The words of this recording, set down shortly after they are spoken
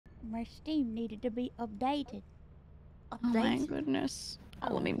My Steam needed to be updated. Oh my goodness.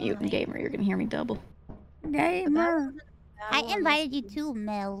 Oh, let me mute and gamer. You're gonna hear me double. Gamer. I invited you too,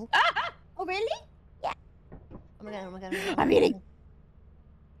 Mel. Oh, really? Yeah. Oh my god, oh my god. I'm eating.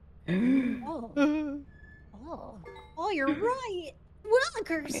 Oh, you're right.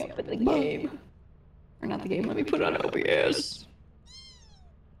 Willikers. Okay, put the game. Or not the game, let me put it on OBS.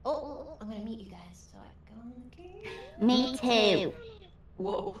 Oh, I'm gonna meet you guys so I can go on the game. Me too.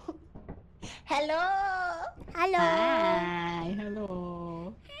 Whoa. Hello. Hello. Hi.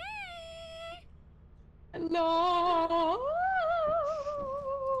 Hello. Hello.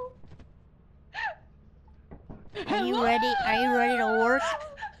 Are you ready? Are you ready to work?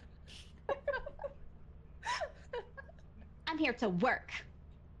 I'm here to work.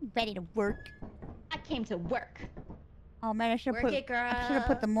 Ready to work? I came to work. Oh man, I should Work it, girl.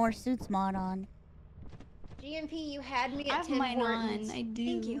 put the more suits mod on. GMP, you had me I at have 10 mine Hortons. on. I do.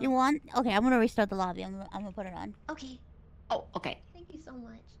 Thank you. You want? Okay, I'm gonna restart the lobby. I'm gonna put it on. Okay. Oh, okay. Thank you so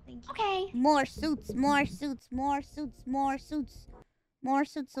much. Thank you. Okay. More suits, more suits, more suits, more suits, more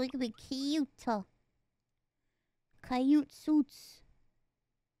suits, so we can be cute. Cute suits.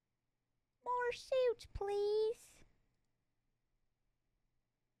 More suits, please.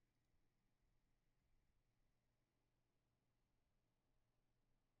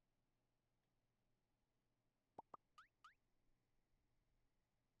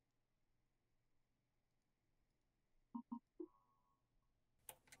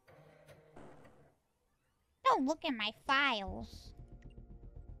 Don't look at my files.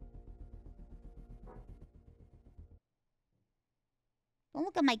 Don't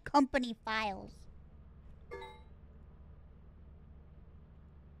look at my company files.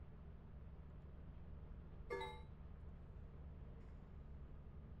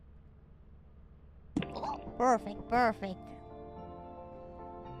 Perfect, perfect.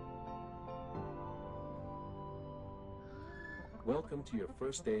 Welcome to your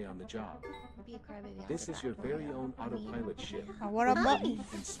first day on the job. Be a crybaby. This is your very own autopilot ship. What about Eat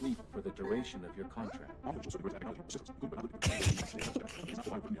and sleep for the duration of your contract.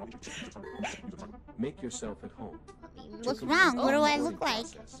 Make yourself at home. What's wrong? What do I look like?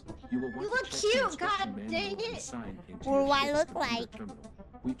 You will want You to look check the cute, instruction god manual dang and it. sign into What your do I ship's look computer like? terminal.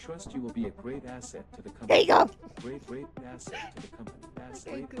 We trust you will be a great asset to the company. There you go. Great asset to the company.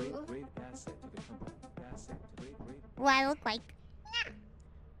 Okay, cool. Great asset to the company. Asset to great. What do I look like?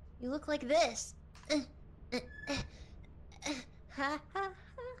 You look like this.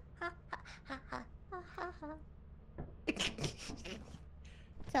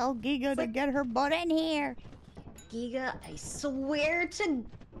 Tell Giga to get her butt in here. Giga, I swear to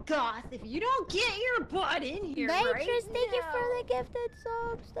Goth, if you don't get your butt in here right Nitrous, thank you now. for the gifted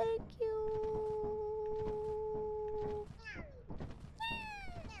subs. Thank you.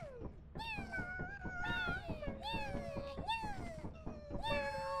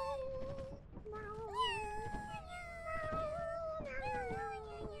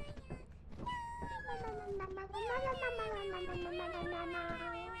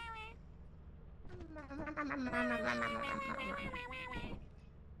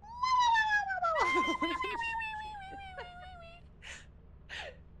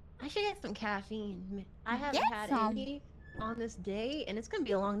 I should get some caffeine. I haven't Get had some. any on this day, and it's gonna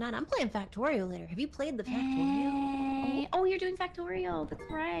be a long night. I'm playing Factorial later. Have you played the Factorial? Hey. Oh, you're doing Factorial. That's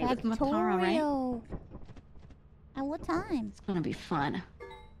right. With Matara, right? Factorial. At what time? It's gonna be fun.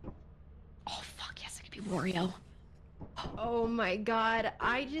 Oh, fuck, yes, it could be Wario. Oh my god,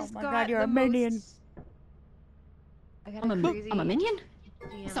 I just my got God, you're the a minion. most... I got I'm a crazy... a minion?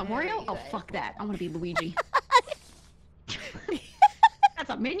 DM It's a there, Wario? you Oh, guys. fuck that. I wanna be Luigi. That's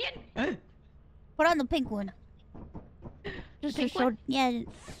a minion? Put on the pink one. Just to Pink show. one? Yeah.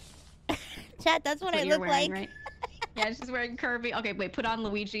 Chat, that's what I you're look wearing, like. right? Yeah, she's wearing Kirby. Okay, wait, put on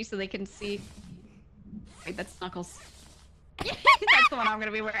Luigi so they can see. Wait, that's Knuckles. That's the one I'm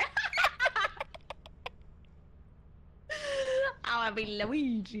gonna be wearing. I wanna be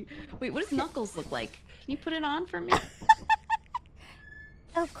Luigi. Wait, what does Knuckles look like? Can you put it on for me?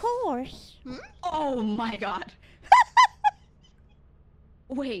 Of course. Oh my god.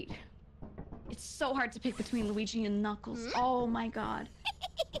 Wait. It's so hard to pick between Luigi and Knuckles. Oh my god.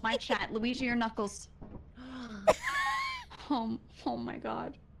 My chat, Luigi or Knuckles? Oh my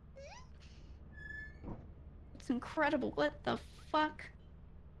god. It's incredible. What the fuck?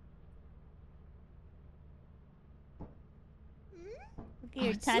 Look at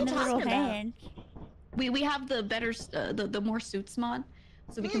your what's he tiny little talking about? hand. We have the better the more suits mod,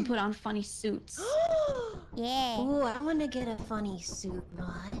 so we can put on funny suits. Yeah. Ooh, I want to get a funny suit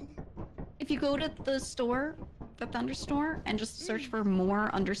mod. If you go to the store the Thunderstore and just search for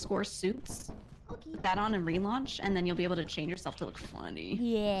more_suits. Okay. Put that on and relaunch, and then you'll be able to change yourself to look funny.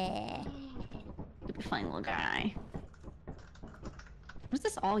 Yeah. You'll be a funny little guy. What's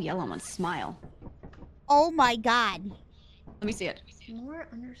this all yellow one? Smile. Oh my god. Let me see it.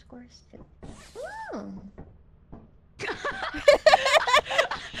 More_suit. Oh.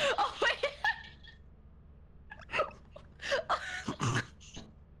 Oh wait.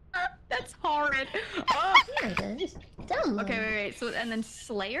 That's horrid. Oh. Here it is. Download. Okay, wait. So and then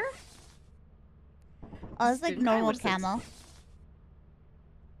Slayer? Oh, it's like Student guy, normal what is this? camo.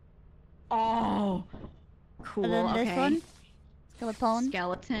 Oh. Cool. And then okay. this one. Skeleton.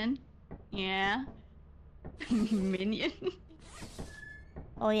 Skeleton. Yeah. Minion.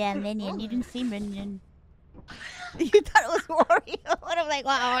 Oh yeah, Minion. You didn't see Minion. You thought it was Wario. And I'm like,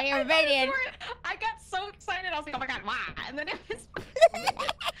 wow, you're Minion. I got so excited. I was like, oh my god, wow. And then it was.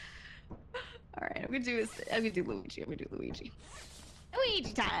 Alright, I'm gonna do Luigi.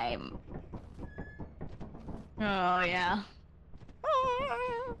 Luigi time. Oh yeah.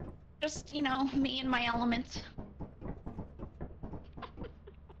 Just, you know, me and my element.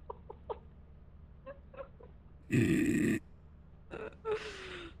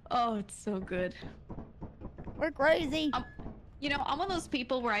 Oh, it's so good. We're crazy. You know, I'm one of those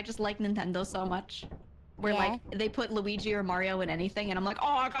people where I just like Nintendo so much. Where, Yeah. like, they put Luigi or Mario in anything, and I'm like, oh,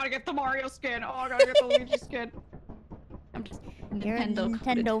 I gotta get the Mario skin. Oh, I gotta get the Luigi skin. I'm just You're a Nintendo.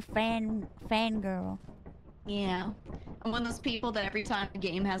 Nintendo fangirl. Yeah. I'm one of those people that every time a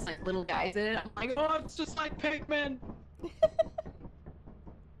game has, like, little guys in it, I'm like, oh, it's just like Pikmin.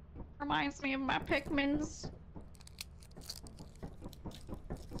 Reminds me of my Pikmins.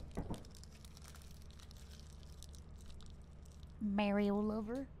 Mario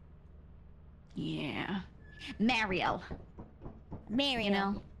lover. Yeah. Mario. Mario. You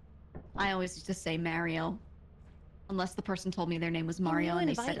know, I always used to say Mario. Unless the person told me their name was Mario and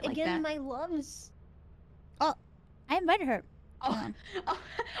they said it like again, that. my loves. I invited her. Oh, oh,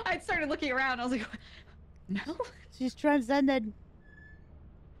 I started looking around. I was like, Mel? She's transcended.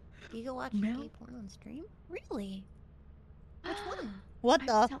 You go watch Mel? gay porn on stream? Really? Which one? What I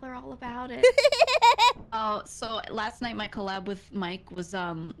the? have to tell her all about it. Oh, so last night my collab with Mike was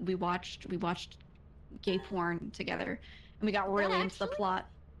we watched gay porn together, and we got really into the actually? plot.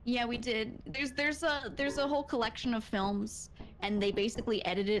 Yeah, we did. There's a whole collection of films, and they basically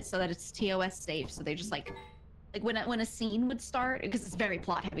edited it so that it's TOS safe. So they just like when a scene would start, because it's very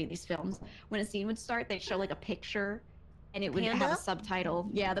plot heavy, these films. When a scene would start, they'd show like a picture, and it would have Panda? a subtitle.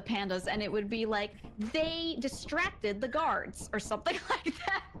 Yeah, the pandas, and it would be like they distracted the guards or something like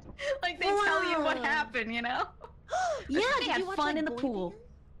that. Like they tell you what Wow. happened, you know? Yeah, They did had you watch, fun like, in the boy pool. band?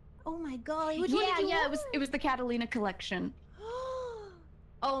 Oh my god. Which one Yeah, did you yeah, watch? it was the Catalina collection.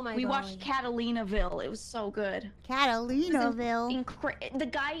 Oh my god. We watched Catalinaville. It was so good. Catalinaville.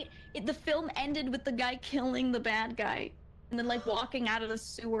 The film ended with the guy killing the bad guy, and then like walking out of the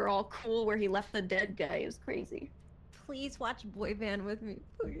sewer all cool where he left the dead guy. It was crazy. Please watch boy band with me,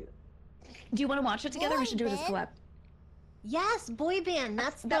 please. Do you want to watch it together? We should do it as a Boy collab. Yes, boy band.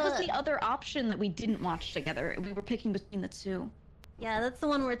 That's That was the other option that we didn't watch together. We were picking between the two. Yeah, that's the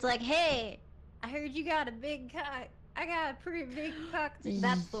one where it's like, hey, I heard you got a big cock. I got a pretty big cock.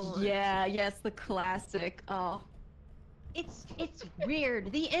 That's the one. Yeah, yes, the classic. Oh. It's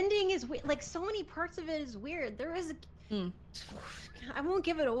weird. The ending is like so many parts of it is weird. There is a. Mm. I won't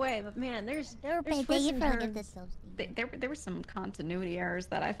give it away, but man, there's They twists and probably get turns. this so There were some continuity errors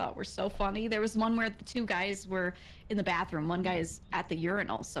that I thought were so funny. There was one where the two guys were in the bathroom. One guy is at the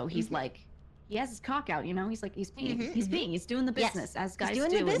urinal, so he's like, he has his cock out, you know? He's like, he's peeing. Mhm, He's mhm. peeing. He's doing the Yes, business, as he's guys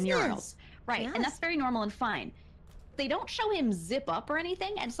doing do the in urinals. business. Right, and Yes. that's very normal and fine. They don't show him zip up or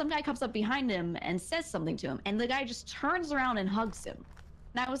anything, and some guy comes up behind him and says something to him, and the guy just turns around and hugs him.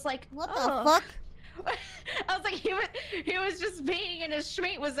 And I was like, What oh. the fuck? I was like, he was just peeing and his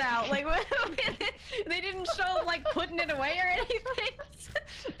schmeat was out. Like, they didn't show him, like, putting it away or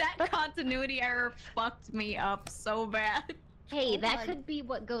anything. That continuity error fucked me up so bad. Hey, that God. could be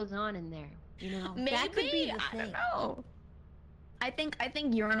what goes on in there. You know, Maybe, that could be the I thing. don't know. I think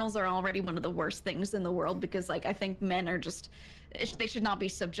urinals are already one of the worst things in the world because, like, I think men are just, they should not be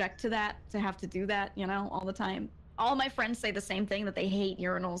subject to that, to have to do that, you know, all the time. All my friends say the same thing, that they hate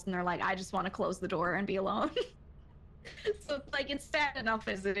urinals, and they're like, I just want to close the door and be alone. So, like, it's sad enough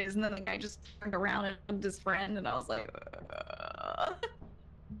as it is, and then the guy just turned around and hugged his friend, and I was like,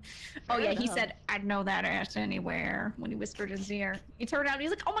 Oh yeah, he enough. said, I'd know that ass anywhere, when he whispered in his ear. He turned out, he's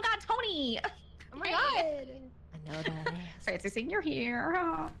like, oh my god, Tony! Oh my god! I know that ass. Francis, you're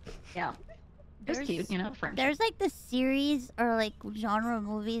here. Yeah. It was There's- cute, you know, French. There's like the series or like genre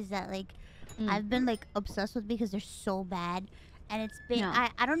movies that like I've been like obsessed with because they're so bad, and it's been Yeah.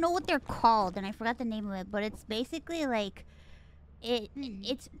 I don't know what they're called, and I forgot the name of it, but it's basically like it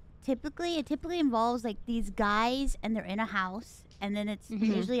typically involves like these guys and they're in a house, and then it's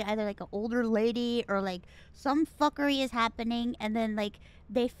usually either like an older lady or like some fuckery is happening, and then like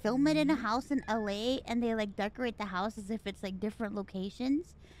they film it in a house in LA and they like decorate the house as if it's like different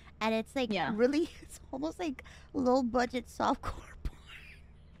locations, and it's like really it's almost like low budget softcore porn.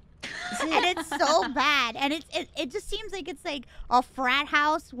 And it's so bad, and it just seems like it's like a frat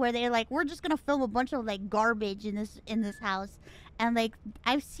house where they're like, we're just gonna film a bunch of like garbage in this house. And like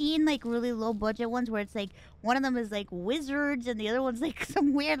I've seen like really low budget ones where it's like one of them is like wizards and the other one's like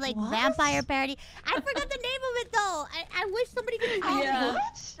some weird like vampire parody. I forgot the name of it though. I wish somebody could tell me.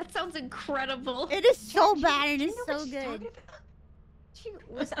 That sounds incredible. It is so bad and it's so good.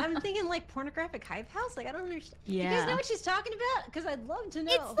 I'm thinking like pornographic hype house. Like I don't understand. Yeah. You guys know what she's talking about? Because I'd love to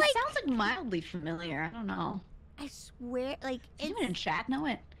know. It's like It sounds like mildly familiar. I don't know. I swear, like Does anyone in chat know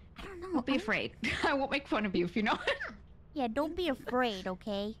it? I don't know. Don't be afraid. I won't make fun of you if you know it. Yeah, don't be afraid,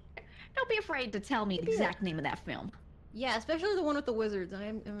 okay? Don't be afraid to tell me the exact name of that film. Yeah, especially the one with the wizards.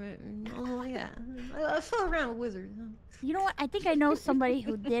 Oh yeah, I fool around with wizards. You know what? I think I know somebody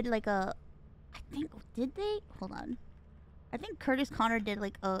who did like a. Did they? Hold on. I think Curtis Connor did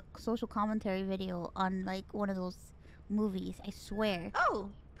like a social commentary video on like one of those movies. I swear. Oh,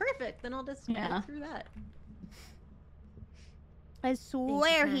 perfect. Then I'll just go through that. I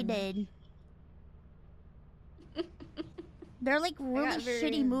swear he did. They're like really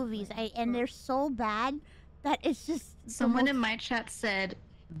shitty movies, and they're so bad that it's just. Someone in my chat said,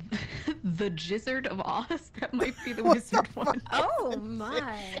 "The Gizzard of Oz." That might be the wizard one. Oh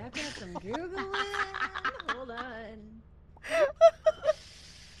my! I've got some googling. Hold on.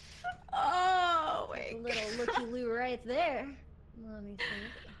 Oh wait. A little looky-loo right there. Let me see.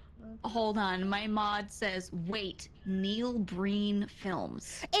 Hold on, my mod says, wait, Neil Breen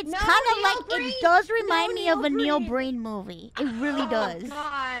films. It's kind of like, it does remind me of a Neil Breen movie. It really does.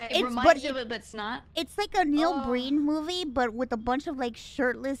 God. It reminds you of it, but it's not? It's like a Neil Breen movie, but with a bunch of like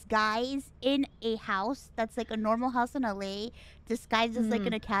shirtless guys in a house that's like a normal house in LA, disguised as like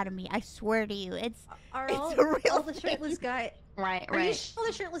an academy. I swear to you, it's a real all the shirtless guy. Right. Are you sure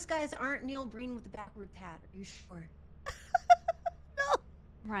the shirtless guys aren't Neil Breen with the backwards hat? Are you sure?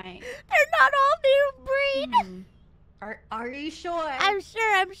 Right. They're not all Neil Breen. Are you sure? I'm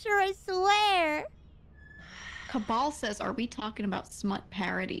sure, I swear. Cabal says, are we talking about smut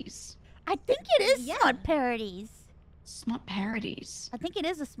parodies? I think it is smut parodies. Smut parodies. I think it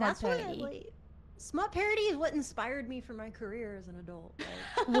is a smut parody. Smut parody is what inspired me for my career as an adult.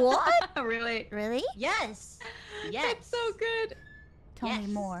 What? Really? Really? Yes. That's so good. Tell me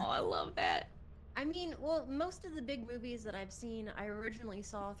more. Oh, I love that. I mean, well, most of the big movies that I've seen, I originally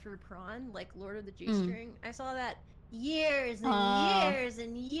saw through Prawn, like Lord of the G-String. I saw that years and years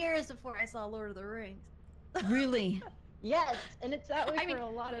and years before I saw Lord of the Rings. Really? Yes, and it's that way for a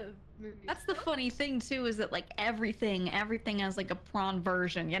lot of movies. That's the funny thing too, is that like everything has like a Prawn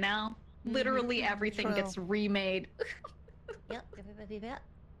version, you know? Literally everything gets remade. Yep.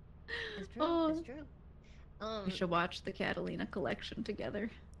 It's true. It's true. We should watch the Catalina collection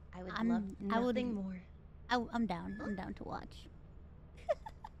together. I would love nothing more. I'm down. I'm down to watch.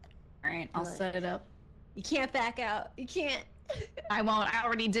 Alright, I'll set it up. You can't back out. You can't. I won't. I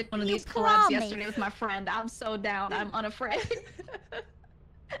already did one of these collabs yesterday with my friend. I'm so down. I'm unafraid.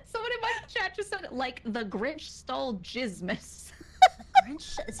 Someone in my chat just said, like, the Grinch stole Jizmas.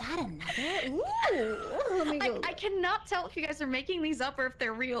 Grinch? Is that another? Ooh. Let me go. I cannot tell if you guys are making these up or if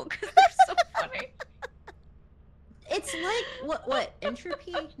they're real, because they're so funny. It's like what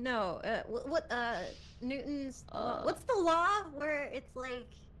entropy? No, Newton's what's the law where it's like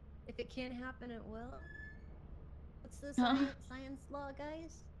if it can't happen it will? What's the science law,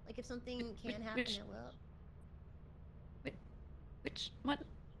 guys? Like if something can happen it will. What?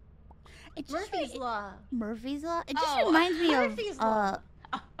 It's Murphy's law. Murphy's law? It just reminds me of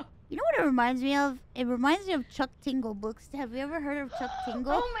you know what it reminds me of? It reminds me of Chuck Tingle books. Have you ever heard of Chuck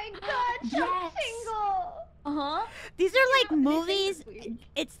Tingle? Oh my god, Chuck Tingle! These are like movies.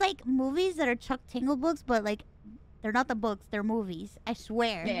 It's like movies that are Chuck Tingle books, but like they're not the books, they're movies. I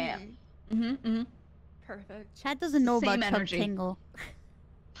swear. Yeah. Perfect. Chad doesn't know about energy. Chuck Tingle.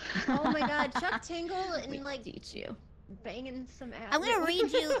 Oh my god, Chuck Tingle and like teach you. Banging some ass. I'm gonna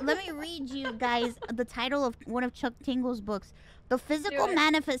read you. Let me read you guys the title of one of Chuck Tingle's books. The physical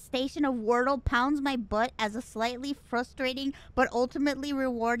manifestation of Wordle pounds my butt as a slightly frustrating but ultimately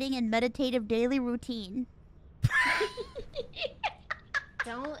rewarding and meditative daily routine.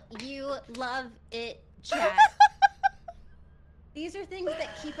 Don't you love it, chat? These are things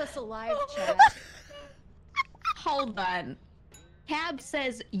that keep us alive, chat. Hold on. Cab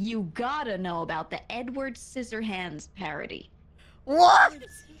says you gotta know about the Edward Scissorhands parody. What? Edward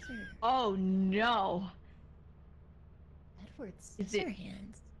Scissor. Oh no. Edward Is it- Scissorhands.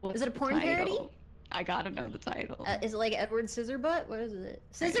 What's Is it a the porn parody? title? I gotta know the title. Is it like Edward Scissorbutt? What is it?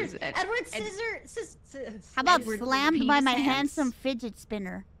 Scissor. Is it Edward Scissor. How about Edward slammed by Penis my Hands? handsome fidget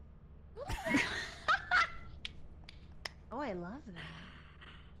spinner? Oh, I love that.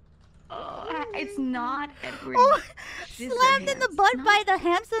 Oh, it's not Edward. Oh, slammed in the Scissorhands. butt Not- by the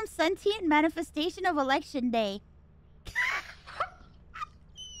handsome sentient manifestation of election day.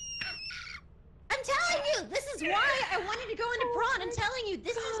 I'm telling you, this is why I wanted to go into prawn. I'm telling you,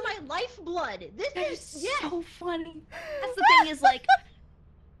 this is my lifeblood. This That is is so funny. That's the thing is like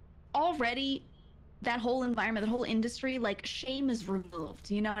already that whole environment, that whole industry, like shame is removed.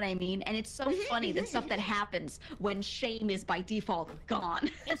 You know what I mean? And it's so funny the stuff that happens when shame is by default gone.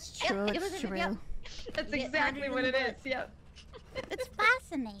 It's Yep, true. it It's was- true. yep. That's Get exactly pounded what in it the is. Yep. It's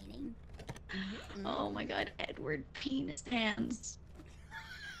fascinating. Oh my god, Edward Penis Hands.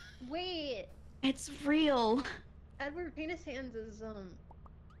 Wait, It's real. Edward Penis Hands is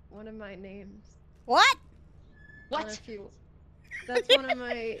one of my names. What? On a What? few. That's one of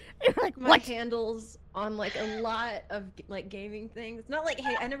my You're like, my what? handles on like a lot of like gaming things. Not like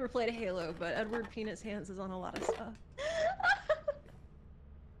I never played a Halo, but Edward Penis Hands is on a lot of stuff.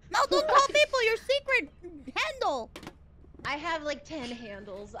 No, don't tell people your secret handle. I have like 10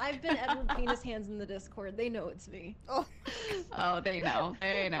 handles. I've been Edward Penis Hands in the Discord. They know it's me. Oh, Oh, they know.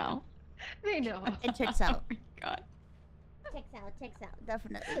 They know. They know. it checks out. Oh my god. Checks out. Checks out.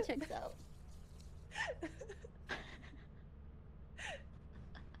 Definitely checks out.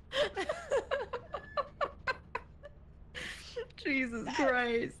 Jesus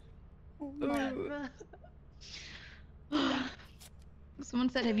Christ. Oh my- Ooh. Someone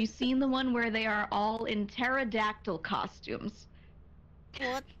said, have you seen the one where they are all in pterodactyl costumes?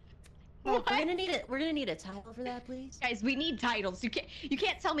 What? Oh, we're gonna need a title for that, please. Guys, we need titles. You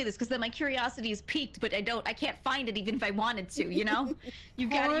can't tell me this because then my curiosity is piqued, but I can't find it even if I wanted to, you know? You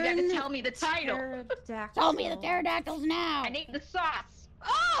gotta Porn tell me the title. Pterodactyl. Tell me the pterodactyls now. I need the sauce.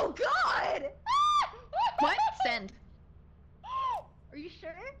 Oh God! What? Send. Are you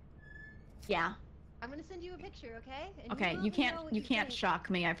sure? Yeah. I'm gonna send you a picture, okay? And Okay, let you me can't know what you can't think. shock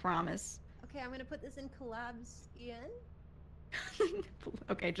me, I promise. Okay, I'm gonna put this in collabs Ian.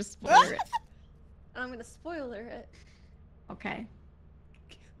 Okay, just spoiler it. And I'm gonna spoiler it. Okay.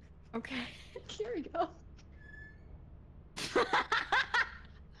 Okay. Here we go.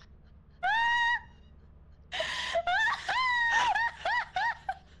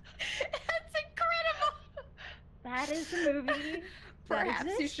 That's incredible. That is the movie. that Perhaps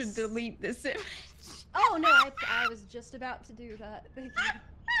you should exists. delete this image. Oh no, I was just about to do that. Thank you.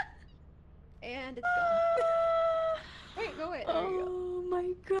 And it's gone. Wait, go away. There you go. Oh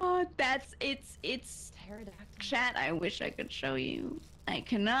my god. It's Pterodactyl. chat, I wish I could show you. I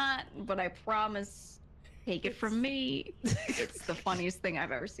cannot, but I promise. Take it from me. It's the funniest thing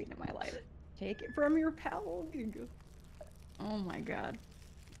I've ever seen in my life. Take it from your pal. Here you go. Oh my god.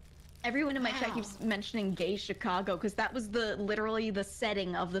 Everyone in my chat keeps mentioning gay Chicago because that was literally the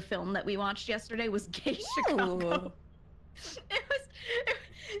setting of the film that we watched yesterday was gay Chicago.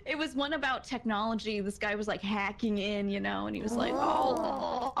 It was one about technology. This guy was like hacking in, you know, and he was like,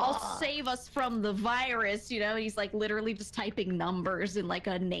 "Oh, I'll save us from the virus," you know. And he's like literally just typing numbers in like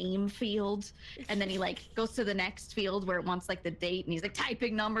a name field, and then he like goes to the next field where it wants like the date, and he's like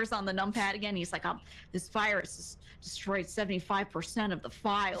typing numbers on the numpad again. He's like, "This virus has destroyed 75% of the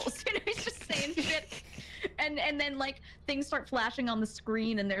files." You know, he's just saying shit. And then like things start flashing on the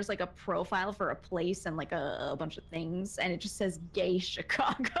screen and there's like a profile for a place and like a bunch of things and it just says gay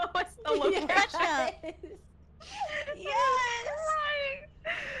Chicago as the location. Yes.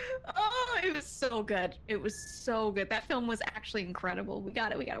 Oh, it was so good. It was so good. That film was actually incredible. We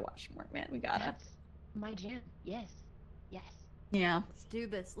gotta watch more, man. We gotta. That's my jam. Yes. Yes. Yeah. Let's do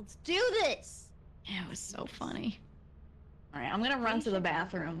this. Let's do this. Yeah, it was so funny. All right, I'm gonna run to the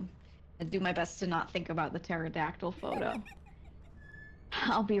bathroom and do my best to not think about the pterodactyl photo.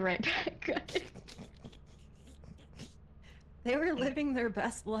 I'll be right back, guys. They were living their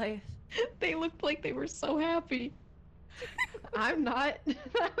best life. They looked like they were so happy. I'm not.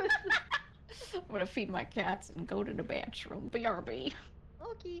 I'm gonna feed my cats and go to the bathroom. BRB.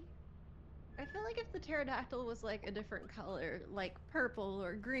 Okay. I feel like if the pterodactyl was like a different color, like purple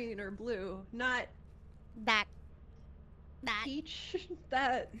or green or blue, not That. peach,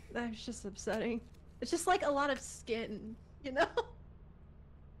 that's just upsetting. It's just like a lot of skin, you know?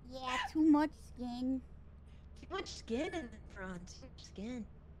 Yeah, too much skin. much skin in the front. Too much skin.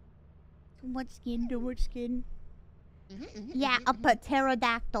 Too much skin, too much skin. Mm-hmm, Yeah, a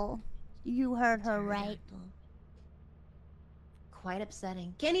pterodactyl. You heard her right. Quite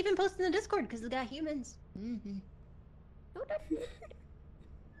upsetting. Can't even post in the Discord because it's got humans. Mm-hmm.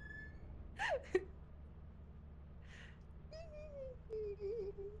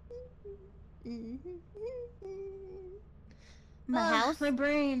 My house. My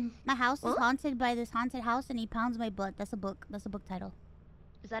brain. My house is What? haunted by this haunted house, and he pounds my butt. That's a book. That's a book title.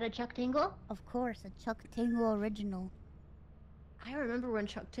 Is that a Chuck Tingle? Of course, a Chuck Tingle original. I remember when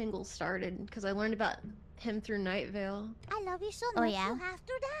Chuck Tingle started because I learned about him through Night Vale. I love you so much, much. you have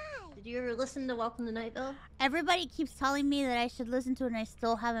to die. Did you ever listen to Welcome to Night Vale? Everybody keeps telling me that I should listen to it, and I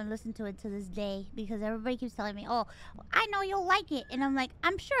still haven't listened to it to this day because everybody keeps telling me, "Oh, I know you'll like it," and I'm like,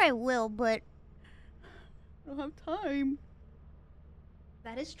 "I'm sure I will, but I don't have time."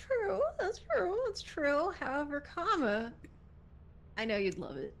 That is true. That's true. That's true. However, comma, I know you'd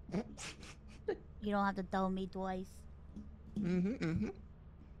love it. You don't have to tell me twice.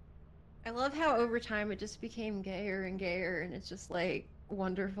 I love how over time it just became gayer and gayer, and it's just like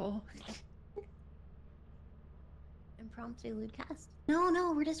wonderful. Impromptu lewd cast.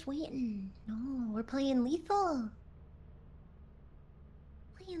 No, we're just waiting. No, we're playing lethal.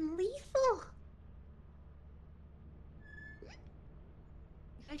 Playing lethal. You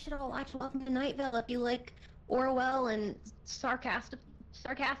guys should all watch Welcome to Night Vale if you like Orwell and sarcastic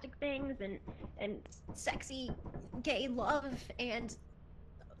things and sexy gay love and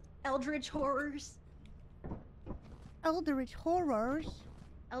eldritch horrors. Eldritch horrors.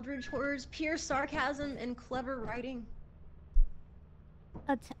 Eldritch horrors, pure sarcasm and clever writing.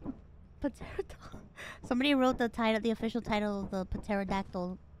 Somebody wrote the title, the official title of the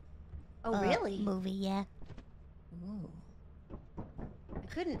pterodactyl. Oh, really? Movie, yeah. Ooh. I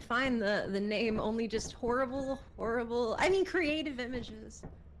couldn't find the name, only just horrible, I mean, creative images.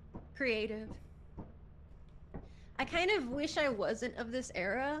 Creative. I kind of wish I wasn't of this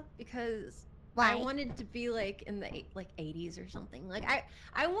era because Why? I wanted to be like in the 80s or something. Like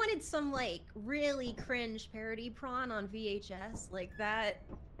I wanted some like really cringe parody prawn on VHS like that.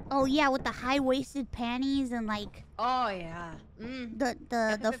 Oh yeah, with the high-waisted panties and like Oh yeah. the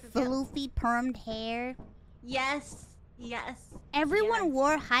Yeah. floofy permed hair. Yes. Everyone Yes.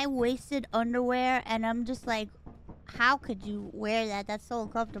 wore high-waisted underwear, and I'm just like, how could you wear that? That's so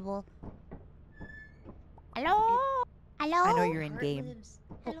uncomfortable. Hello? Hello? I know you're in game, Lives.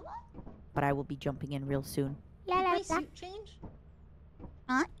 Hello? but I will be jumping in real soon. La, Did la, my la. suit change?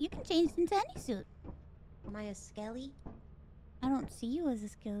 You can change into any suit. Am I a skelly? I don't see you as a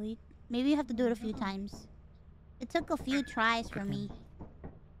skelly. Maybe you have to do it a few times. It took a few tries for me.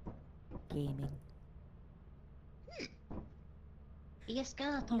 Gaming. Be a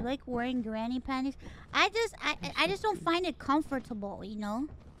skeleton. You like wearing granny panties? I just don't find it comfortable, you know?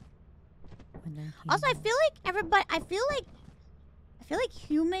 Also, I feel like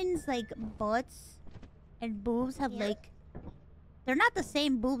humans like butts and boobs have Yeah. like they're not the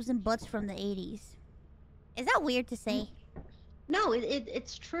same boobs and butts from the 80s. Is that weird to say? No,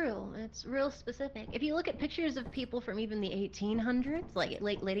 it's true. It's real specific. If you look at pictures of people from even the 1800s, like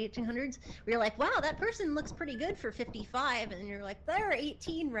late 1800s, where you're like, wow, that person looks pretty good for 55, and you're like, they're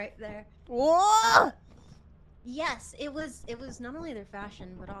 18 right there. Whoa! Yes, it was not only their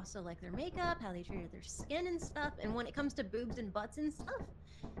fashion, but also like their makeup, how they treated their skin and stuff. And when it comes to boobs and butts and stuff,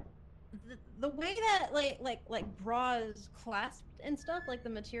 the way that like bras clasped and stuff, like the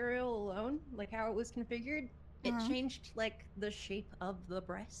material alone, like how it was configured, it changed like the shape of the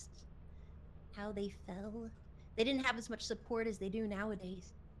breasts, how they fell. They didn't have as much support as they do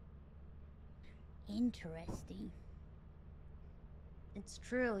nowadays. Interesting. It's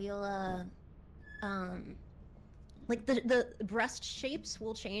true. You'll like the breast shapes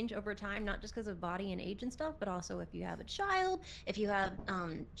will change over time, not just because of body and age and stuff, but also if you have a child, if you have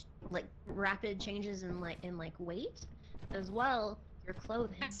like rapid changes in weight, as well, your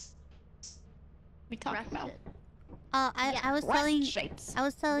clothing. We talked about Breast- I was breast telling shapes.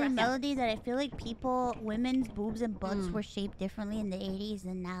 Melody that I feel like women's boobs and butts were shaped differently in the 80s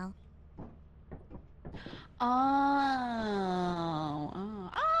than now.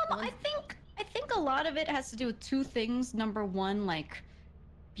 I think a lot of it has to do with two things. Number one, like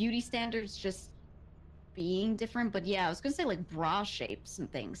beauty standards just being different. But yeah, I was gonna say like bra shapes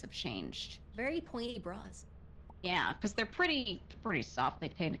and things have changed. Very pointy bras. Yeah, because they're pretty soft. They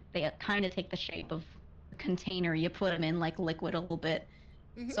kind of take the shape of a container. You put them in like liquid a little bit.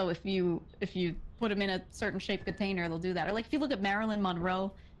 Mhm. So if you put them in a certain shaped container, they'll do that. Or like if you look at Marilyn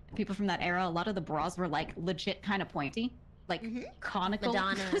Monroe, people from that era, a lot of the bras were like legit kind of pointy, like Mhm. conical.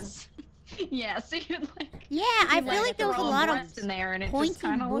 Madonna's. Yeah, so you'd like. Yeah, I you'd, feel like there was a lot of breast in there, and it pointy just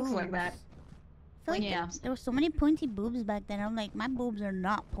kind of boobs. looks like that. I feel like Yeah. there were so many pointy boobs back then. I'm like, my boobs are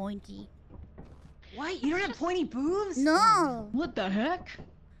not pointy. What? You don't have pointy boobs? No, What the heck?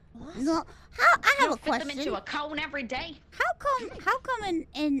 What? no. How? I You have a don't fit them question. into a cone every day. How come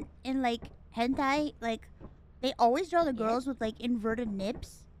in like hentai, like they always draw the girls with like inverted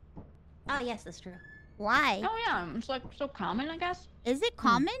nips? Oh, yes, that's true. Why? Oh yeah, it's like so common, I guess. Is it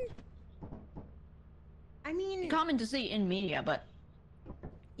common? I mean, Common to see in media, but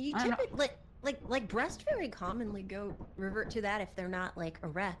you I don't know. typically like breasts very commonly revert to that if they're not like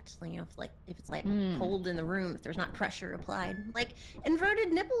erect. You know, if it's like cold in the room, if there's not pressure applied. Like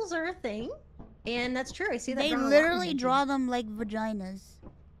inverted nipples are a thing, and that's true. I see that. They drawn a lot in literally hentai. draw them like vaginas.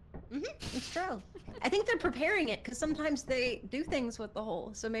 It's true. I think they're preparing it because sometimes they do things with the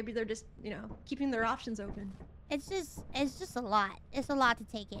hole, so maybe they're just keeping their options open. It's just a lot. It's a lot to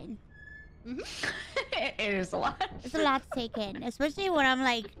take in. it is a lot. It's a lot to take in, especially when I'm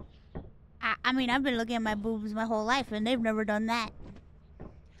like, I mean, I've been looking at my boobs my whole life, and they've never done that.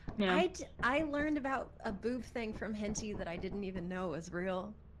 Yeah. I learned about a boob thing from hentai that I didn't even know was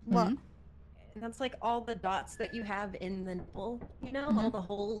real. What? Mhm. And that's like all the dots that you have in the nipple, all the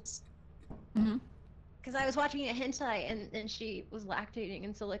holes. Mhm. Because I was watching a hentai and she was lactating,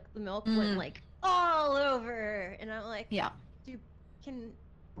 and so like the milk went like all over, and I'm like, Yeah. can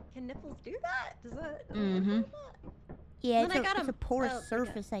nipples do that? Does that? Mhm. Yeah, Then I got it's a 'em. porous Oh, okay.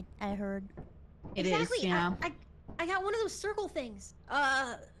 surface. I heard. It is. Exactly. Yeah. I got one of those circle things.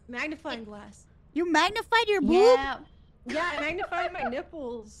 Magnifying glass. You magnified your boob? Yeah. Yeah, I magnified my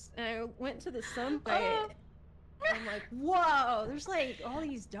nipples, and I went to the sunlight. And I'm like, whoa, there's like all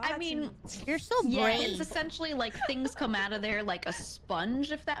these dots. I mean, You're so Yeah, brave. it's essentially like things come out of there like a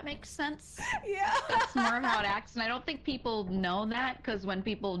sponge, if that makes sense. yeah. That's more of how it acts, and I don't think people know that because when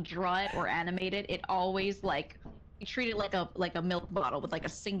people draw it or animate it, it always like you treat it like a milk bottle with like a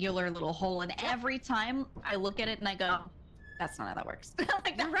singular little hole, and every time I look at it and I go, "That's not how that works."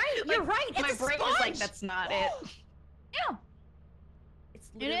 Like, You're right. You're right. It's my a brain sponge. is like, "That's not it." Yeah.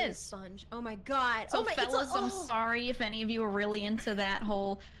 It's literally is. a sponge. Oh my god. So oh my, fellas, it's a, I'm sorry if any of you are really into that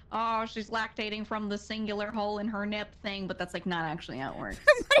whole "oh, she's lactating from the singular hole in her nip" thing, but that's like not actually how it works.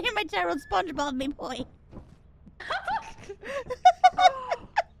 I'm putting my child SpongeBob me boy.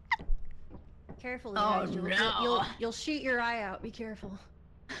 Careful, Oh, guys. no. You'll shoot your eye out. Be careful.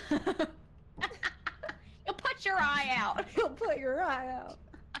 You'll put your eye out. You'll put your eye out.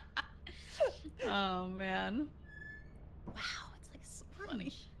 Oh man. Wow, it's like a Funny.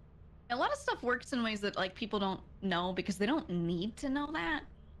 sponge. A lot of stuff works in ways that like people don't know because they don't need to know that.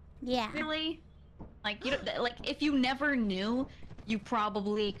 Yeah. Really? Like you don't, like if you never knew, you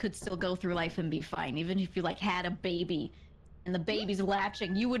probably could still go through life and be fine. Even if you like had a baby and the baby's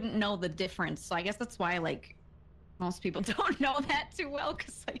latching, you wouldn't know the difference. So I guess that's why like most people don't know that too well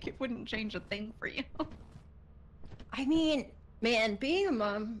because like it wouldn't change a thing for you. I mean, man, being a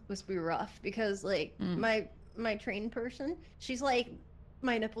mom must be rough because like my trained person, she's like,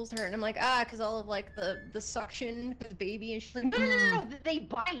 my nipples hurt, and I'm like, because all of like the suction for the baby, and she's like, no, they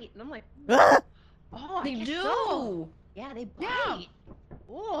bite, and I'm like, oh, I They guess do. so. Yeah, they bite. Yeah.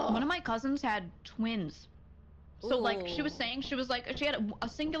 Whoa. One of my cousins had twins. So like she was Ooh. saying, she was like she had a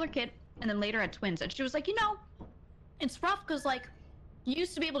singular kid and then later had twins, and she was like, it's rough because like you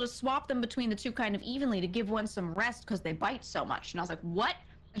used to be able to swap them between the two kind of evenly to give one some rest because they bite so much. And I was like, what?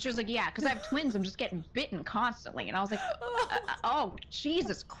 And she was like, yeah, because I have twins, I'm just getting bitten constantly. And I was like, oh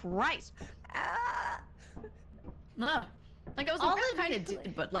Jesus Christ. Ugh. Like I was All like, I of kind you- of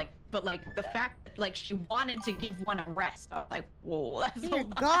did, but like the fact that like she wanted to give one a rest, I was like, whoa, that's a Dear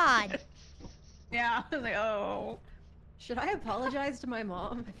lot. God. Yeah, I was like, oh. Should I apologize to my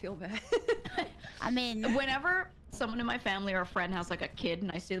mom? I feel bad. I mean, Whenever someone in my family or a friend has like a kid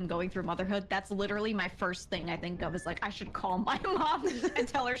and I see them going through motherhood, that's literally my first thing I think of is like, I should call my mom and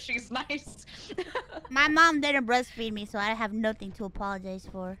tell her she's nice. my mom didn't breastfeed me, so I have nothing to apologize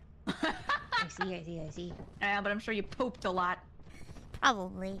for. I see. Yeah, but I'm sure you pooped a lot.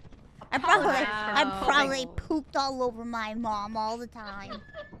 Probably. I Wow. probably pooped all over my mom all the time.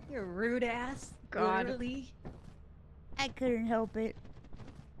 You're a rude ass. God. Literally. I couldn't help it.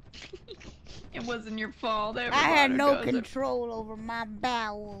 It wasn't your fault. I had Everybody no does it. control over my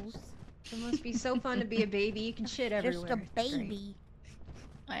bowels. It must be so fun to be a baby. You can shit everywhere. Just a It's great. baby.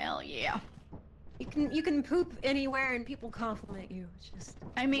 Well, yeah. You can poop anywhere and people compliment you. It's just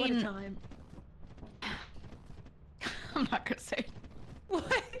I what a mean, time. I'm not gonna say.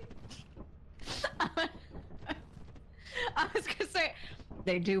 What? I was gonna say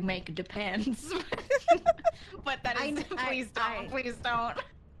they do make depends, but that is please don't.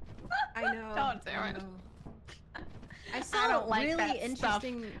 I know. Don't do I it. know. I saw don't like really that stuff.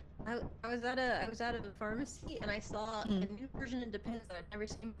 interesting. I was at a pharmacy and I saw a new version of Depends that I'd never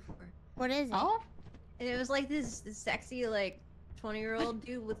seen before. What is it? Oh, And it was like this sexy like 20-year-old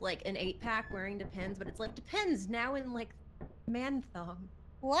dude with like an 8-pack wearing Depends, but it's like Depends now in like man thong.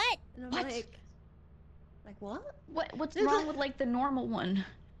 What? And I'm What? like what? what's There's wrong a- with like the normal one?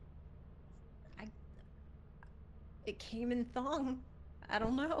 It came in thong. I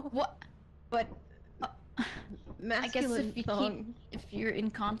don't know. What? But I guess Masculine if you thong. if you're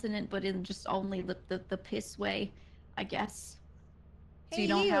incontinent, but in just only the piss way, I guess. So Hey, you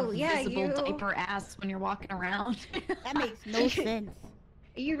don't have yeah, visible you. diaper ass when you're walking around. That makes no sense.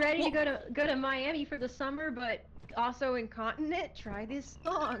 Are you ready to go to Miami for the summer, but also incontinent? Try this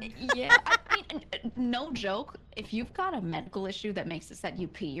thong. Yeah, I mean, no joke. If you've got a medical issue that makes it so that you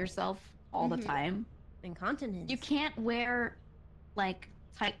pee yourself all the Mhm. time, Incontinence. you can't wear like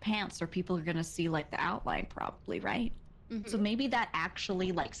tight pants or people are gonna see like the outline probably, right? So maybe that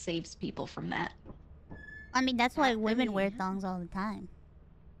actually like saves people from that. I mean, that's why Not women wear really. thongs all the time.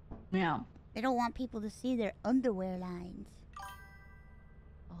 Yeah, They don't want people to see their underwear lines.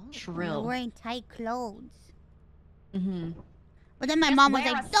 Oh. When true. they're wearing tight clothes. Mm-hmm. But then my Just mom was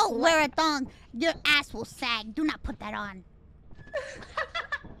wear like, a "Don't sweat- wear a thong. Your ass will sag. Do not put that on."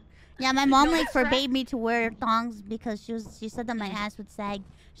 Yeah, my mom No, like that's right. forbade me to wear thongs because she said that my ass would sag.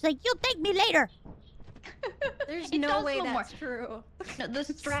 She's like, "You'll thank me later." There's It no does way feel more- that's true. No, the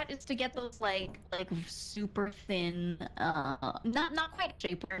strat is to get those like super thin, not quite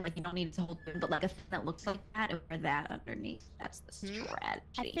shapewear, like you don't need it to hold it, but like a thing that looks like that and wear that underneath. That's the strategy.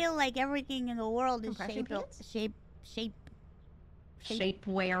 I feel like everything in the world is Compression pants?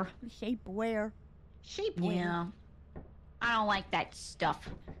 Shapewear. shapewear. Shapewear. Yeah. I don't like that stuff.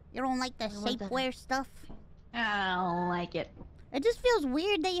 You don't like the I want that. shapewear stuff? I don't like it. It just feels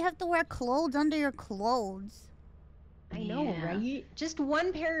weird that you have to wear clothes under your clothes. I know, Yeah. right? Just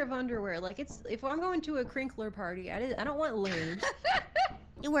one pair of underwear. Like it's if I'm going to a crinkler party, I don't want layers.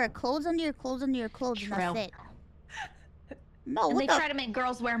 You wear clothes under your clothes under your clothes, and that's True. it. No, And what they the? try to make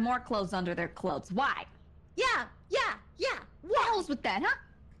girls wear more clothes under their clothes. Why? yeah. What the hell's with that, huh?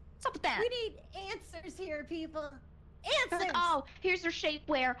 What's up with that? We need answers here, people. They're Answers. like, oh, here's your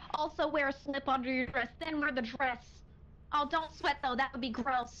shapewear. Also wear a slip under your dress. Then wear the dress. Oh, don't sweat though. That would be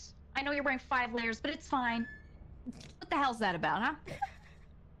gross. I know you're wearing 5 layers, but it's fine. What the hell's that about, huh?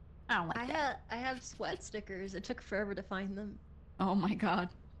 I don't like that. I have sweat stickers. It took forever to find them. Oh my god.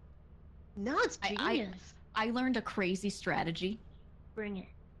 No, it's I- genius. I learned a crazy strategy. Bring it.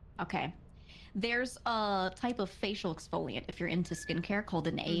 Okay. There's a type of facial exfoliant if you're into skincare called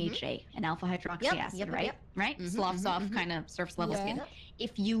an AHA, an alpha hydroxy Yep, acid, yep, right? yep. Right? Mhm, Sloughs mhm, off mhm. kind of surface level Yeah. skin.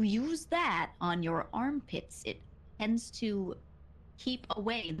 If you use that on your armpits, it tends to keep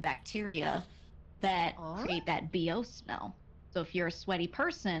away the bacteria that Oh. create that BO smell. So if you're a sweaty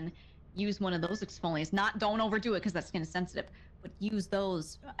person, use one of those exfoliants. Don't overdo it because that skin is sensitive, but use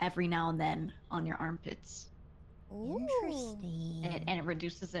those every now and then on your armpits. Interesting. And it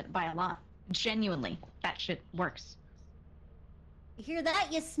reduces it by a lot. Genuinely, that shit works. You hear that,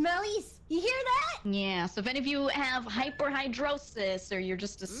 you smellies? You hear that? Yeah, so if any of you have hyperhidrosis or you're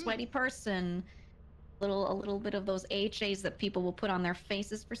just a sweaty person, a little bit of those AHAs that people will put on their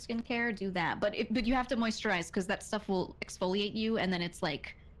faces for skincare, do that. But you have to moisturize because that stuff will exfoliate you, and then it's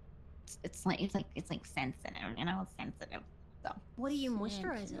like sensitive, you know, it's sensitive. So What do you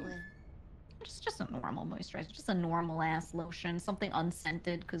moisturize it with? just a normal moisturizer, just a normal ass lotion, something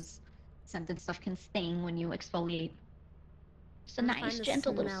unscented because scented stuff can sting when you exfoliate. Just a I'm gonna nice, find the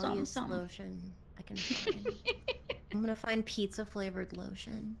gentle little something, smelliest something. lotion I can find. I'm gonna find pizza flavored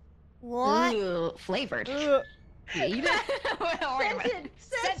lotion. What? Ooh, flavored. Ugh. You eat it? Wait a minute.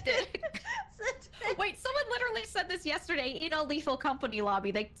 Scented. Scented. Wait, someone literally said this yesterday in a Lethal Company lobby.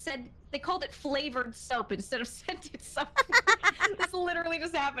 They called it flavored soap instead of scented soap. This literally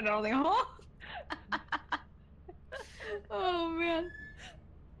just happened. I was like, huh? Oh man.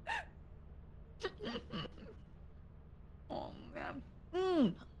 Oh man.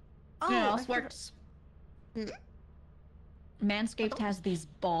 Mm. Oh, You know, I else forgot- works. Manscaped has these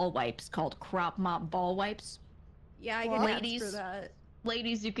ball wipes called crop mop ball wipes. Yeah, I What? get ads Ladies. for that.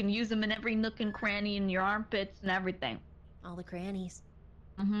 Ladies, you can use them in every nook and cranny in your armpits and everything. All the crannies.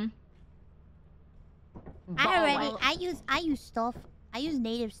 Mm-hmm. I use stuff. I use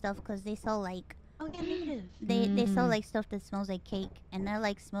native stuff because they sell like Oh, yeah, native. they sell Mm. like stuff that smells like cake, and they're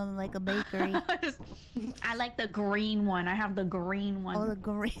like smelling like a bakery. I like the green one. I have the green one. Oh, the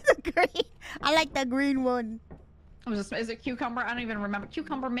green, the green. I like the green one. Is it cucumber? I don't even remember.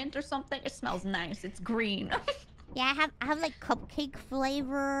 Cucumber mint or something? It smells nice. It's green. Yeah, I have like cupcake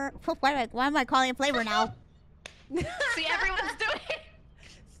flavor. Why am I calling it flavor now? See, everyone's doing it.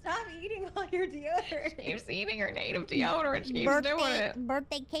 Stop eating all your deodorant. She's eating her native deodorant. She's doing it.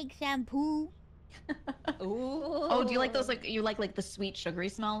 Birthday cake shampoo. Ooh. Oh, do you like those? Like you like the sweet sugary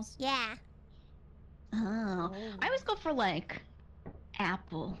smells? Yeah. Oh, I always go for like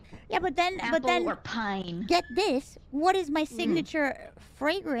apple, Yeah, but then or pine. get this. What is my signature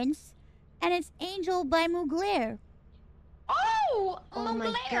fragrance? And it's Angel by Mugler. Oh, Oh my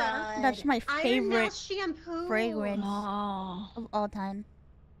Mugler. god. That's my favorite Ironmouse shampoo. fragrance Oh, of all time.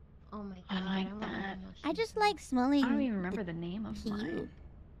 Oh my I god. like want that. Ironmouse I just shampoo. like smelling. I don't even remember the name of cute. mine.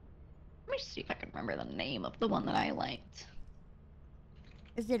 Let me see if I can remember the name of the one that I liked.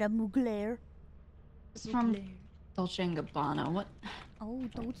 Is it a Mugler? It's from Dolce & Gabbana. What? Oh,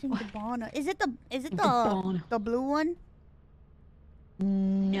 Dolce & Gabbana. Is it the Gabbana. the blue one?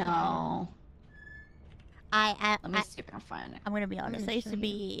 No. Let me I see if I can find it. I'm gonna be honest. gonna I used show to you.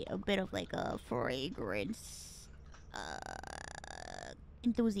 be a bit of like a fragrance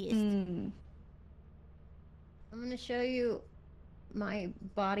enthusiast. Mm. I'm gonna show you my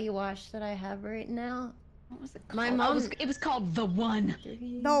body wash that I have right now. What was it called? My Oh, mom- it was called The One.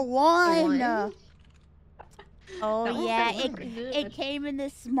 The one. one? Oh That one's yeah, pretty it good. came in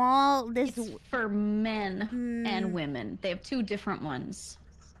this small It's for men mm, and women. They have two different ones.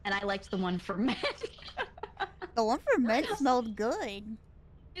 And I liked the one for men. the one for men smelled good.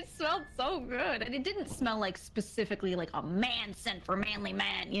 It smelled so good. And it didn't smell like specifically like a man scent for manly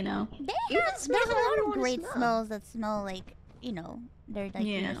man, you know? They You can have smell there's a whatever lot you of wanna great smell. smells that smell like they're like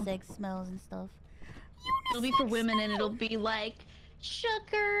Yeah. unisex smells and stuff. It'll be for women and it'll be like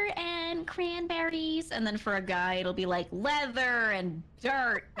sugar and cranberries. And then for a guy, it'll be like leather and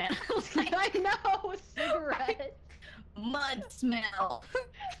dirt. And I know, cigarette. mud smell.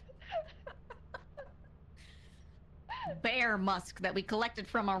 Bear musk that we collected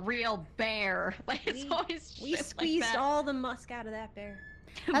from a real bear. Like it's always We shit squeezed like that. all the musk out of that bear.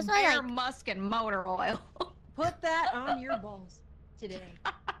 That's why, Bear like- musk and motor oil. Put that on your balls today.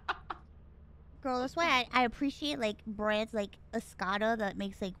 Girl, that's why I appreciate like brands like Escada that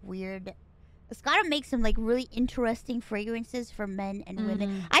makes like weird. Escada makes some like really interesting fragrances for men and women.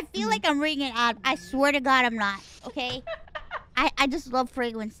 Mhm. I feel like I'm reading it out. I swear to God, I'm not. Okay. I just love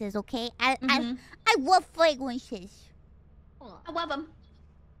fragrances. Okay. Mhm. I love fragrances. I love them.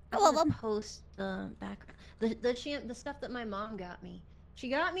 I love I'm 'em. gonna post the background, the stuff that my mom got me.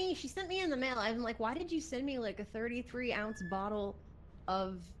 She sent me in the mail. I'm like, why did you send me like a 33-ounce bottle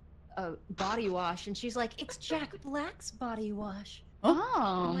of body wash? And she's like, it's Jack Black's body wash. Oh.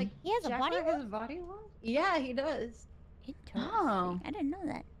 I'm like, He has a Jack body Black has a body wash? Yeah, he does. Interesting. Oh. I didn't know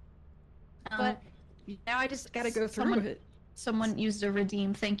that. But now I just gotta go through someone- it. Someone used a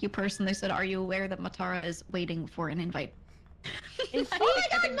redeem thank you person. They said, "Are you aware that Matara is waiting for an invite?" Is Oh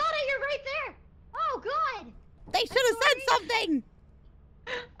my god, Nana, you're right there! Oh god! They should have said something.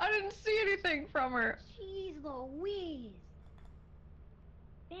 I didn't see anything from her. Jeez Louise.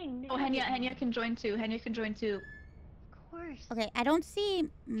 Dang, Oh, Henya can join too. Henya can join too. Of course. Okay, I don't see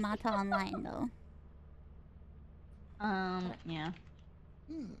Mata online though. Yeah.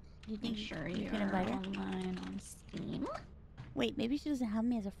 Do you Make think sure you you're can invite her? online on Steam. Wait, maybe she doesn't have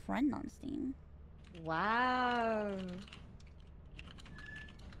me as a friend on Steam. Wow.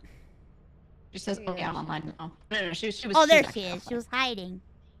 She says, "Oh yeah, I'm online now." No, she was. Oh, there was she is. She was hiding.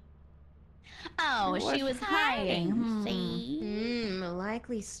 Oh, she was hiding. Hmm. See? A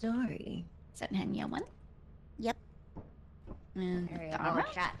likely story. Is that Henya one? Yep. And Alright, Dara?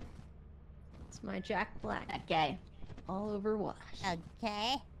 I'll chat. It's my Jack Black Okay, all over wash.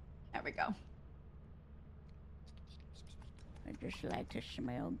 Okay. there we go. I just like to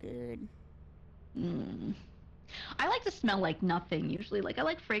smell good. Mm. I like to smell like nothing usually. Like I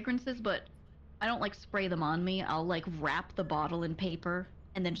like fragrances, but I don't like spray them on me. I'll like wrap the bottle in paper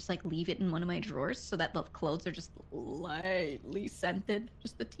and then just like leave it in one of my drawers so that the clothes are just lightly scented,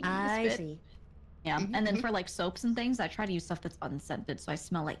 just the teeniest I bit. see. Yeah, Mhm, and then for like soaps and things, I try to use stuff that's unscented, so I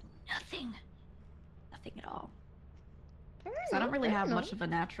smell like nothing at all. Fair 'Cause I don't enough, really fair have enough. much of a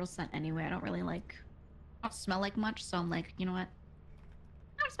natural scent anyway. I don't really like, I don't smell like much, so I'm like, you know what?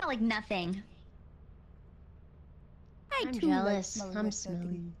 I don't smell like nothing. I I'm too like jealous. smelling I'm like something.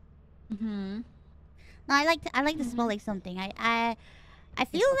 smelling. Mm-hmm. No, I like to smell like something. I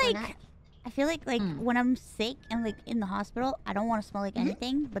feel It's like when I'm sick and like in the hospital, I don't want to smell like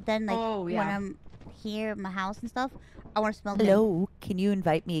anything. But then like Oh, when yeah. I'm here in my house and stuff, I want to smell good. Hello, can you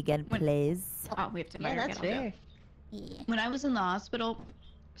invite me again, When- please? Oh, we have to Yeah, invite her that's again, I'll do it. fair. Yeah. When I was in the hospital,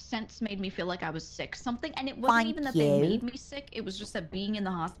 scents made me feel like I was sick. Something, and it wasn't Thank even that you. they made me sick. It was just that being in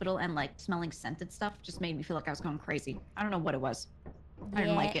the hospital and like smelling scented stuff just made me feel like I was going crazy. I don't know what it was. I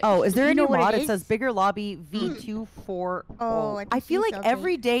didn't like it. Oh, is there You a know new what it mod? It says is? bigger lobby V240. Oh, I I think feel she's like update.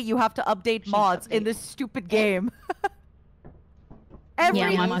 every day you have to update She's mods in update. this stupid game. Every Yeah,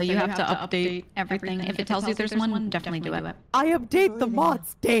 day Mama, you have to update everything. If it tells you there's one, definitely do it. I update the believe it.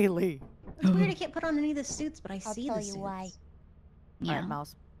 mods daily. It's weird I can't put on any of the suits, but I I'll see tell the you suits. why. Yeah. Alright,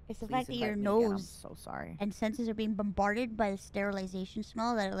 mouse. It's the Please fact that your invite me again, I'm nose so sorry. and senses are being bombarded by the sterilization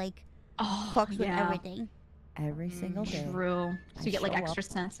smell that like Oh, fucks with yeah. everything. Every single day. True. So I you get like show up. extra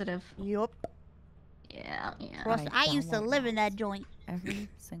sensitive. Yup. Yeah, yeah. Trust, I I used to don't live in that mouse. joint. Every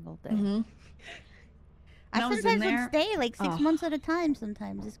single day. Mm-hmm. I I was in sometimes there- would stay like 6 Ugh. months at a time.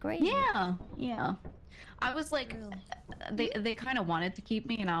 Sometimes it's crazy. Yeah, yeah. I was like, True. they kind of wanted to keep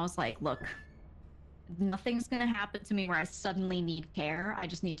me, and I was like, look, nothing's gonna happen to me where I suddenly need care. I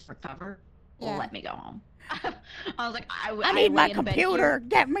just need to recover. Yeah. Let me go home. I was like, I need my lay in bed computer. here.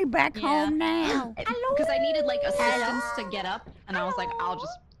 Get me back Yeah. home now. Because I needed like assistance to get up, and I was like, I'll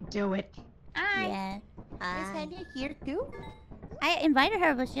just do it. Yeah. Is Henya here too? I invited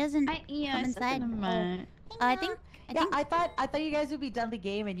her, but she hasn't. Yeah, Come I inside. said that. I think. I Yeah, think. I thought you guys would be done the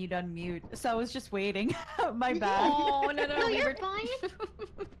game and you'd unmute, so I was just waiting. My bad. Oh no, No, we you're were fine.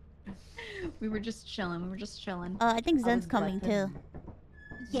 we were just chilling. We were just chilling. I think I Zen's was coming too. button.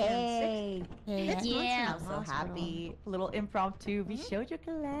 Yay! Yeah. It's yeah. months in Yeah. the I'm so hospital. happy. A little impromptu VShojo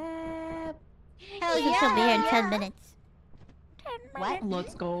collab. Hell She said she'll be here in 10 yeah. minutes. 10 What? minutes.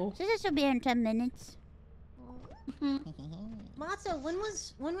 Let's go. She said she'll be here in 10 minutes. Matzo, when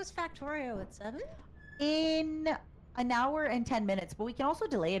was Factorio at 7? In an hour and 10 minutes, but we can also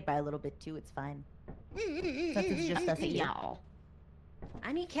delay it by a little bit too. It's fine. Since it's just us two. Y'all.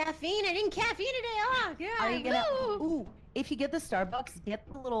 I need caffeine. I didn't caffeine today. Oh god. Are you gonna? Woo! Ooh, if you get the Starbucks, get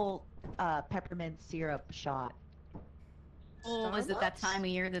the little peppermint syrup shot. Oh, is it that time of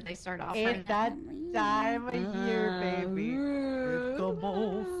year that they start offering? It's that time of year, baby. It's the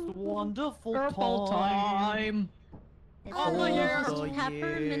most wonderful Purple time. It's Oh the my most God.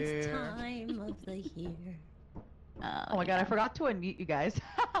 peppermint Yeah. time of the year. Oh my god, I forgot to unmute you guys.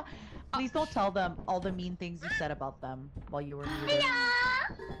 Please don't tell them all the mean things you said about them while you were muted.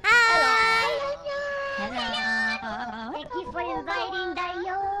 Hello. Thank you for inviting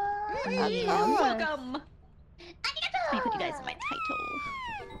Dayo. You're welcome. Let me put you guys in my title.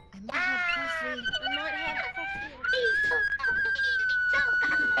 I might have coffee. I might have coffee.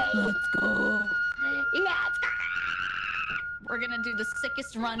 Let's go. Let's go. We're gonna do the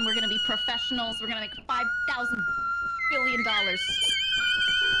sickest run. We're gonna be professionals. We're gonna make $5,000 billion.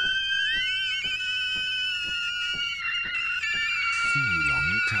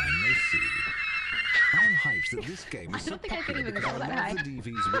 Long time no see. I'm hyped that this game I is so don't think I can popular even because go I that love high. the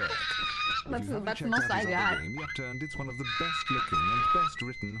DV's work. If That's- you haven't that's the checked most out I his other got. game yet, and it's one of the best looking and best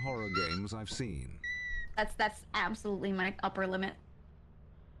written horror games I've seen. That's absolutely my upper limit.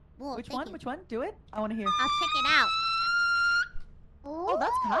 Well, Which thank one? you. Which one? Do it. I want to hear. I'll check it out. Oh,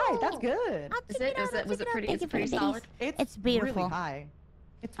 that's high. That's good. I'll Is check it? out, Was I'll it? Was check it out. pretty? Thank It's you for pretty the solid. goodies. It's beautiful. Really high.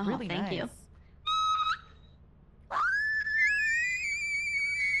 It's Oh, really thank nice. you.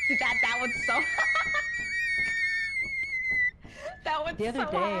 That one's so. That one's The other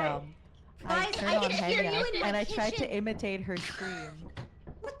so day, high. I Guys, turned I on can hear you Henya in my and I tried to kitchen. imitate her scream.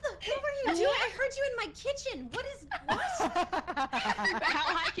 What were you doing? I heard you in my kitchen. What is what? How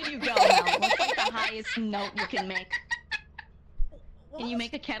high can you go now? What's like the highest note you can make? Can you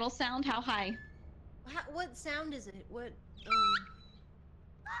make a kettle sound? How high? What sound is it? What?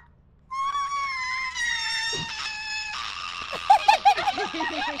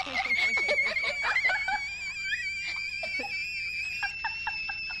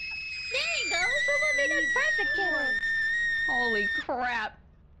 There you go. Someone made a perfect killer. Holy crap!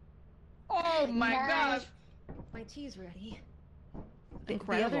 Oh my gosh! My tea's ready. The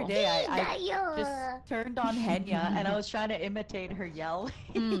Incredible. other day, I Dayo. just turned on Henya and I was trying to imitate her yell.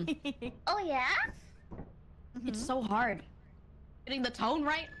 Mm. Oh yeah. It's so hard. Getting the tone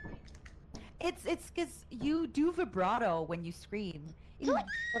right. It's because you do vibrato when you scream. Brado.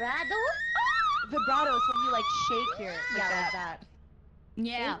 Vibrato is when you like shake your like that.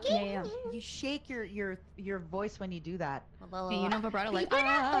 Yeah, yeah. You shake your voice when you do that. Yeah, you know vibrato like Vibrato.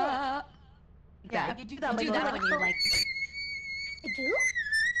 ah. Yeah, you do that. You do like, that when you like. I do?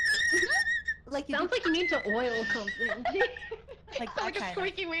 like you Sounds like you need to oil something. like that Like a kind of.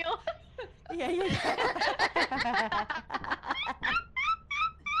 squeaky wheel. Yeah.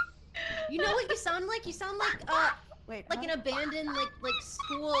 You know what you sound like? You sound like Wait. like an abandoned like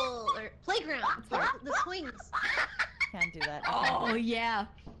school or playground. The swings. Can't do that. Oh yeah.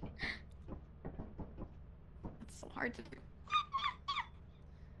 hard to do.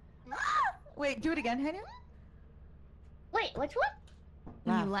 Wait, do it again, Hanya. Wait, which one?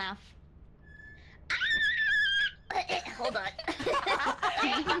 When you Laugh. laugh. Hold on.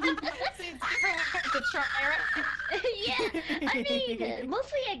 To try, right? Yeah, I mean,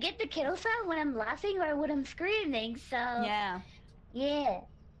 mostly I get the kettle sound when I'm laughing or when I'm screaming, so... Yeah. Yeah.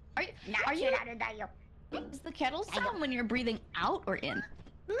 Are you? Is the kettle sound when you're breathing out or in?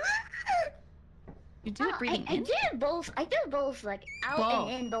 You do it breathing I in? do both. I do both, like, out Both.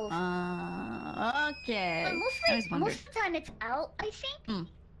 and in both. Okay. But I mostly, was wondering. most of the time it's out, I think.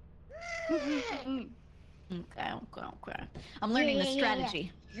 Okay. I'm learning the Yeah.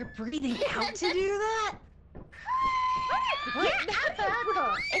 strategy. You're breathing out to do that? Wait, it's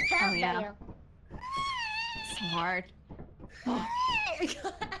out, it's out, Oh, yeah. Dayo. It's hard.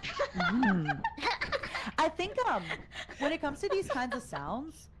 I think when it comes to these kinds of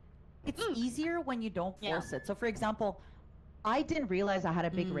sounds, it's easier when you don't force it. So for example, I didn't realize I had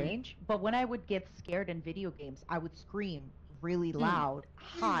a big range, but when I would get scared in video games, I would scream really loud,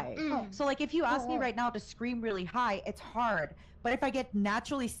 high. So like if you ask me right now to scream really high, it's hard. But if I get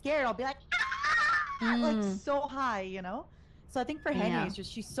naturally scared, I'll be like, ah! Like so high, you know? So I think for Henry, Yeah. it's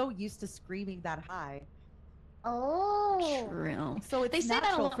just she's so used to screaming that high. Oh. True. So it's They say that a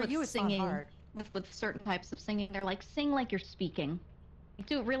natural lot for with you. It's singing. not hard. With certain types of singing, they're like, sing like you're speaking. You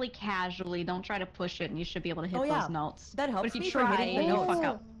do it really casually. Don't try to push it, and you should be able to hit Oh, yeah. those notes. That helps But if you me for try, hitting the you notes. fuck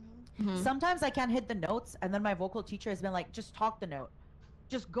up. Mhm. Sometimes I can't hit the notes, and then my vocal teacher has been like, just talk the note.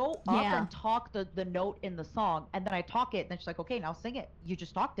 Just go up Yeah. and talk the note in the song, and then I talk it, and then she's like, okay, now sing it. You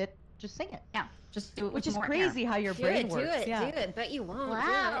just talked it. Just sing it. Yeah, just do it. Which with is more crazy how your Do brain it, do works. it, Yeah. do it. Bet you won't.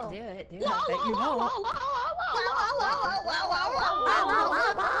 Wow. Do it, do it. I bet you won't.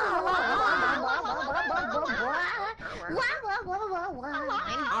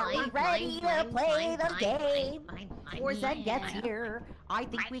 Are we ready to play the game? Before Zen gets here, I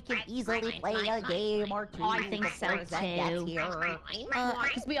think we can easily play a game or two. I think so, before Zen gets too. here.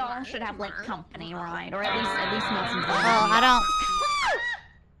 Because we all should have like company, right? Or at least know some. Oh,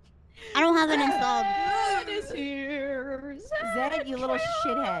 I don't have it installed. God is here. Zen, you little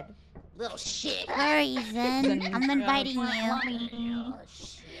shithead. Little shit. Sorry, Zen. I'm inviting you.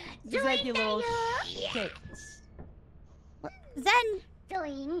 Zen, you little shit. Zen!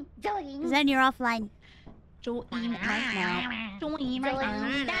 Doing. Zen, you're offline. Join right now. Join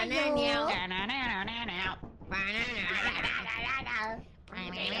right now.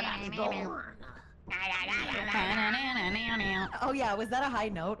 Oh yeah, was that a high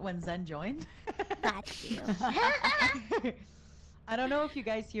note when Zen joined? Got you. I don't know if you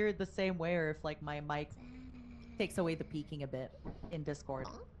guys hear it the same way or if like my mic takes away the peaking a bit in Discord.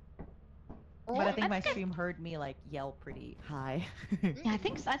 But I think my stream heard me like yell pretty high. Yeah, I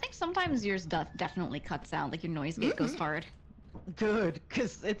think sometimes yours definitely cuts out. Like your noise gate goes hard. Good,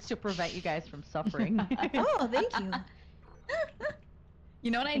 because it's to prevent you guys from suffering. Oh, thank you.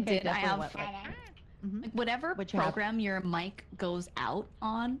 You know what I think I did? I definitely have went like- Mhm. like whatever What'd you have? program your mic goes out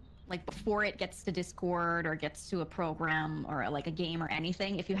on, like before it gets to Discord or gets to a program or like a game or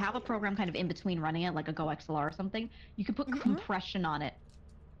anything. If you have a program kind of in between running it, like a Go XLR or something, you can put compression on it.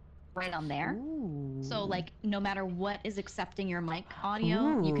 Right on there. So like no matter what is accepting your mic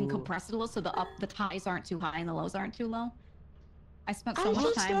audio, you can Ooh. compress it a little so the highs aren't too high and the lows aren't too low. I spent so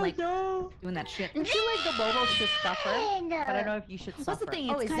much time like doing that shit. I feel like the Bobo should suffer, but I don't know if you should What's suffer. the thing?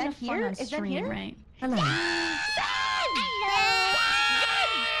 Oh, It's is kind Zen of fun here? on Is Zen stream, here? right? Hello.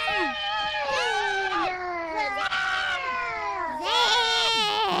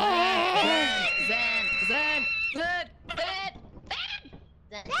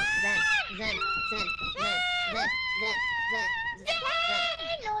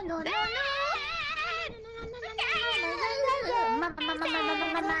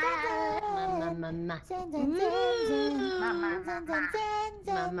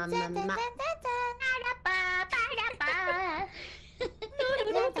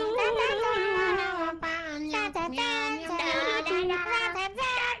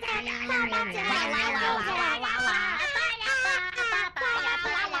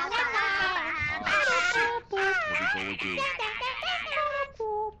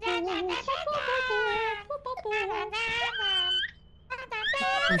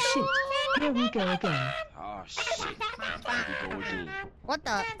 Oh shit, here we go again. Oh shit. Here we go again. What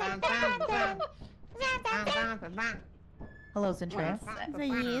the? Hello, Zentra. Is it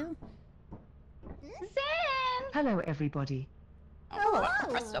you? Hello everybody. Oh, I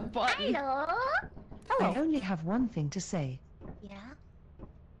pressed a button. Hello. I only have one thing to say. Yeah.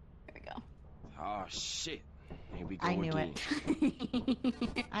 There we go. Oh shit. Here we go I knew again.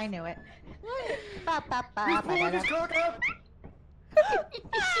 it. I knew it. Ba, ba, ba, He's ba, pulling da, his da. cock out!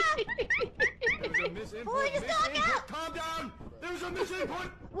 There's a misinput. Pulling his cock out! Calm down! There's a misinput!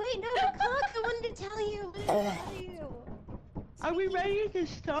 Wait, no, the cock! I wanted to tell you. I wanted to tell you. Are we ready to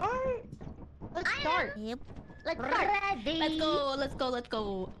start? Let's start. Yep. Let's start. Ready. Let's go, let's go, let's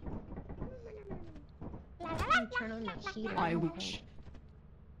go. I'm turn on the heater. I wish.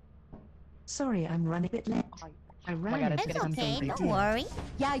 Sorry, I'm running a bit late. I ran God, into it's It's something okay. I Don't did. worry.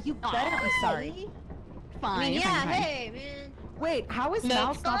 Yeah, you better be sorry. Fine. I mean, fine, yeah, fine. hey, man. Wait, how is Let's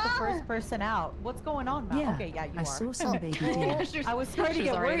Mouse not the go. first person out? What's going on, Mouse? Yeah, Okay, yeah, you I are. saw some baby deer. She's- I was starting to she's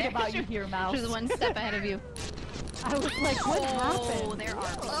get already worried there. about you here, Mouse. She's one step ahead of you. I was like, what Oh, happened? there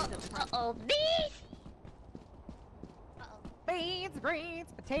are bees at the front. Oh, bees. Beans, greens,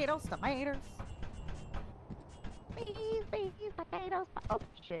 potatoes, tomatoes. Beans, potatoes. Oh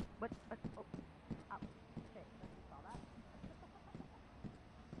shit! What? Oh, okay. You saw that?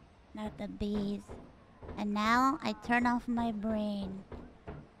 Not the bees. And now I turn off my brain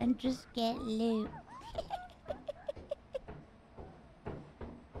and just get loot.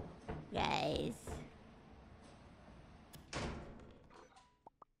 Guys.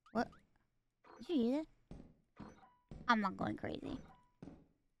 What? Did you hear that? I'm not going crazy.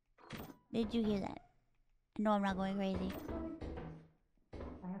 Did you hear that? No, I'm not going crazy.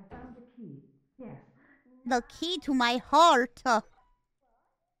 I have found the key. Yes. The key to my heart.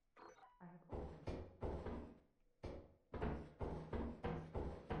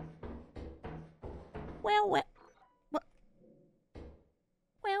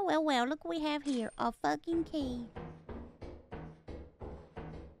 Well, look what we have here. A fucking key.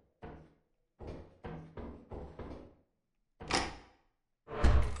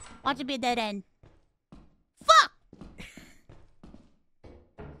 Watch it be a dead end. Fuck!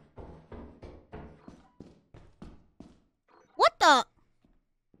 What the?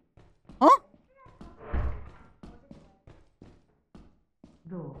 Huh?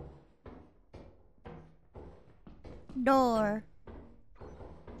 Door. Door.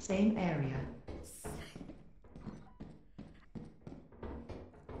 Same area.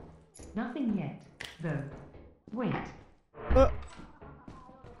 Nothing yet, though. Wait.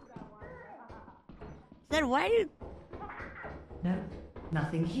 Then why do... No,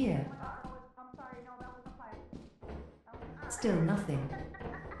 nothing here. Still nothing.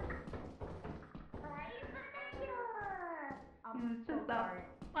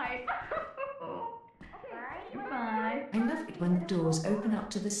 I love it when the doors open up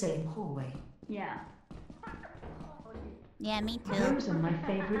to the same hallway. Yeah. Yeah, me too. Those are my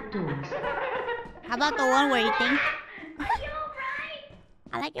favorite doors. How about the one where you think...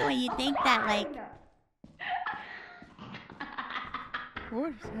 I like it when you think that, like...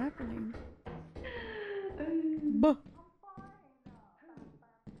 What is happening?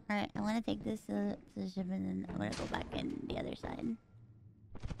 Alright, I want to take this to the ship and then I'm going to go back in the other side.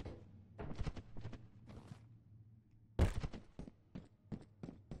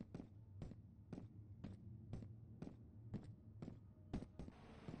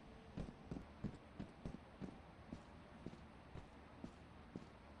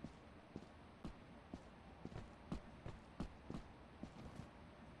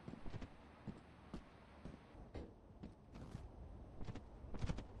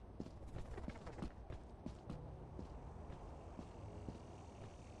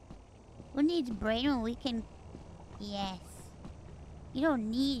 Who needs brain when we can... Yes. You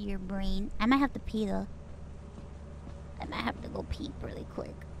don't need your brain. I might have to pee though. I might have to go pee really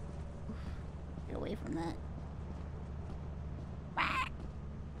quick. Oof. Get away from that.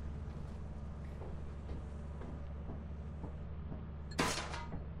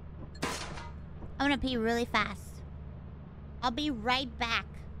 I'm gonna pee really fast. I'll be right back.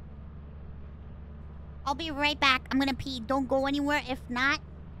 I'll be right back. I'm gonna pee. Don't go anywhere. If not,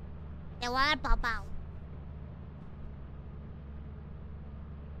 te voy a dar papao.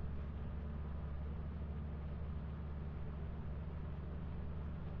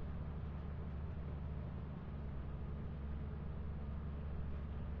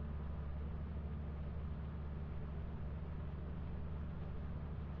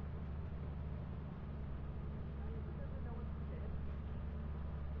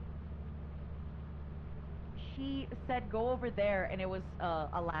 She said go over there, and it was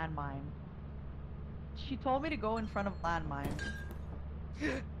a landmine. She told me to go in front of landmine. She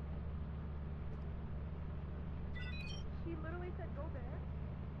literally said go there.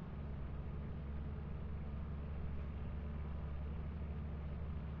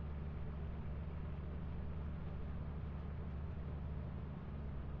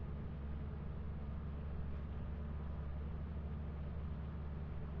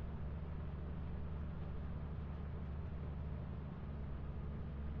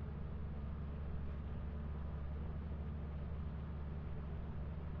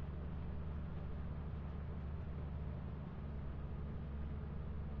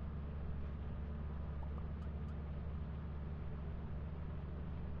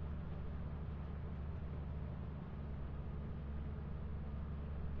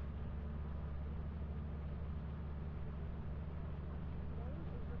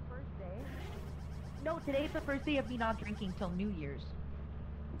 today's the first day of me not drinking till New Year's.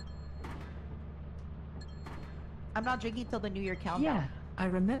 I'm not drinking till the New Year countdown. Yeah, I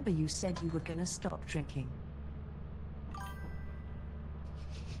remember you said you were gonna stop drinking.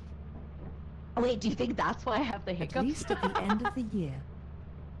 Oh, wait, do you think that's why I have the hiccups? At least at the end of the year.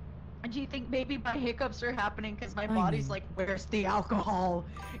 And do you think maybe my hiccups are happening because my I body's mean- like, where's the alcohol?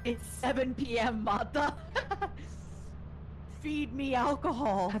 It's 7 p.m., Mata. Feed me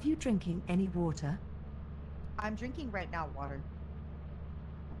alcohol. Have you drinking any water? I'm drinking right now water.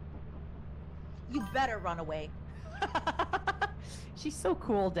 You better run away. She's so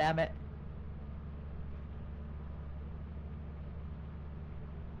cool, damn it.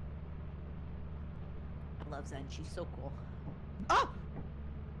 I love Zen. She's so cool. Oh!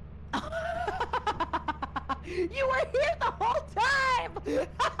 You were here the whole time!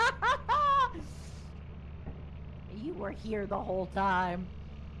 You were here the whole time.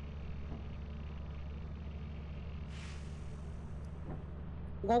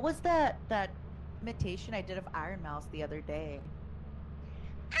 What was that imitation I did of Ironmouse the other day?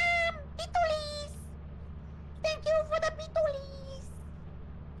 Pitulis! Thank you for the pitulis!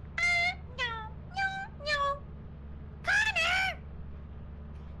 No, no, no! Connor!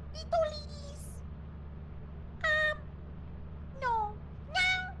 Pitulis! No, no,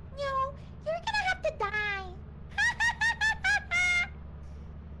 no! You're gonna have to die!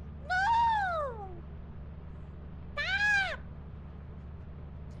 No! Stop!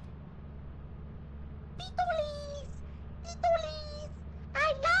 Pitulis! Pitulis! I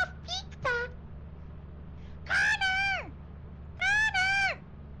love pizza! Connor! Connor!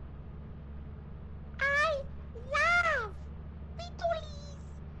 I love pitulis!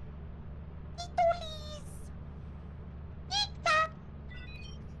 Pitulis! Pizza!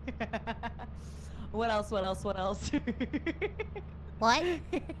 What else? What else? What else? What? I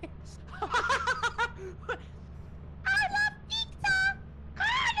love pizza!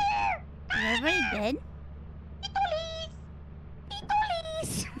 Connor! Is everybody dead? Pitulis!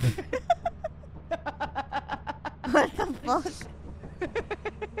 Pitulis! What the fuck?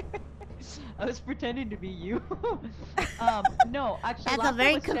 I was pretending to be you. No, actually, That's a last I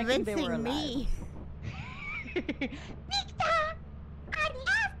very was checking, they were convincing alive. me. Pizza! I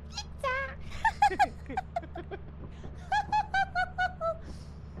love pizza!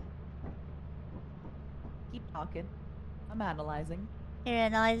 Keep talking. I'm analyzing. You're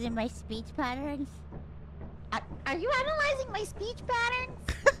analyzing my speech patterns? Are you analyzing my speech patterns?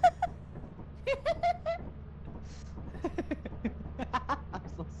 I'm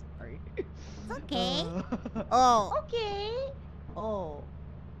so sorry. It's okay. Oh. Okay. Oh.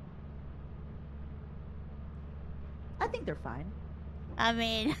 I think they're fine. I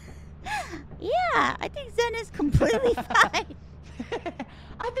mean, yeah, I think Zen is completely fine.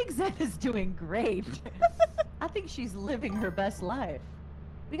 I think Zen is doing great. I think she's living her best life.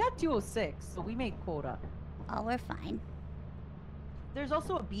 We got 206, so we made quota. Oh, we're fine. There's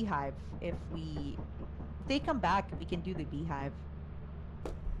also a beehive. If they come back, we can do the beehive.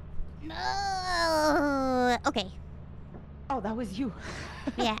 No. Okay. Oh, that was you.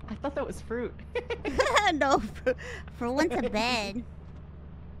 Yeah. I thought that was fruit. No, for once a bed.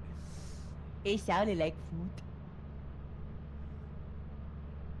 It sounded like fruit.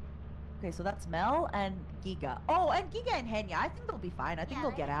 Okay, so that's Mel and Giga. Oh, and Giga and Henya. I think they'll be fine. I think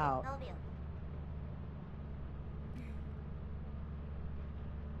they'll get out.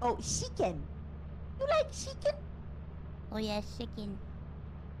 Oh, chicken. You like chicken? Oh yeah, chicken.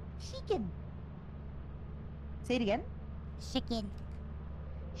 Chicken. Say it again. Chicken.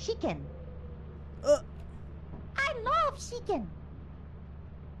 Chicken. I love chicken.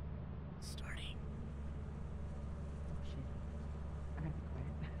 Starting. Oh, shit. I have to be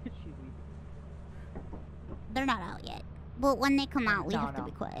quiet. She's leaving. They're not out yet. But when they come out, we No, have to no.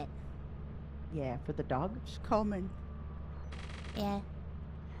 be quiet. Yeah, for the dog. It's coming. Yeah.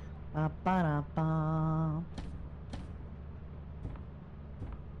 Ba-ba-da-ba.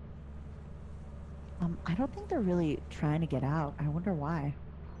 I don't think they're really trying to get out. I wonder why.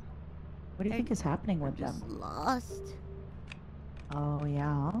 What do you They're think is happening with Just them? lost. Oh,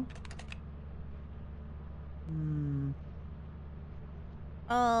 yeah. Hmm.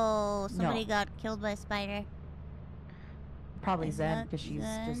 Oh, somebody No. got killed by a spider. Probably Is Zen, that because she's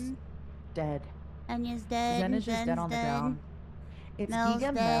just Zen? dead. Anya's dead. Zen is just Zen's dead on the ground. It's Mel's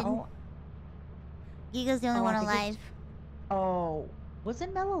Giga, dead. Mel. Giga's the only Oh, one I think it's- alive. Oh,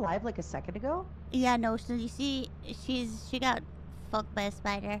 wasn't Mel alive like a second ago? Yeah, no. So you see, she got fucked by a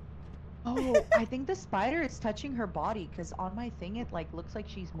spider. Oh, I think the spider is touching her body because on my thing it like looks like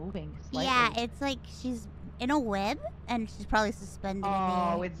she's moving slightly. Yeah, it's like she's in a web and she's probably suspended in the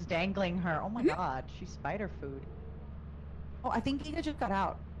air. Oh, it's dangling her. Oh my god, she's spider food. Oh, I think Giga just got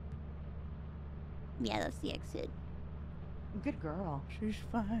out. Yeah, that's the exit. Good girl. She's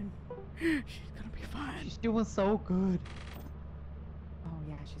fine. She's gonna be fine. She's doing so good. Oh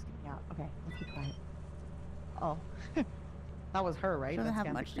yeah, she's getting out. Okay, let's be quiet. Oh, that was her, right? She doesn't That have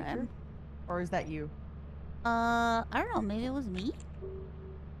scanned the much creature? time. Or is that you? I don't know. Maybe it was me.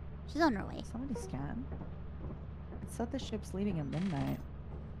 She's on her way. Somebody scan. It said the ship's leaving at midnight.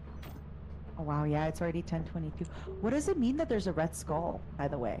 Oh wow, yeah, it's already 10:22. What does it mean that there's a red skull, by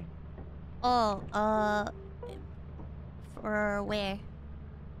the way? Oh, for where?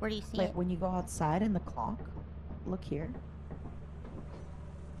 Where do you see Like it? when you go outside in the clock, look here.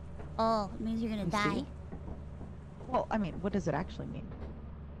 Oh, it means you're gonna You die. see? Well, I mean, what does it actually mean?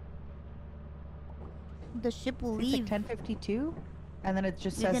 The ship will It's leave. like 10:52, and then it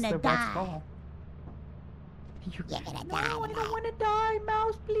just You're says gonna the red die. skull. You're gonna No, die. I don't want to die,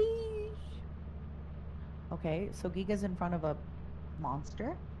 mouse, please. Okay, so Giga's in front of a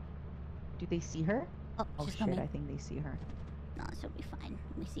monster. Do they see her? Oh, Oh she's shit, coming. I think they see her. No, she'll be fine.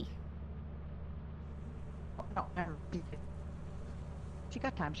 Let me see. Oh, no, never. She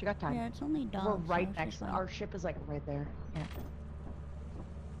got time. She got time. Yeah, it's only dogs. We're right so next. she's fine. Our ship is like right there. Yeah.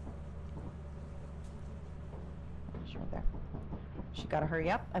 She's right there. She gotta hurry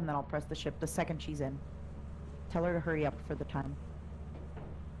up, and then I'll press the ship the second she's in. Tell her to hurry up for the time.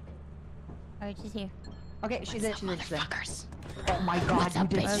 Alright, she's here. Okay, she's in. She's in. She's in. Oh my god, you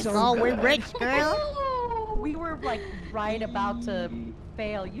did Let's so go. good. We're rich, girl. We were like right about to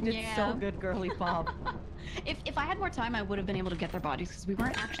fail. You did so Yeah. good, girly pop. If I had more time, I would have been able to get their bodies because we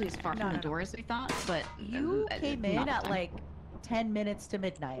weren't actually as far from the door as we thought. But You came in not at time. like 10 minutes to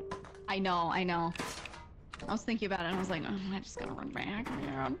midnight. I know. I was thinking about it and I was like, oh, I just gotta run back.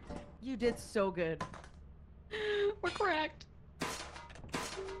 Man. You did so good. We're correct.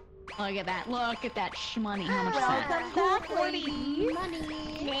 Look at that. Look at that shmoney. How much is that? Welcome back, lady.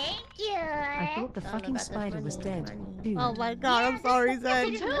 Thank you. I thought the fucking spider was dead. Dude. Oh my god, I'm sorry,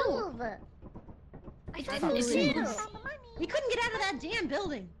 Zen. Move. I thought didn't it move. was- We couldn't get out of that damn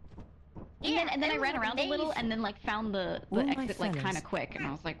building. And then I that ran was around a little amazing. and then like found the Oh, my exit like kind fellas. of quick and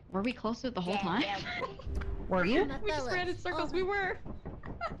I was like, were we close to it the whole Yeah, time? yeah. Were you? We just ran in circles. We were.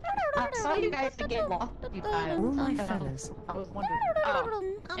 I saw you guys get lost a few times. All my and fellas. I was wondering.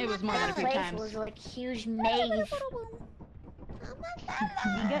 Oh, it was more than a That few place times. was like a huge maze.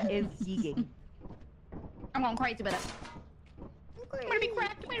 Giga is geeking. I'm going crazy with it. I'm gonna be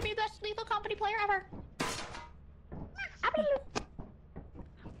correct. I'm gonna be the best lethal company player ever.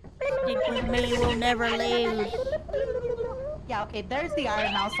 Stick with me, we'll never leave. Yeah, okay, there's the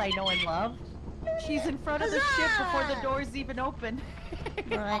Ironmouse I know and love. She's in front of the ship before the doors even open.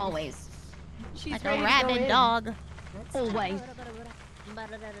 Always. She's Like ready a to go rabid in. dog. Always.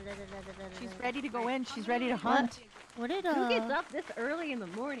 She's ready to go in. She's ready to hunt. What did Who gets up this early in the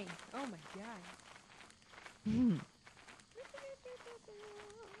morning? Oh my god. Hmm.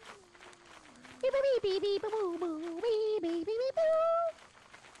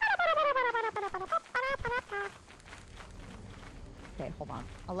 Okay, hold on.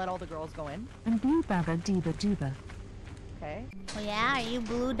 I'll let all the girls go in. And blue baba deeba dooba. Okay. Oh yeah, are you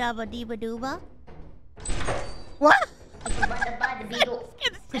blue dabba deeba dooba? What? By the beetle.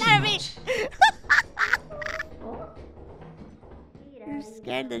 Get the shit out of me! You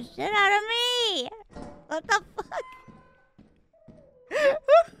scared the shit out of me! What the fuck?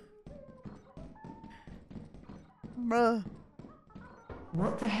 Bruh.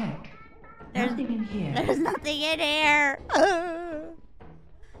 What the heck? There's, Nothing in here. there's nothing in here!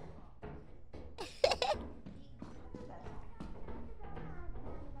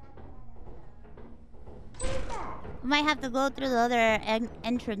 We might have to go through the other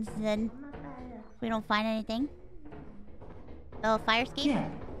entrance then. If we don't find anything. Oh, fire escape? Yeah,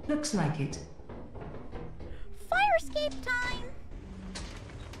 looks like it. Fire escape time!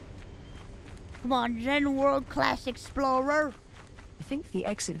 Come on, Zen World Class Explorer. I think the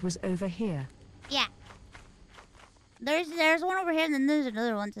exit was over here. Yeah. There's one over here and then there's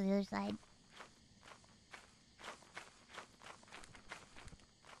another one to the other side.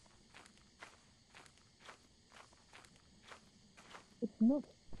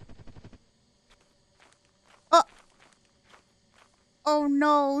 Oh! Oh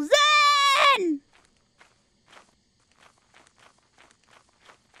no, Zen!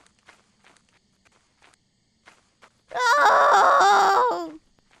 Oh!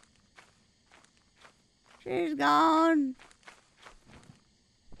 She's gone.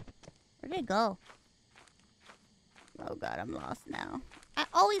 Where'd it go? Oh god, I'm lost now. I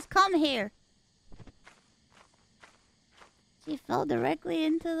always come here. She fell directly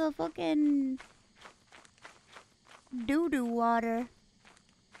into the fucking doo-doo water.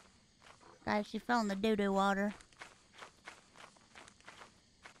 Guys, she fell in the doo-doo water.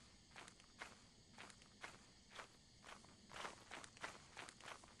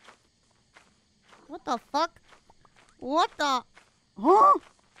 What the fuck? What the? Huh?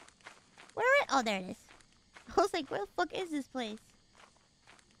 Where is? Oh, there it is. I was like, where the fuck is this place?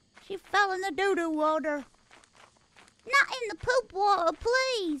 She fell in the doo-doo water. Not in the poop water,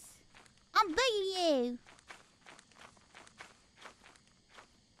 please. I'm begging you.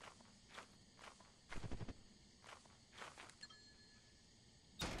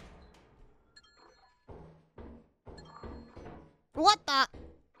 What the?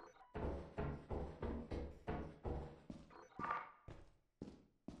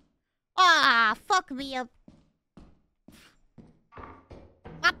 Ah, fuck me up.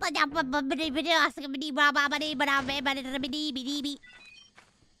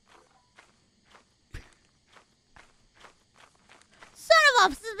 Son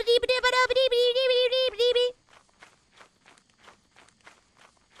of a...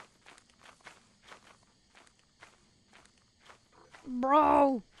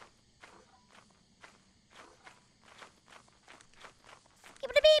 Bro.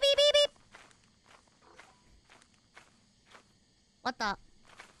 What the?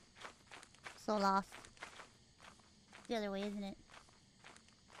 So lost. It's the other way, isn't it?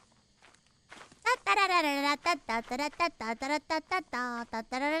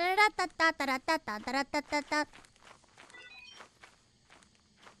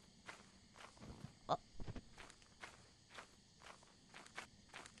 Oh.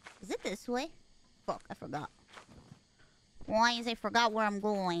 Is it this way? Fuck, I forgot. Why is I forgot where I'm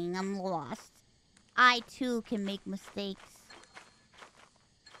going? I'm lost. I too can make mistakes.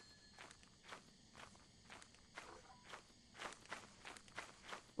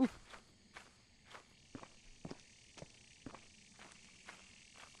 Oof.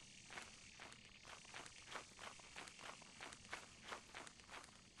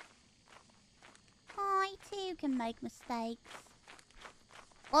 I too can make mistakes.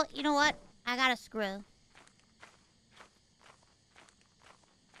 Well, you know what? I got a screw. And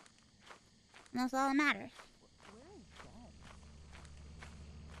that's all that matters.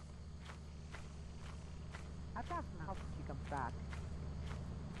 I've got some help when she comes back.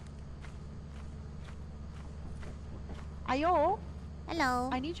 Ayo! Hello.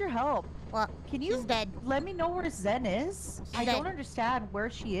 I need your help. What? Can you She's dead. let me know where Zen is? I dead. don't understand where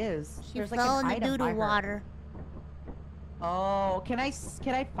she is. She There's fell like in an the item by doo-doo her. water. Oh, can I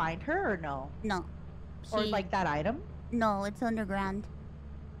find her or no? No. Or like that item? No, it's underground.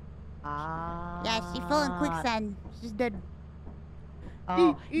 Ah. Yeah, she fell in quicksand. She's dead.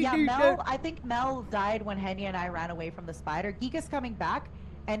 Oh, yeah, Mel, I think Mel died when Henya and I ran away from the spider. Giga's coming back,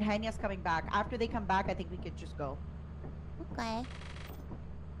 and Henya's coming back. After they come back, I think we could just go. Okay.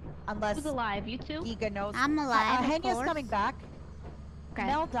 Unless Who's alive? You two? Giga knows. I'm alive, of Henya's course. coming back. Okay.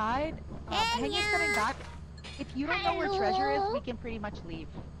 Mel died. Henya's coming back. If you don't know where treasure is, we can pretty much leave.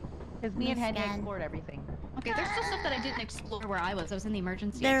 Because me and Henya explored everything. Okay, there's still stuff that I didn't explore where I was. I was in the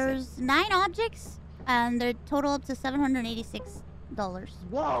emergency exit. There's 9 objects, and they're total up to $786.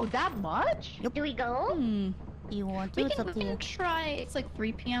 Whoa, that much? Yep. Do we go? You want to? We It's up to can you. try. It's like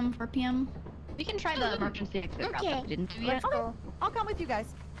 3 p.m., 4 p.m. We can try the emergency exit route that Okay. we didn't do Let's yet. go. I'll come with you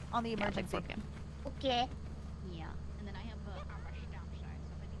guys on the Yeah, it's like emergency. 4 p.m. Okay. Yeah. And then I have a rush down shy,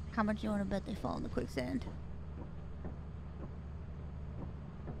 so if anything. How much you want to bet they fall in the quicksand?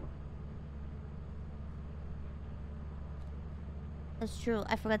 That's true.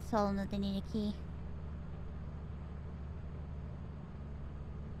 I forgot to tell them that they need a key.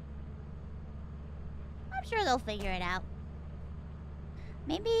 I'm sure they'll figure it out.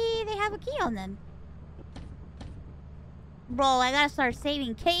 Maybe they have a key on them. Bro, I gotta start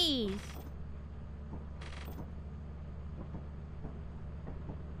saving keys.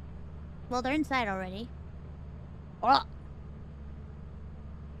 Well, they're inside already. Oh.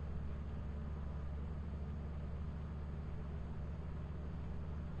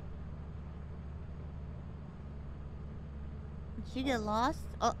 Did she get lost?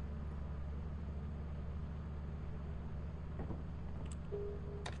 Oh.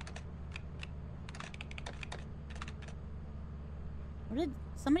 What did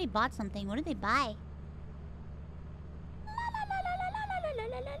somebody bought something? What did they buy?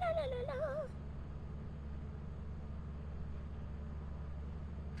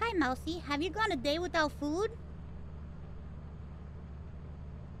 Hi, Mousy. Have you gone a day without food?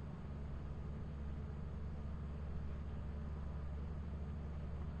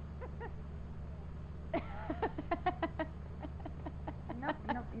 Nope,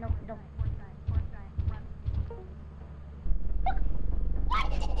 nope, nope, nope.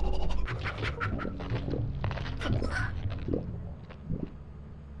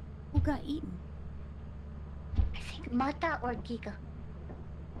 Who got eaten? I think Mata or Giga. I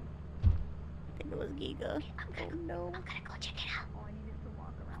think it was Giga. Oh no. I'm gonna go check it out. Oh, I needed to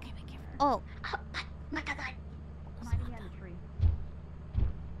walk around. Okay, be careful. Oh. Mata got. Hiding behind the tree.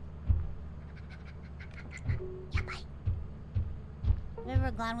 Yeah, bye. Have you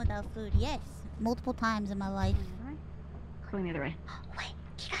ever gone without food? Yes. Multiple times in my life. Going the other way. Wait,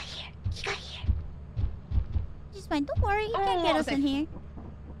 he got here. He got here. Just fine. Don't worry. You can't get us in here.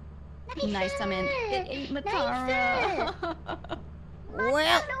 Nice, I'm in. It ate Matara.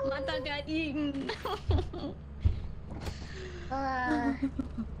 Well. Mata got eaten.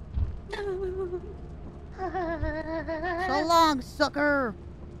 So long, sucker.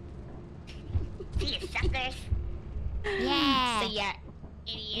 See you, suckers. Yeah. See ya.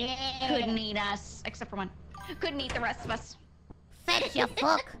 Idiot. Couldn't eat us. Except for one. Couldn't eat the rest of us. Fetch you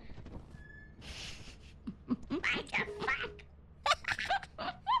fuck. What the fuck?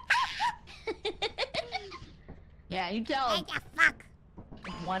 Yeah, you tell. Fetch you fuck.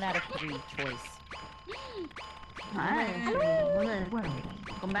 1 out of 3 choice. Hi.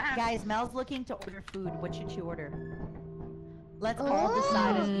 Welcome back. Guys, Mel's looking to order food. What should she order? Let's all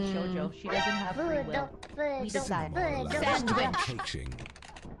decide as VShojo. She doesn't have free will. We decide. Sandwich.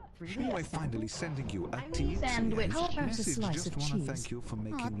 Oh, I'm finally sending you a TXT sandwich. How about a message. slice Just of want to cheese? thank you for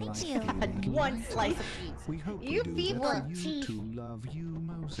making thank life you. feel a little 1 lighter. slice of cheese. We hope You we do people that for you cheese. to love you,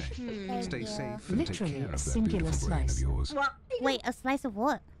 Mose. Thank Stay you. safe and Literally take care a of that singular beautiful brain of slice. yours. Wait, a slice of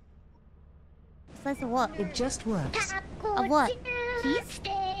what? A slice of what? It just works. Of what? Cheese?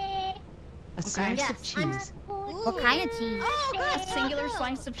 A slice Yes. of cheese. What kind of cheese? A singular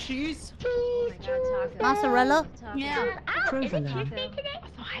slice of cheese. Mozzarella? Yeah. Provolone.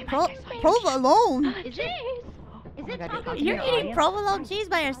 Provolone? Is it? Is it taco? You're eating provolone cheese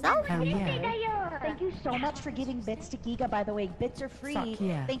by yourself? Oh yeah. Thank you so much for giving bits to Giga, by the way. Bits are free. Fuck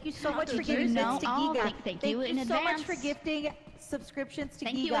yeah. Thank you so much Did for you giving know? bits to Oh, Giga. thank you in so much advance. for gifting subscriptions to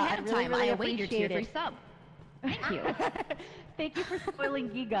Thank Giga. you ahead I of really, time. really I await your tier appreciate 3 it. sub. Thank you. Thank you for spoiling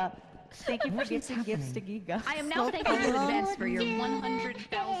Giga. Thank you for What is gifting gifts to happening? Giga. I am now thanking you in advance for your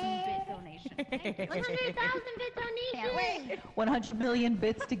 100,000 bit donation. 100,000 bit donation. 100 million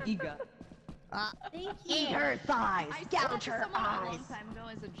bits to Giga. Thank you. Eat her thighs. I Gouge spoke to her someone a eyes. long time ago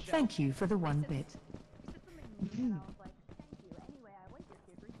as a joke. Thank you for the 1 bit.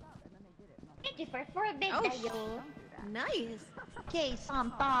 Thank you for a bit, Oh, Dayo. Nice. Okay,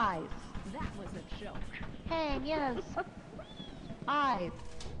 some thighs. That was a joke. Hey, yes. Eyes.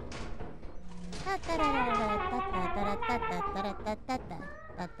 Weird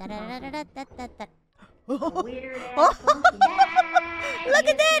ass Oh. funky guy. Look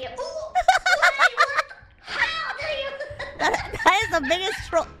at that! Ooh, what? How do you? That is the biggest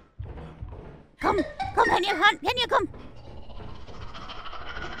troll. Come, Henya, Henya, come.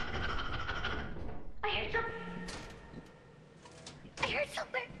 I heard something. I heard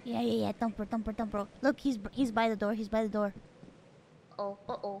something. Yeah. Thumper. Look, he's by the door. He's by the door. Oh,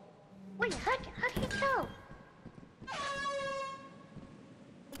 uh-oh. Wait, how did he kill?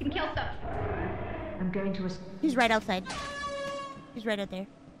 You can kill stuff. I'm going to. He's right outside. He's right out there.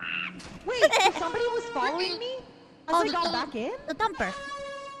 Wait, somebody was following me? As I got back in? The thumper.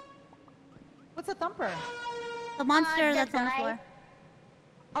 What's a thumper? The monster the that's on the guy. floor.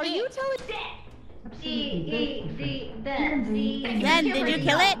 Are you telling Zen, did you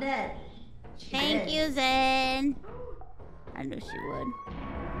kill it? Thank you, Zen. I knew she would.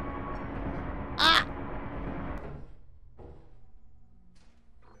 Ah!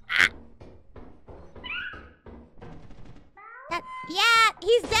 Yeah,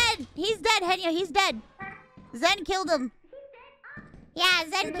 he's dead. He's dead, Henya. He's dead. Zen killed him. Yeah,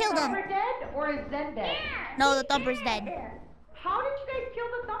 Zen killed him. dead or is Zen dead? No, the thumper's dead. How did you guys kill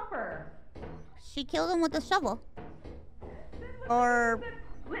the thumper? She killed him with a shovel. Or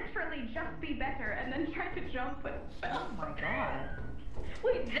Literally just be better and then try to jump but fell. Oh my god.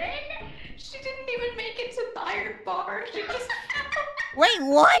 Wait, then? She didn't even make it to the iron bar. She just wait,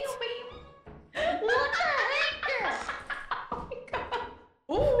 what? What the heck? Oh my god.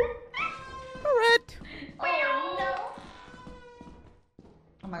 Correct. Oh no.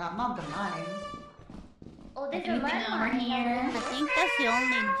 Oh my god, mom, the mine. Oh, there's a Anything over landmine here? I think that's the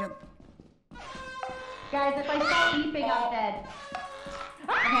only jump. Guys, if I stop leaping, I'm dead.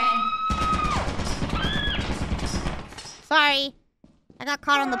 Okay. Sorry. I got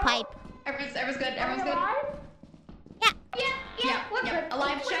caught on the pipe. Everyone's good. Everyone's good. Yeah. Yeah. Yeah, we're good.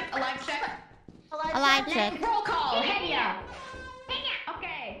 Alive check, alive check. Alive check. Roll call, Henya.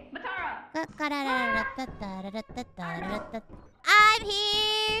 Okay, Matara. I'm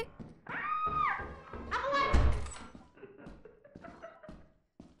here.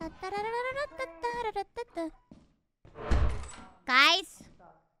 Guys,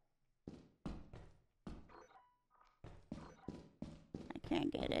 I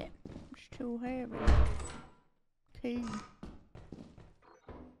can't get it. It's too heavy. Okay.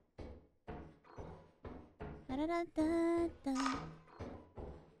 Da-da-da-da-da.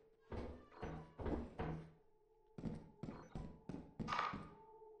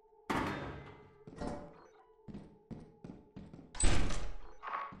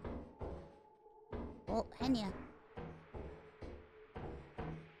 Oh, Henya.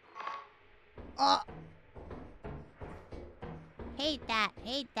 Oh! Hate that,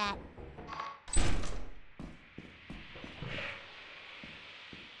 hate that.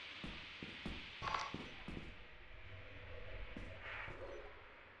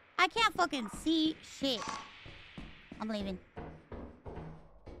 I can't fucking see shit. I'm leaving.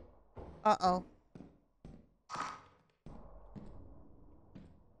 Uh-oh.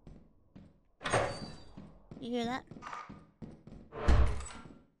 You hear that?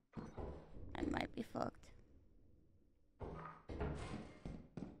 I might be fucked.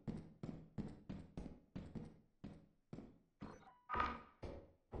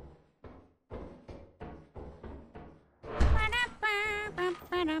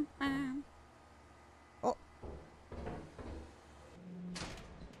 Oh.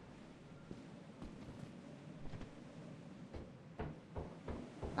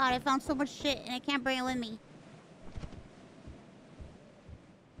 God, I found so much shit and I can't bring it with me.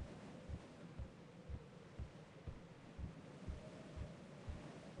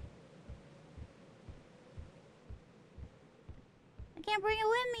 I can't bring it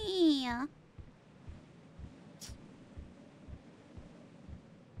with me.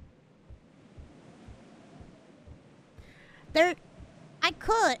 There, I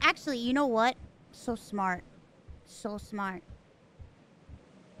could actually. You know what? So smart, so smart.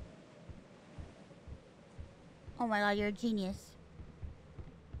 Oh my god, you're a genius.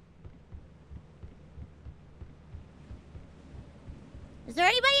 Is there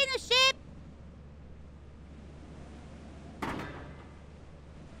anybody in the ship?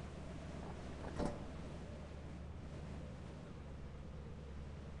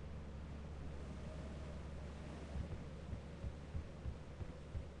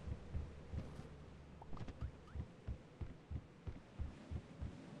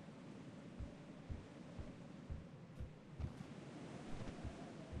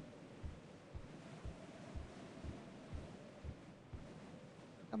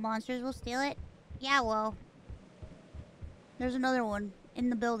 The monsters will steal it? Yeah, well. There's another one in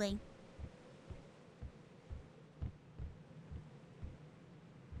the building.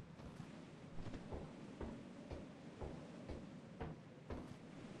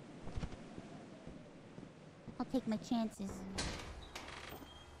 I'll take my chances.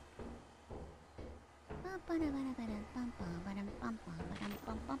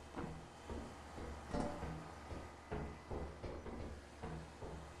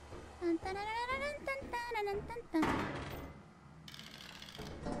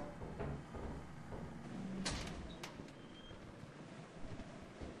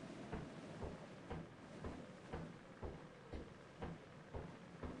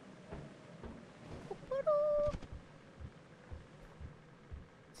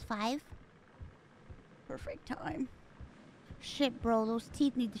 It's 5. Perfect time. Shit, bro, those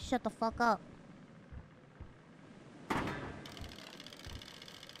teeth need to shut the fuck up.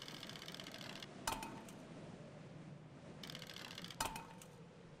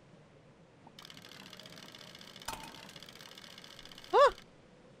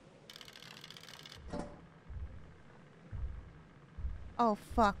 Oh,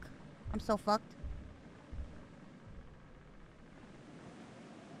 fuck. I'm so fucked.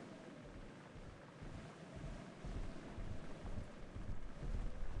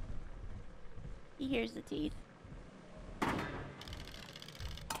 He hears the teeth.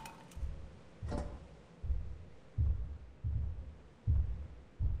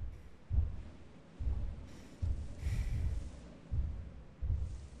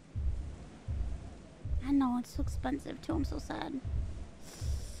 I know, it's so expensive too. I'm so sad.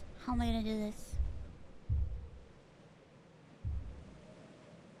 How am I gonna do this?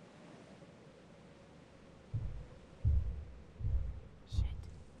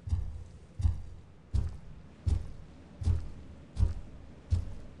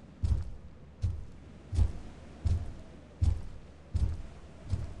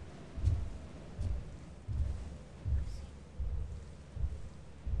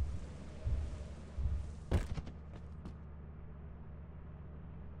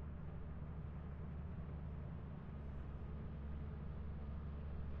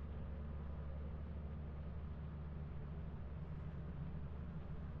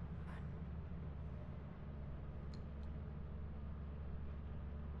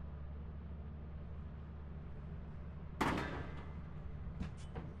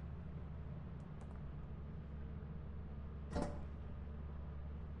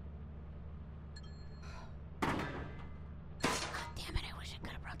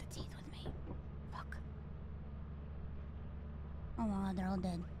 Oh my god, they're all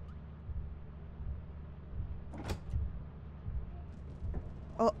dead.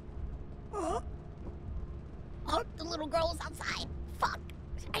 Oh. Oh, the little girl was outside. Fuck.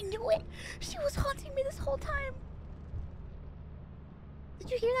 I knew it. She was haunting me this whole time. Did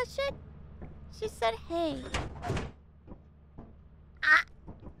you hear that shit? She said, hey. Ah.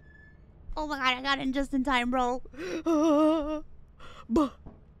 Oh my god, I got in just in time, bro.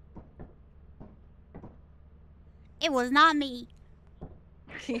 It was not me.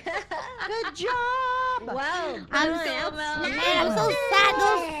 Good job! Wow. I'm so sad.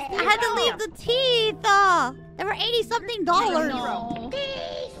 I had to leave the teeth. They were $80-something. No.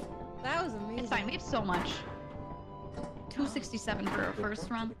 That was amazing. It's fine. We have so much. 267 for our first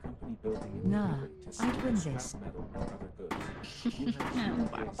run. Nah, I'd win this.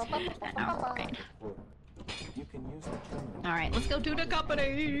 All right, let's go to the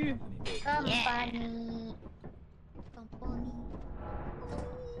company. Company.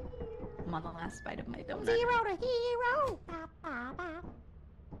 I'm on the last bite of my donut. Zero to hero.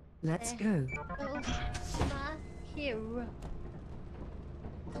 Let's go. Oh, my hero.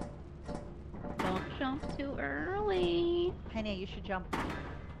 Don't jump too early. Penny, you should jump.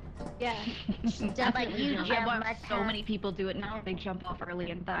 Yeah. How about you I jump, watch so Mata? many people do it now. They jump off early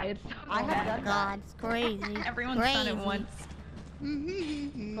and die. It's so I have bad. done God, it's crazy. Everyone's crazy. done it once.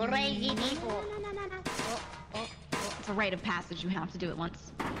 Crazy people. It's a rite of passage. You have to do it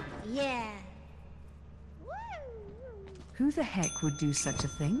once. Yeah. Who the heck would do such a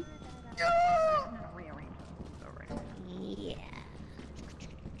thing? Yeah.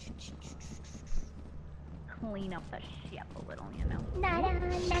 Clean up the ship a little, you know. Na na na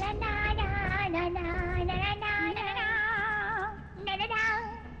na na na na na na na na na na.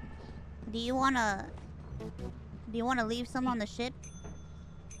 Do you wanna leave some on the ship?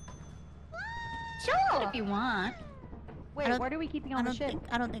 Sure. If you want. Wait, what are we keeping on the ship?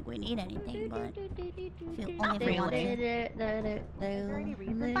 I don't think we need anything, but if you, only if really. you want to. Is there any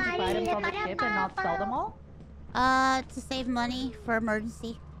reason to keep items on the ship and not sell them all? To save money for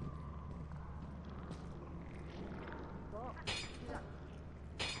emergency.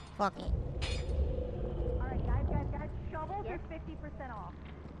 Fuck it. Alright, guys, shovels are 50% off.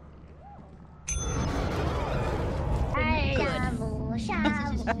 Shabu,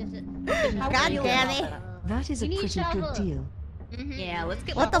 shabu. God damn it. That is a You need pretty good shovel. deal. Yeah, let's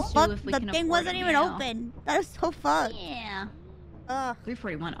get What the level 2 fuck? if we The can thing afford wasn't them even now. open. That was so fucked. Yeah. Ugh,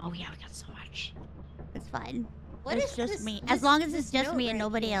 341. Oh yeah, we got so much. it's fine. What It's is just this- me. this- As long as this it's just note me and right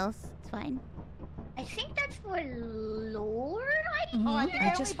nobody here? else, it's fine. I think that's for Lord. Oh, I think I I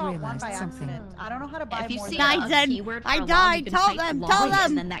only just bought one realized by something. accident. I don't know how to buy If you more see than Guys, a then keyword for I a long, died. you can Tell type them, long tell and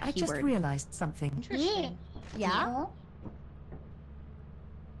them. then that I just keyword. realized something. Yeah. Yeah?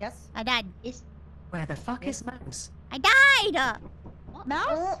 Yes? I died. It's Where the fuck is Mouse? I died!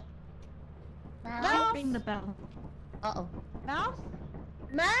 Mouse? Mouse. Ring the bell. Uh-oh. Mouse?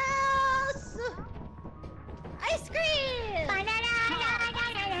 Mouse! Ice cream!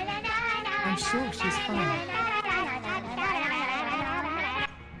 I'm sure she's fine.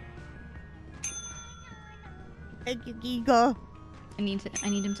 Thank you, Giga. I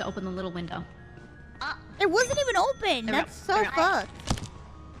need him to open the little window. It wasn't even open. There we That's go. so There we go. fucked.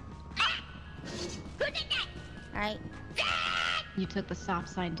 Alright. You took the stop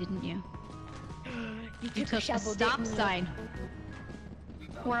sign, didn't you? You You took the shovel, stop didn't you? sign.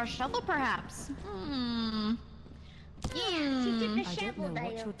 Or a shovel, perhaps. Hmm. Yeah, she took the I don't shovel, know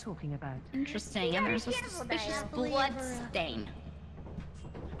what Dale. you're talking about. Interesting. And there's a suspicious blood stain.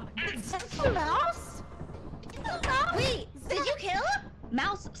 It's a mouse? Wait, did you kill him?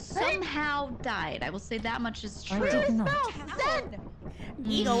 Mouse somehow died. I will say that much is I true. did not. Zen!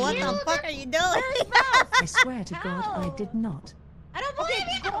 Giga, what the fuck are you doing? I swear to God, I did not. I don't believe Okay,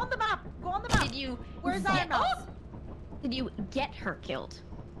 you! go on the map. Go on the map. Did you? Where's get- Ironmouse? Did you get her killed?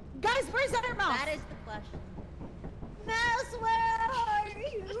 Guys, where's Ironmouse? That is the question. Mouse, where are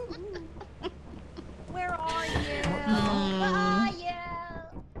you? Where are you? Where are you?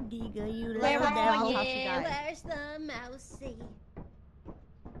 Giga, you Where little are devil. you? How she died. Where's the mousey?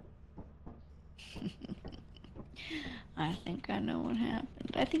 I think I know what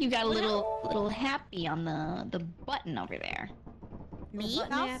happened. I think you got a little happy on the button over there. Me?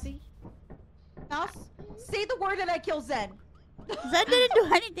 Mouse? Mouse? Say the word and I kill Zen. Zen didn't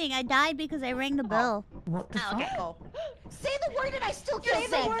do anything. I died because I rang the bell. What the fuck? Oh. Say the word and I still kill Say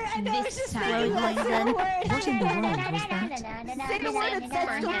the Zen. word, I know This it's just time. making Where are we that going, Zen? word. What in the world was that? Say the word and Zen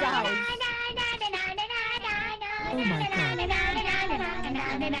still dies. Oh my God.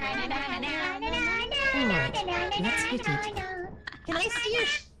 Alright, let's hit it. Can I see your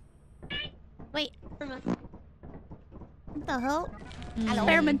Wait. What the hell? Hello.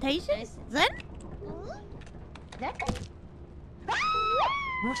 Experimentation? Zen?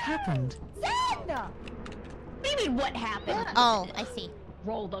 What happened? Zen! What do you mean, what happened? Oh, I see.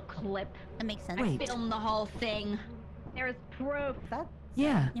 Roll the clip. That makes sense. Wait. I filmed the whole thing. There's proof.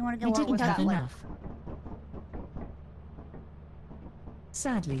 Yeah, You wanna go I what didn't was have that like? enough.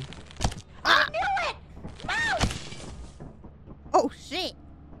 Sadly, I knew it! Mouse! Oh, shit.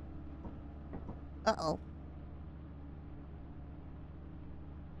 Uh-oh.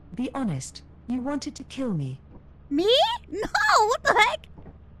 be honest, you wanted to kill me. Me? No, what the heck?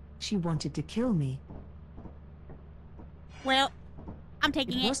 She wanted to kill me. Well, I'm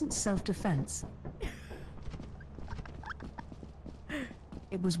taking It it. wasn't self-defense.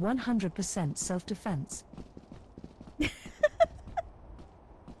 It was 100% self-defense.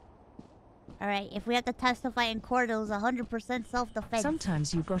 Alright, if we have to testify in court, it was 100% self-defense.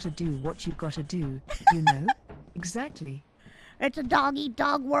 Sometimes you gotta do what you gotta do, you know? Exactly. It's a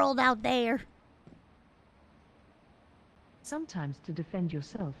dog-eat-dog world out there. Sometimes to defend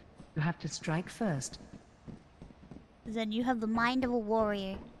yourself, you have to strike first. Then you have the mind of a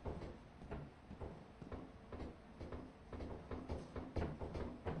warrior.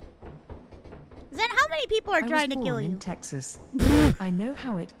 Then how many people are trying to kill in you? Texas. I know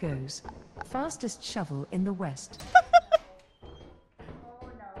how it goes. Fastest shovel in the West.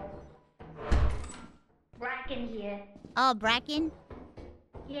 Oh no. Bracken here. Oh, Bracken?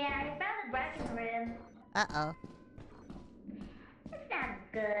 Yeah, I found a Bracken room. Uh-oh. That's not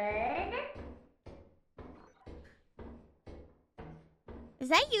good. Is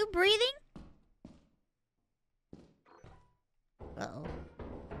that you breathing? Uh-oh.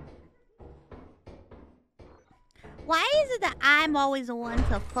 Why is it that I'm always the one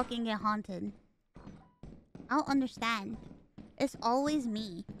to fucking get haunted? I don't understand. It's always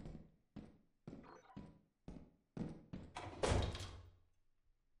me.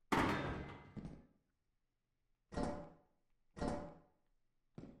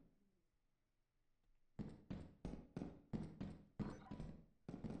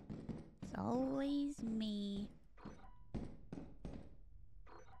 It's always me.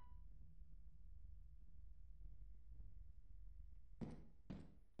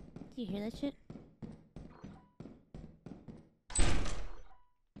 Do you hear that shit?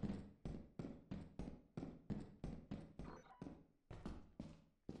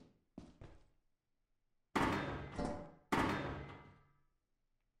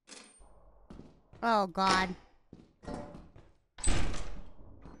 Oh god.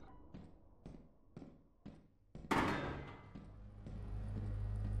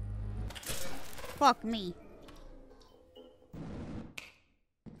 Fuck me.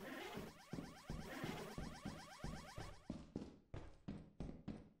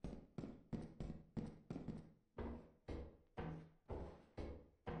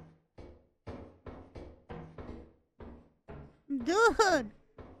 Dude.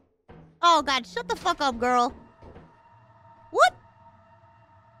 Oh god, shut the fuck up, girl. What?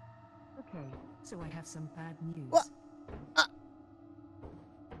 Okay, so I have some bad news. What?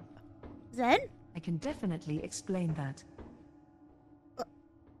 Zen? I can definitely explain that.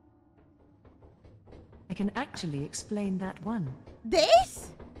 I can actually explain that one.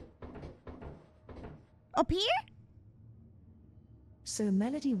 This? Up here? So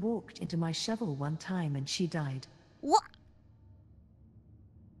Melody walked into my shovel one time and she died. What?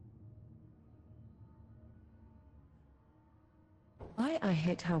 I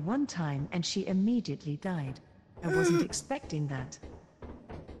hit her one time and she immediately died. I wasn't expecting that.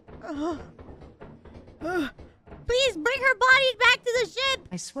 Please bring her body back to the ship!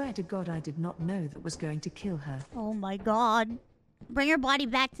 I swear to God I did not know that was going to kill her. Oh my god. Bring her body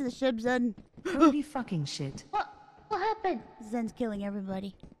back to the ship, Zen. Holy fucking shit. What happened? Zen's killing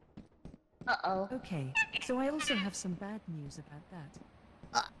everybody. Uh-oh. Okay, so I also have some bad news about that.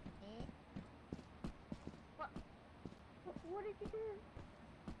 What did you do?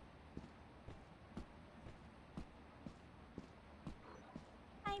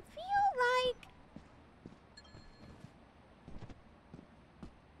 I feel like...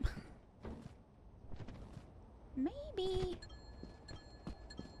 maybe...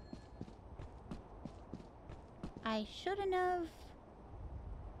 I shouldn't have...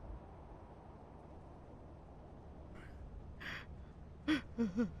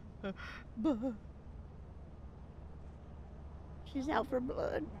 She's out for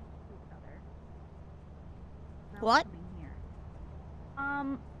blood. What?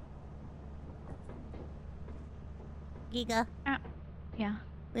 Giga, Yeah.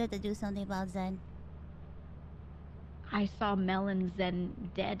 we have to do something about Zen. I saw Mel and Zen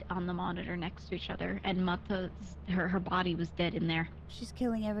dead on the monitor next to each other, and Mata, her body was dead in there. She's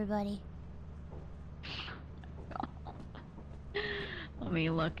killing everybody. Let me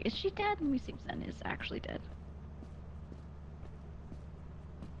look. Is she dead? Let me see if Zen is actually dead.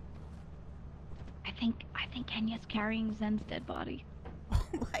 I think Kenya's carrying Zen's dead body. Oh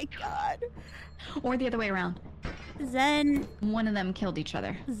my god. Or the other way around. Zen. One of them killed each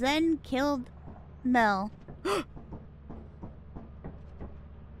other. Zen killed Mel.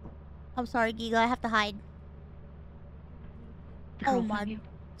 I'm sorry, Giga. I have to hide. Oh my.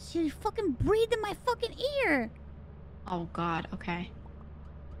 She fucking breathed in my fucking ear. Oh god, okay.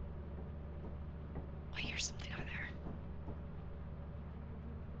 I hear something over there.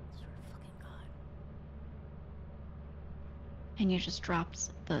 And you just drops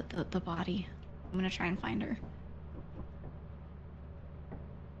the body. I'm gonna try and find her.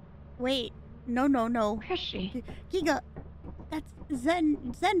 Wait. No. Where is she? Giga. That's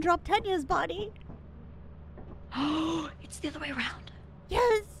Zen. Zen dropped Tanya's body. Oh, it's the other way around.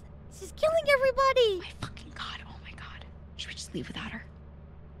 Yes. She's killing everybody. My fucking god. Oh my god. Should we just leave without her?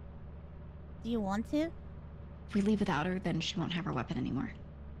 Do you want to? If we leave without her, then she won't have her weapon anymore.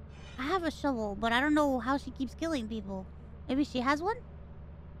 I have a shovel, but I don't know how she keeps killing people. Maybe she has one?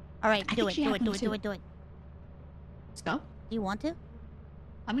 Alright, do it. Let's go. Do you want to?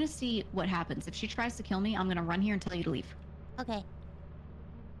 I'm gonna see what happens. If she tries to kill me, I'm gonna run here and tell you to leave. Okay.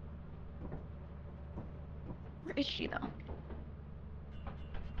 Where is she, though?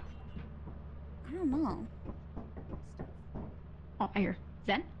 I don't know. Oh, I hear.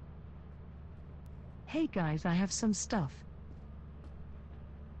 Zen? Hey guys, I have some stuff.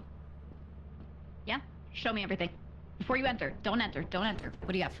 Yeah? Show me everything. Before you enter. Don't enter. Don't enter.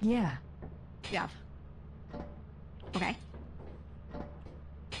 What do you have? Yeah. What do you have? Okay.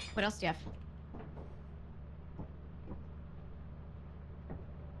 What else do you have?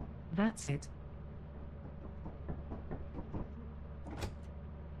 That's it.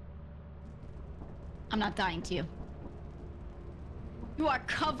 I'm not dying to you. You are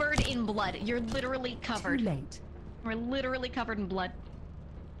covered in blood. You're literally covered. Too late. We're literally covered in blood.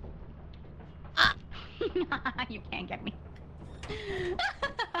 You can't get me.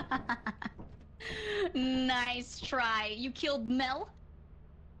 Nice try. You killed Mel?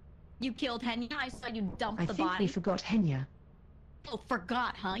 You killed Henya? I saw you dump I the think body. we forgot Henya. Oh,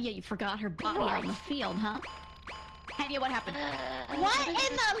 forgot, huh? Yeah, you forgot her body out in the field, huh? Henya, what happened? What in the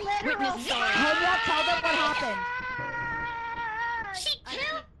literal Witness story. Henya, tell them what happened. She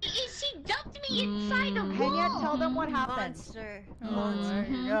killed me! She dumped me inside the wall! Henya, tell them what happened. Monster.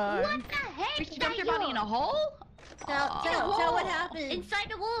 What the heck? She dumped your body in a hole? Tell what happened. Inside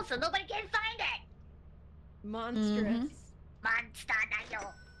the wall so nobody can find it! Monstrous. Monster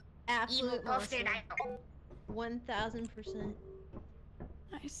Nayo. Absolute Evil monster monster. Nayo. 1000%.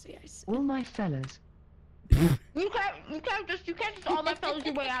 I see. All my fellas. You can't just all my fellas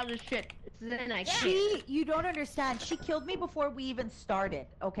your way out of this shit. Then I You don't understand. She killed me before we even started,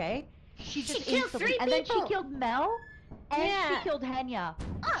 okay? She just killed instantly, 3 and then people. she killed Mel, and Yeah. she killed Henya.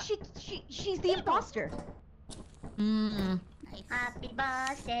 She's the imposter. Happy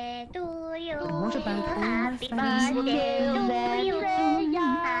birthday to you. And what about all my Happy fellas? birthday to you.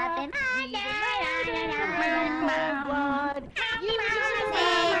 Happy Happy blood.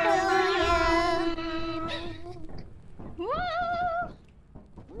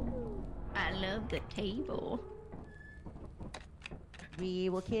 I love the table. We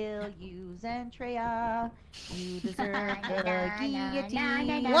will kill you, Zentrea. You deserve the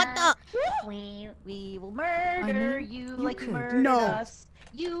guillotine. What the? We will murder you like you could. murdered No. us.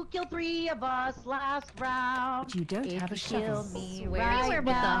 You killed 3 of us last round. But you don't If have a you kill shovel. me Swear right what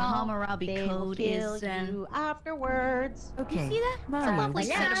the now, Hammurabi they will code kill is, you afterwards. Okay. see that? Mario lovely was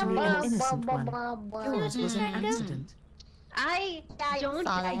set of actually an rules. innocent one. Yours was an trying to do? accident. I don't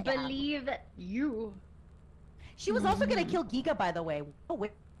saw that. believe you. She was also gonna kill Giga, by the way. Oh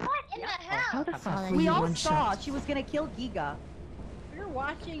wait, What in the hell? How the fuck were we you all one saw shot? she was gonna kill Giga. We're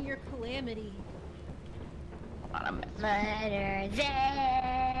watching your calamity. Murder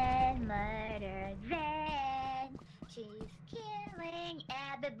Zen, murder Zen. She's killing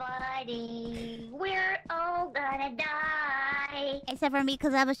everybody. We're all gonna die. Except for me,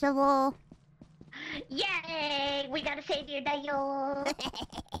 because I have a shovel. Yay! We gotta save your Dayo.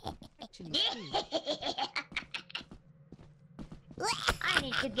 Actually, I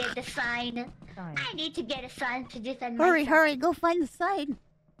need to get the sign. Fine. I need to get a sign to defend Hurry, myself. hurry, go find the sign.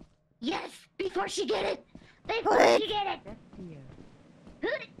 Yes, before she get it. Before What? she get it.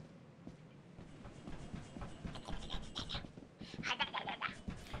 Hoot.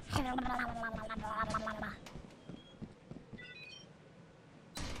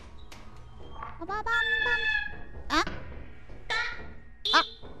 Huh? Ah!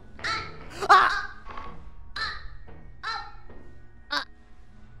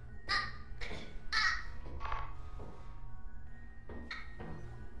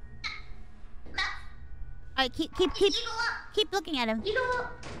 Alright, keep looking at him. You go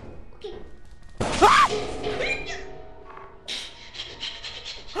up. Okay.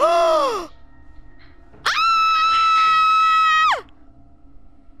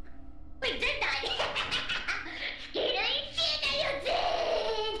 Wait, didn't I?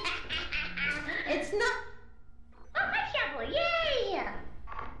 It's not. Oh, my shovel! Yay!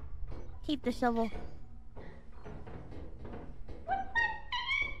 Keep the shovel.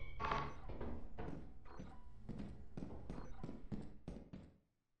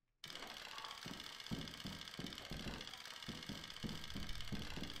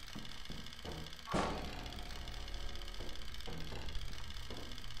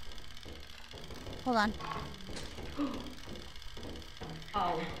 Hold on.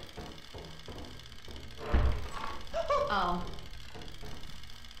 Oh. Oh.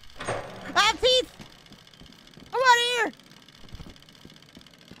 Ah, teeth! I'm out of here!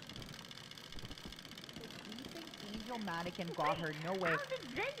 Angel Mannequin got her. No way. How did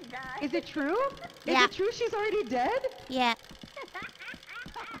Zen die? Is it true? Yeah. Is it true she's already dead? Yeah.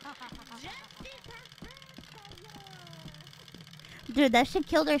 Dude, that shit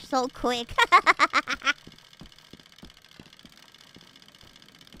killed her so quick.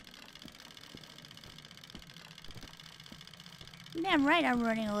 Damn right I'm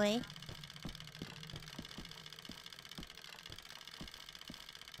running away.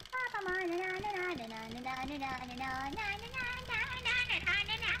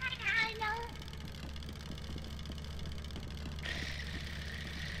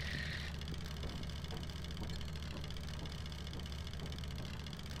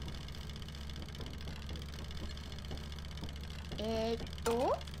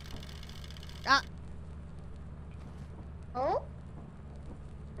 Oh? Ah. Oh?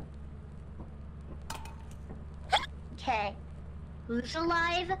 Okay. Who's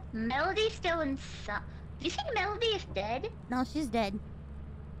alive? Melody's still inside. Do you think Melody is dead? No, she's dead.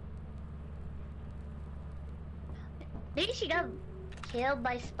 Maybe she got killed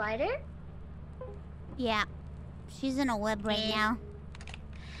by Spider? Yeah. She's in a web right now.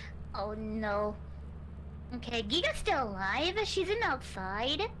 Oh no. Okay, Giga's still alive. She's in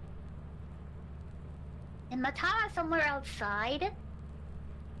outside. And Matara's somewhere outside.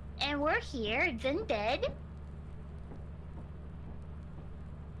 And we're here. Zen dead.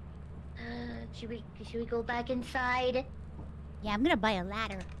 Should we go back inside? Yeah, I'm gonna buy a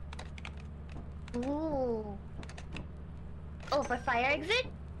ladder. Ooh. Oh, for fire exit?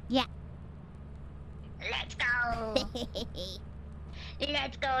 Yeah. Let's go.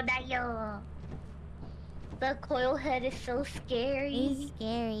 Let's go, Dayo. The coil head is so scary. It's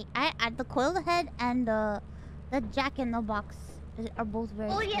scary. The coil head and the Jack in the Box are both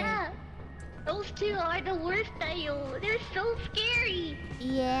very scary. Yeah. Those two are the worst, Dayo. They're so scary.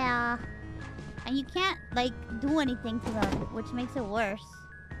 Yeah. And you can't, like, do anything to them, which makes it worse.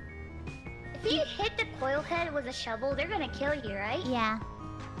 If you hit the coil head with a shovel, they're gonna kill you, right? Yeah.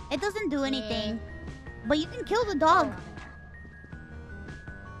 It doesn't do anything. But you can kill the dog.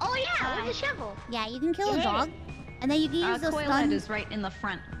 Oh yeah, with a shovel. Yeah, you can kill the dog. And then you can use the coil stun. head is right in the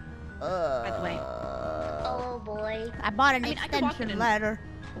front. By the way. Oh boy. I bought an I could walk extension it and ladder.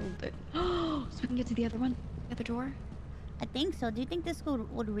 Hold it. So we can get to the other one? The other door? I think so. Do you think this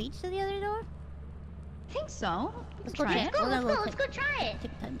would reach to the other door? I think so. Let's go try check. it. Let's go try it.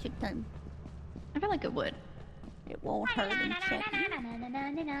 Check time. I feel like it would. It won't hurt in checking.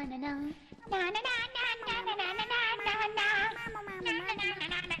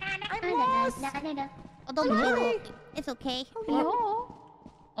 I'm lost. Oh, don't worry. It's okay. Hello.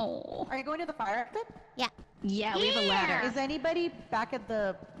 Oh. Are you going to the fire exit? Yeah. Yeah, we have a ladder. Is anybody back at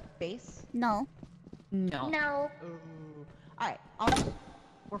the base? No. No. No. Alright,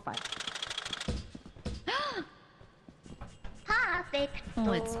 we're fine. Perfect.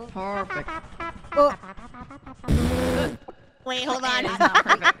 Oh, it's perfect. Oh. Wait, hold on. It's not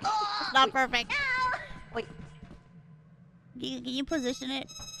perfect. It's not perfect. Wait. Can you position it?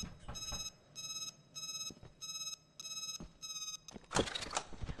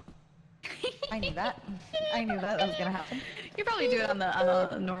 I knew that. I knew that was gonna happen. You probably do it on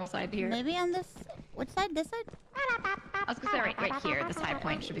the normal side here. Maybe on this. Which side? This side? I was gonna say right here. This high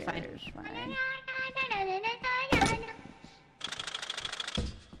point should be fine.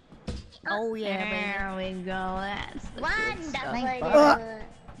 Oh yeah, There we go. That's the good stuff.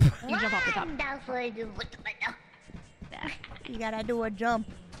 Wonderful. You jump off the top. Wonderful. You gotta do a jump.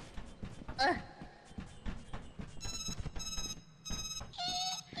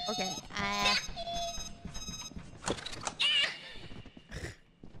 Okay.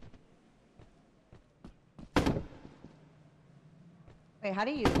 Wait, how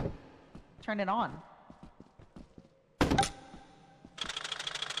do you turn it on?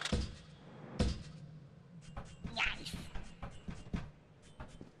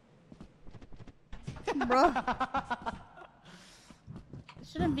 Bro.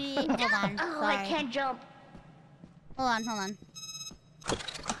 Shouldn't be. Hold on. Oh, Sorry. I can't jump. Hold on.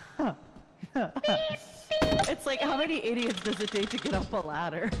 It's like, how many idiots does it take to get up a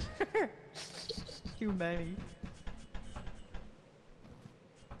ladder? Too many.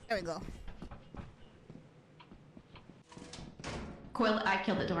 There we go. Quill, I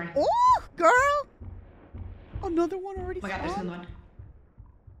killed it, don't worry. Oh, girl! Another one already. Oh my god, there's another one.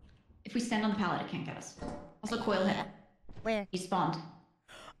 If we stand on the pallet, it can't get us. Also, Quill hit. Where? He spawned.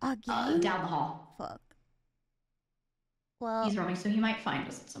 Again? Down the hall. Fuck. Well. He's roaming, so he might find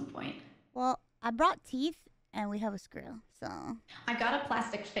us at some point. Well, I brought teeth, and we have a squirrel, so. I got a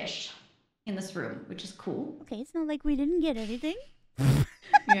plastic fish in this room, which is cool. Okay, it's not like we didn't get anything.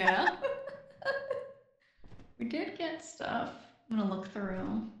 Yeah. We did get stuff. I'm gonna look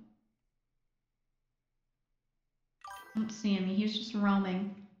through. I don't see him. He's just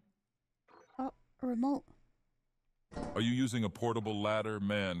roaming. Oh, a remote. Are you using a portable ladder?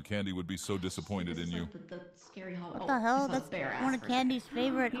 Man, Candy would be so disappointed in you. The scary hall. What the hell? That's one of Candy's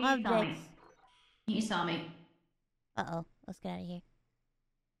favorite objects. He saw me. Uh-oh. Let's get out of here.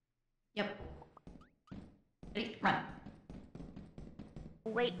 Yep. Ready? Run.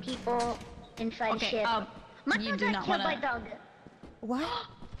 Wait, people inside Okay, ship. My you dog do got not killed wanna... by dog. What?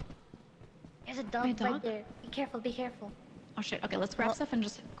 There's a dog right there. Be careful, be careful. Oh shit, okay, let's grab stuff and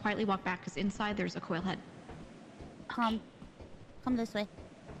just quietly walk back, because inside there's a coil head. Come this way.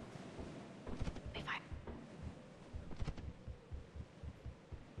 Be fine.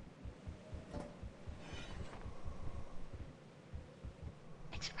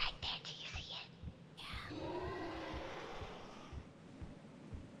 It's right there, do you see it? Yeah.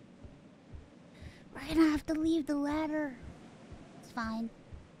 We're gonna have to leave the ladder. It's fine.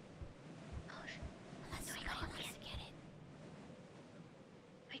 Let's get it.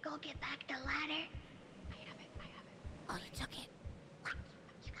 We go get back the ladder. I have it. Oh, you took it. What?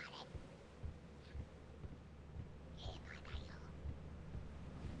 You got it. Hey, Madayo.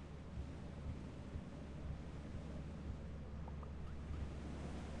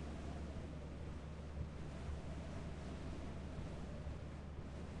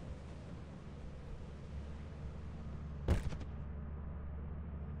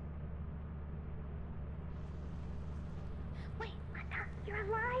 Wait, Mada, you're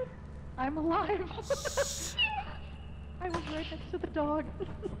alive? I'm alive. I was right next to the dog.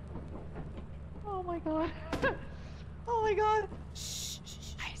 Oh my god. Oh my god.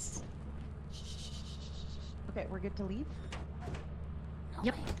 Nice. Okay, we're good to leave?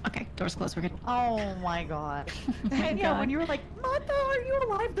 Yep. Okay, door's closed, we're good. Oh my god. And yeah, when you were like, Mata, are you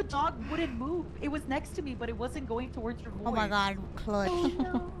alive? The dog wouldn't move. It was next to me, but it wasn't going towards your voice. Oh my god, clutch. Oh,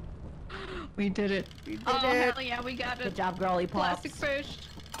 no. We did it. We did it. Hell yeah, we got it. Good job, girly pops. Plastic fish.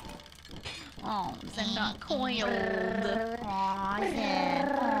 Oh, Zen got coiled. Aw, Zen.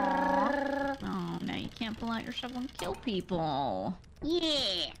 Oh, now you can't pull out your shovel and kill people.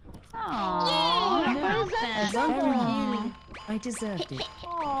 Yeah. Oh, As very cute. I deserved it.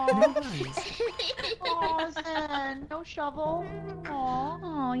 No worries. Oh, Zen. No shovel. Aw.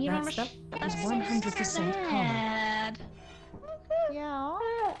 Oh, you That stuff is 100% common. sad. Yeah.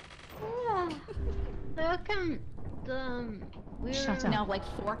 How come we're Shut up. Now, like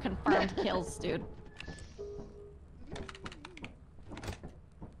 4 confirmed kills, dude.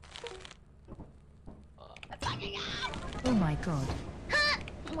 Oh my god.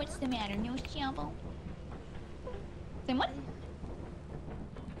 What's the matter? No shovel? Same one?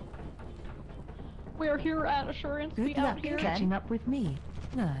 We're here at Assurance. Good luck catching up with me,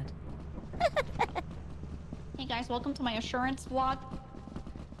 nerd. Hey guys, welcome to my Assurance vlog.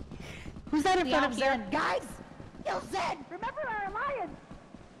 Who's that in We front out of here? Zen? Guys! Kill Zen! Remember our alliance!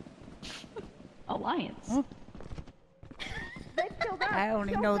 Alliance? Zen killed us! I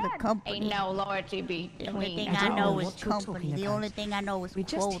only Kill know the Zen! company. Ain't no loyalty between The only thing us. I know know is what you're company. talking The only about. thing I know is We're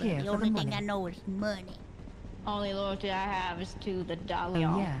just quota. here The for only the thing money. I know is money. Only loyalty I have is to the dollar.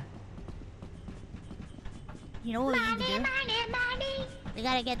 Oh yeah. You know what we need to do? Money. We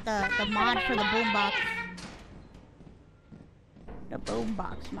gotta get the mod for the boombox. The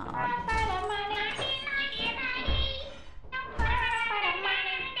boombox mod.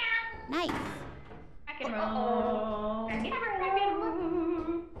 Nice.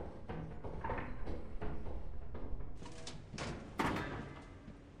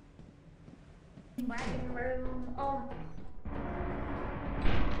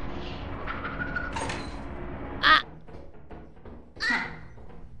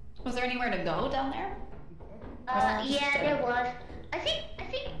 Was there anywhere to go down there? Yeah, there was. I think,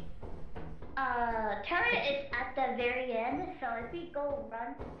 turret is at the very end, so if we go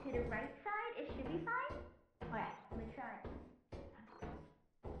run to the right side, it should be fine. Alright, let me try.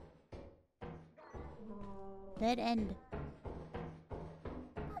 Dead end.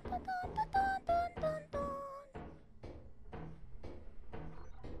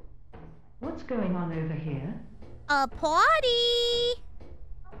 What's going on over here? A party!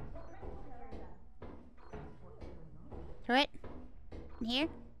 Turret? In here?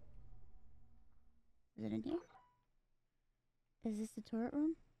 Is it in here? Is this the turret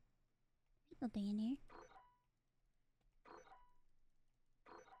room? There's nothing in here.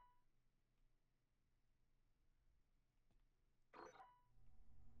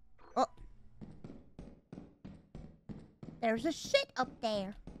 Oh! There's a shit up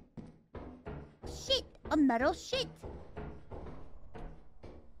there! Shit! A metal shit!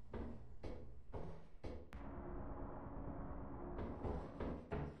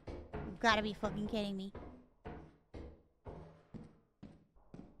 You gotta be fucking kidding me.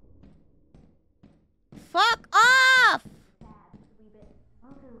 Fuck off!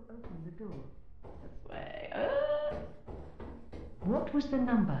 Also open the door. This way. What was the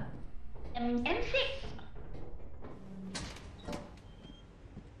number? M6.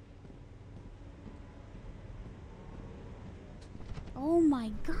 Oh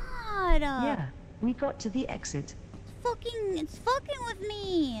my god! Yeah, we got to the exit. It's fucking with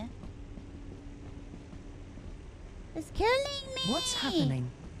me! It's killing me! What's happening?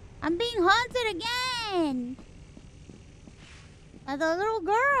 I'm being haunted again! By the little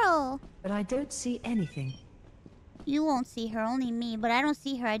girl! But I don't see anything. You won't see her, only me, but I don't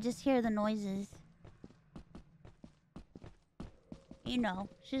see her, I just hear the noises. You know,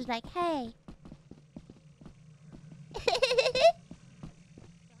 she's like, hey.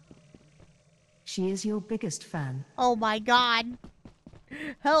 She is your biggest fan. Oh my god.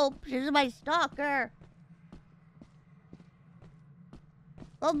 Help, she's my stalker.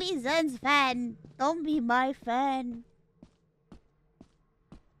 Don't be Zen's fan. Don't be my fan.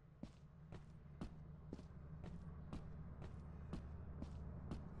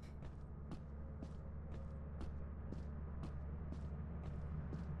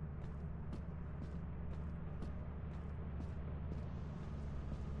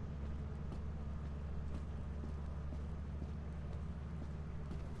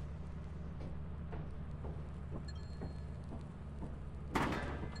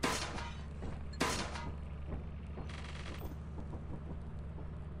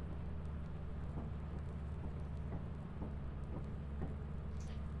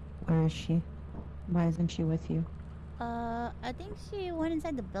 Where is she? Why isn't she with you? I think she went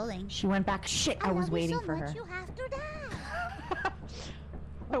inside the building. She went back. Shit, I was waiting so for much her. You have to die.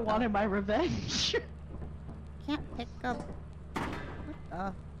 I wanted my revenge. Can't pick up. What the?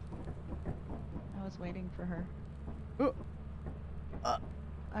 I was waiting for her.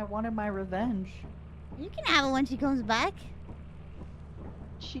 I wanted my revenge. You can have it when she comes back.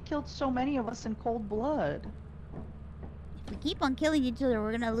 She killed so many of us in cold blood. If we keep on killing each other,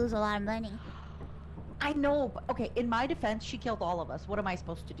 we're gonna lose a lot of money. I know, but okay, in my defense, she killed all of us. What am I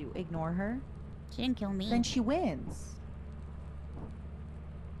supposed to do? Ignore her? She didn't kill me. Then she wins.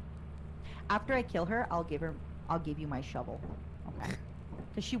 After I kill her, I'll give you my shovel. Okay.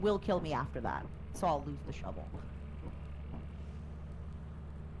 Because she will kill me after that. So I'll lose the shovel. I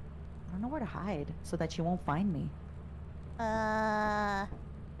don't know where to hide so that she won't find me. I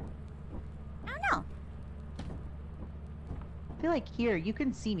don't know. I feel like here, you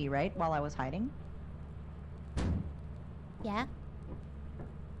can see me, right? While I was hiding. Yeah.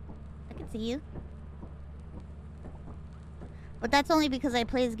 I can see you. But that's only because I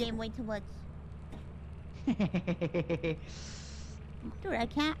play this game way too much. Dude, I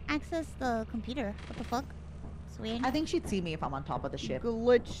can't access the computer. What the fuck? It's weird. I think she'd see me if I'm on top of the ship.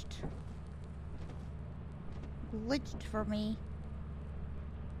 Glitched. Glitched for me.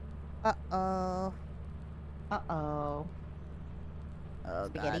 Uh-oh. Uh-oh. Oh god,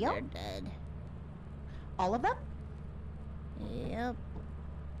 Spaghetti-o? they're dead. All of them? Yep.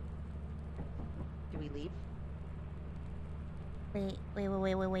 Do we leave? Wait.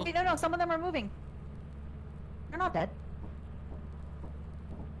 Wait, no, some of them are moving. They're not dead.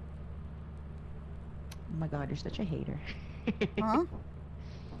 Oh my god, you're such a hater. Huh?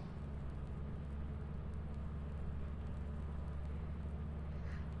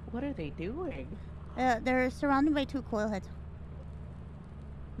 What are they doing? They're surrounded by 2 coil heads.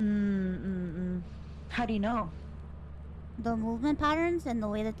 How do you know? The movement patterns and the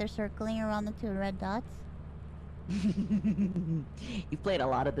way that they're circling around the 2 red dots. You've played a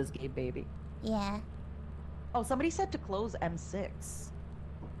lot of this game, baby. Yeah. Oh, somebody said to close M6.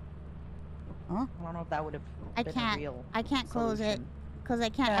 Huh? I don't know if that would have I been can't. a real I can't close it solution. because I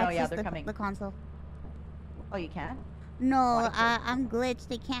can't Oh, yeah, access they're coming. the console. Oh, you can? No, Why? I'm glitched.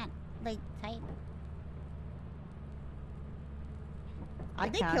 They can't like type. I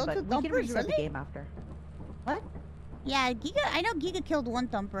Did they can, kill but two we can thumpers, reset the really? game after. What? Yeah, Giga. I know Giga killed one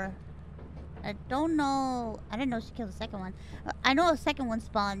thumper. I don't know. I didn't know she killed the second one. I know a second one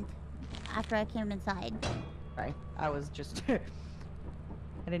spawned after I came inside. Sorry, I was just... I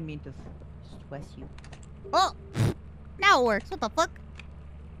didn't mean to stress you. Oh! Now it works. What the fuck?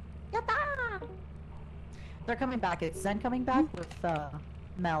 Yatta! They're coming back. It's Zen coming back with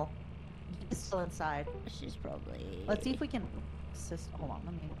Mel. He's still inside. She's probably... Let's see if we can assist. Hold on,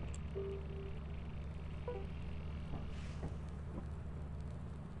 let me...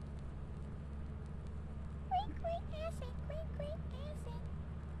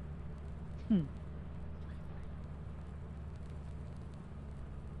 Hmm.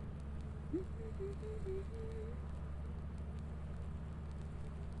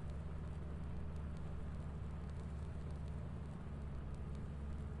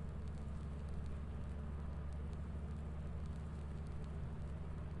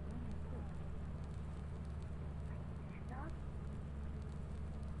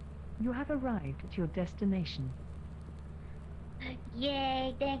 You have arrived at your destination.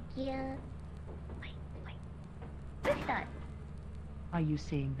 Yay, thank you. Wait. What's that? Are you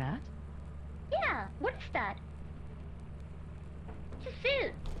seeing that? Yeah, what is that? It's a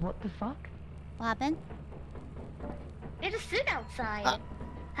suit. What the fuck? What happened? There's a suit outside.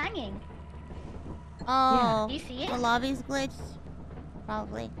 Hanging. Oh. Do you see it? The lobby's glitched.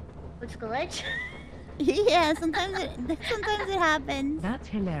 Probably. What's glitch? Yeah, sometimes it happens. That's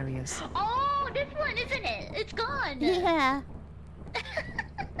hilarious. Oh, this one, isn't it? It's gone. Yeah.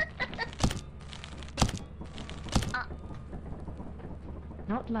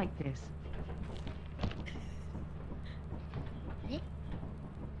 Not like this.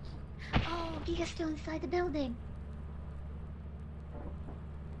 Oh, Giga's still inside the building.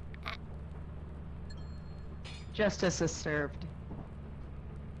 Justice is served.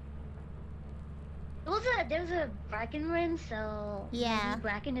 There's a Bracken room, so Yeah. maybe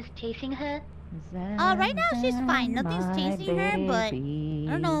Bracken is chasing her. Right now she's fine. Nothing's chasing her, but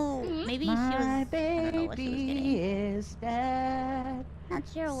I don't know. Maybe she was. My I don't know what she was baby getting. is dead. Not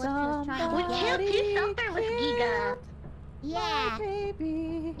sure what she was trying We to killed get. two Thumper with Giga. Yeah.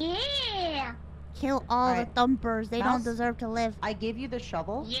 Baby. Yeah. Kill all the Alright. thumpers. They Mouse, don't deserve to live. I gave you the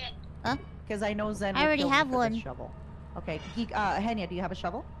shovel. Yeah. Huh? Because I know Zen I will already kill me have for this one. shovel. Okay, Henya, do you have a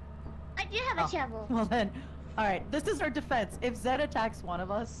shovel? I do have a shovel. Well then, alright, this is our defense. If Zen attacks one of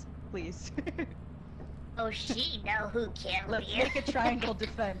us, please. Oh, she know who killed Let's you. make a triangle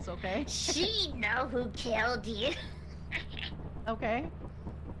defense, okay? She know who killed you. Okay?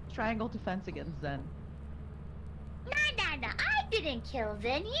 Triangle defense against Zen. No, I didn't kill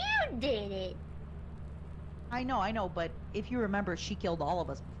Zen. You did it. I know, but if you remember, she killed all of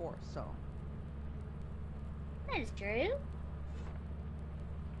us before, so... That is true.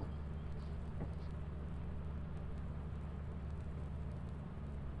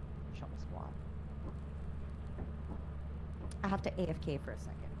 Shovel squad. I have to AFK for a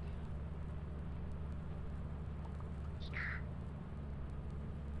second.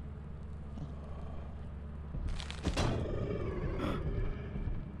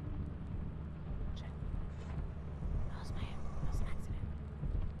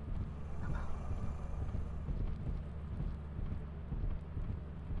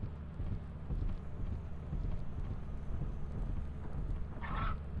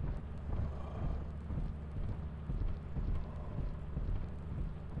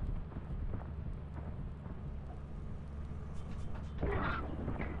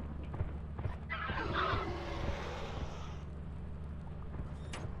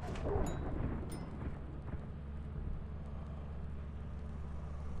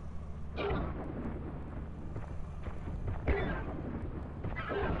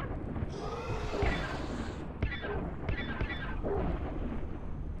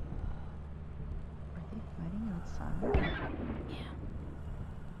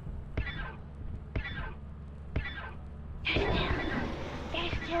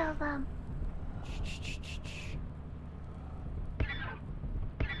 There's two of them.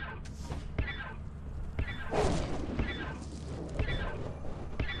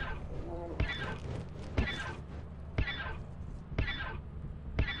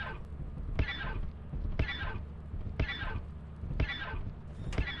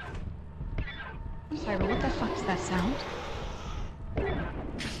 Pyro, what the fuck is that sound?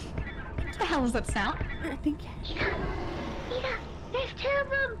 What the hell is that sound? I think. Ina, there's two of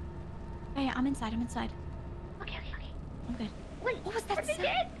them. Hey, I'm inside. Okay. I'm good. Wait, What was that are they sound?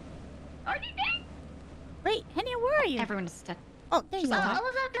 dead? Are they dead? Wait, Henya, where are you? Everyone is dead. Oh, there you Oh, go. I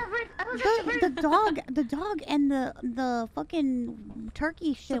was at the roof. I was at the roof. The dog, and the fucking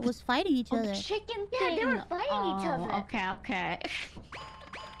turkey shit was fighting each other. The chicken Yeah, thing. they were fighting each other. Okay.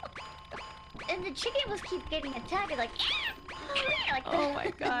 And the chicken was keep getting attacked. Like, like Oh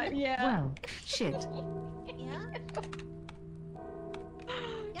my god, yeah. Well, shit. Yeah.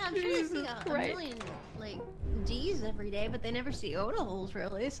 Yeah, I'm sure they see a million like D's every day, but they never see Oda holes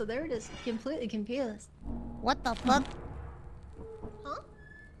really, so they're just completely confused. What the fuck? Huh?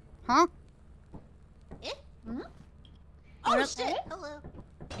 Huh? Eh? Hmm? Oh Yep. shit! Hello.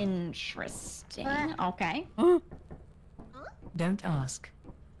 Interesting. Okay. Don't ask.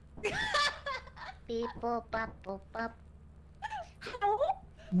 beep boop bop boop bop.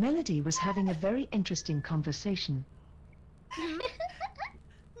 Melody was having a very interesting conversation.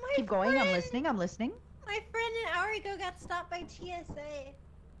 Keep going. I'm listening. My friend an hour ago got stopped by TSA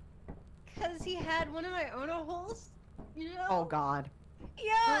because he had one of my Ono holes. You know? Oh God.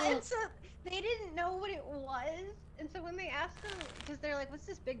 Yeah, and so they didn't know what it was, and so when they asked him, because they're like, "What's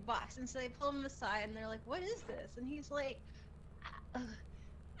this big box?" and so they pull him aside, and they're like, "What is this?" and he's like, and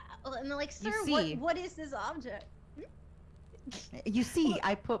they're like, "Sir, see- what is this object?" You see,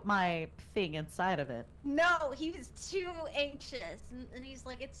 I put my thing inside of it. No, he was too anxious, and he's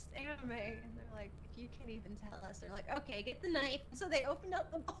like, "It's anime," and they're like, "You can't even tell us." They're like, "Okay, get the knife." And so they opened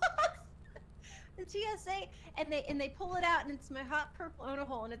up the box, the TSA, and they pull it out, and it's my hot purple Ono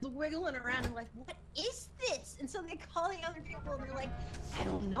hole, and it's wiggling around. And like, "What is this?" And so they call the other people, and they're like, "I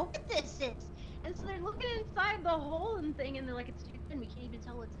don't know what this is." And so they're looking inside the hole and thing, and they're like, "It's too thin. We can't even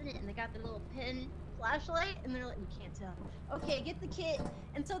tell what's in it." And they got their little pin flashlight, and they're like, "We can't tell." Okay, get the kit.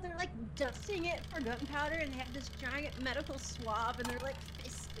 And so they're like dusting it for gunpowder, and they have this giant medical swab, and they're like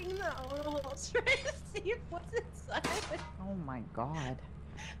fisting the Ono hole trying to see what's inside. Oh my God.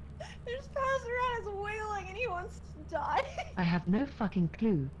 They're just passing around as wiggling, and he wants to die. I have no fucking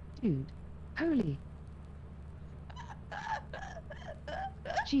clue, dude. Holy.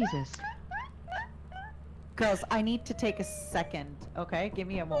 Jesus. Girls, I need to take a second. Okay, give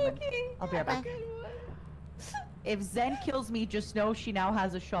me a moment. Okay. I'll be right back. If Zen kills me, just know she now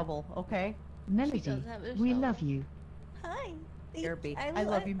has a shovel. Okay? Melody, does have a we shovel. love you. Hi. Here, B. I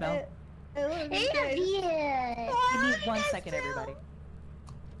love you, Mel. I love you Hey, guys. yeah. Give me I one love you second, too. everybody.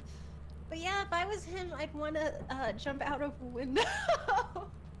 But yeah, if I was him, I'd want to jump out of a window.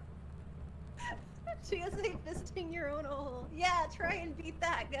 TSA fisting your own hole. Yeah, try and beat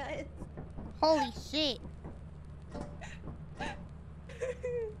that, guys. Holy shit.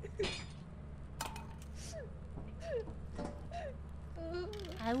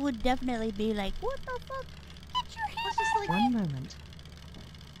 I would definitely be like, what the fuck? Get your hand It's just like, One moment.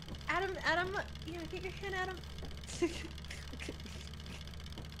 Adam, yeah, get your hand, Adam.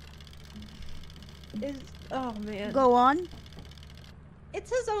 Oh man. Go on. It's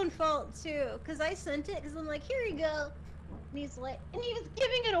his own fault too, cause I sent it, cause I'm like, here you go. And he's like, and he was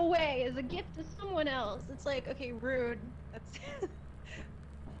giving it away as a gift to someone else. It's like, okay, rude. That's.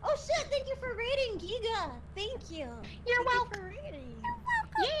 Oh shit! Thank you for rating, Giga. Thank you. You're Thank welcome. You for rating.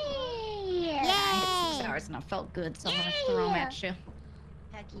 Yay! I hit 6 hours and I felt good, so I'm gonna throw them at you.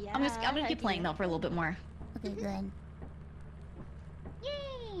 Heck yeah. I'm gonna heck keep playing yeah. though for a little bit more. Okay, good.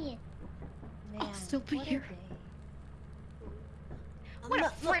 Yay! Man, still be what a here. day. What a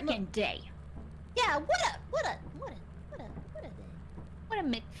Look, freaking day! Yeah, what a day. What a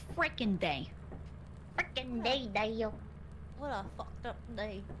McFrickin' day! Frickin' day, Dale. What a fucked up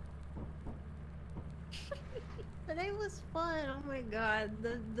day. Today was fun. Oh my god,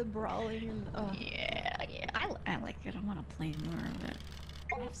 the brawling and oh. Yeah, I like it. I want to play more of it.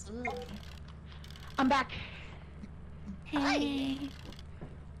 Absolutely. I'm back. Hey.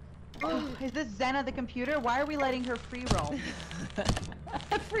 Oh, is this Zenna the computer? Why are we letting her free roam?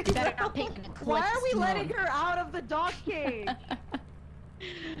 Free Better roam. not pick an Why are we eclipse letting moon. her out of the dog cage?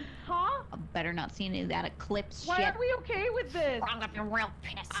 Huh? I better not see any of that eclipse Why shit. are we okay with this? I'm gonna be real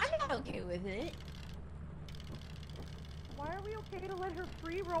pissed. I'm not okay with it. Why are we okay to let her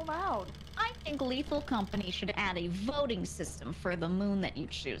free roam out? I think Lethal Company should add a voting system for the moon that you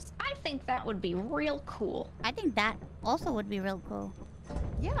choose. I think that would be real cool. I think that also would be real cool.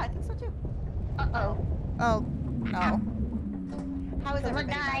 Yeah, I think so too. Uh-oh. Oh, no. How is Someone everybody,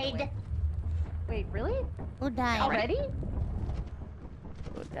 by the died. way? Wait, really? Who died? Already?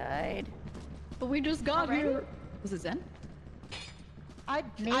 Who died? But we just got Already? here. Was it Zen?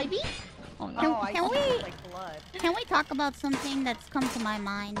 Maybe? Oh no. Can, I can see we like blood. can we talk about something that's come to my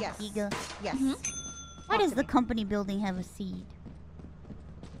mind, Yes. Giga? Yes. Why does to the me. company building have a seed?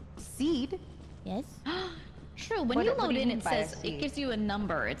 Seed? Yes. True. When What- you what do load you in, mean it by a says it seed? gives you a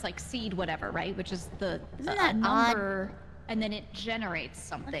number. It's like seed whatever, right? Which is the Isn't a that number, and then it generates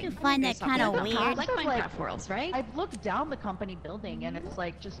something. you find that based off kinda the number. weird? Like Like- Minecraft worlds, right? I've looked down the company building and it's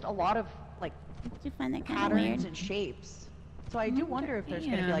like just a lot of like Don't you find that kind of patterns weird? and shapes. So I do wonder if there's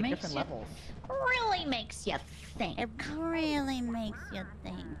gonna be like different levels. Really makes you think. It really makes you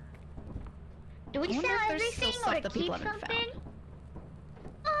think. Do we I wonder sell if there's everything still or stuff that keep people haven't something?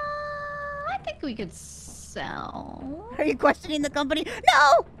 I think we could sell. Are you questioning the company?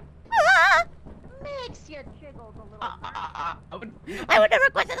 No! Ah! Makes you jiggles a little. I would never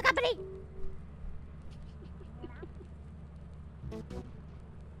question the company!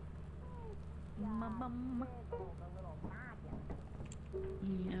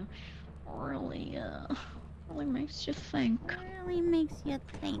 Yeah. Really makes you think. Really makes you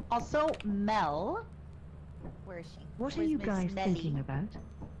think. Also, Mel. Where is she? What are Where's you Miss guys Melly? thinking about?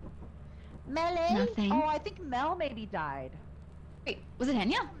 Melly? Nothing. Oh, I think Mel maybe died. Wait, was it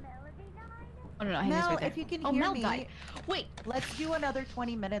Henya? Oh no, Henya's Mel, right there. if you can oh, hear Mel me, died. Wait. let's do another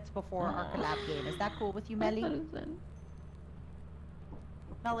 20 minutes before our collab game. Is that cool with you, Melly?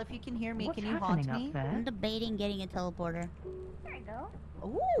 Mel, if you can hear me, What's can you happening haunt me? up there? I'm debating getting a teleporter. There you go.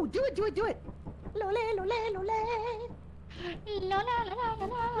 Ooh, do it, do it, do it. Lole, lole, lole. La la la la la la la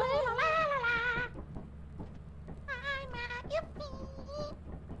la. I'm a yippee.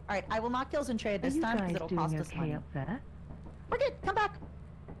 Alright, I will not kill Zentraya Are this you time because guys it'll doing cost us okay money. up there? We're good, come back.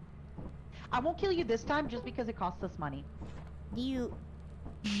 I won't kill you this time just because it costs us money. Do you...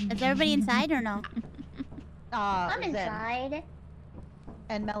 Is everybody inside or no? I'm Zen. inside.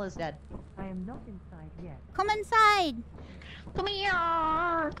 And Mel is dead. I am not inside yet. Come inside! Come here.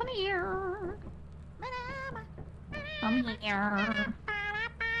 Come here. Come here.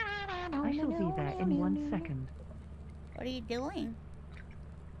 I shall be there in 1 second. What are you doing?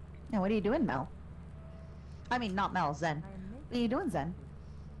 Now, what are you doing, Mel? I mean, not Mel, Zen. What are you doing, Zen?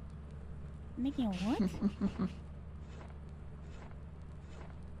 Making a what?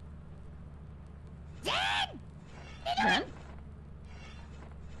 Zen?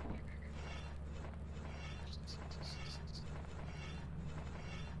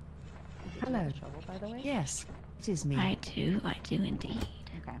 Hello. Shovel, by the way? Yes, it is me. I do indeed.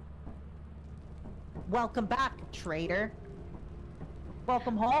 Okay. Welcome back, traitor.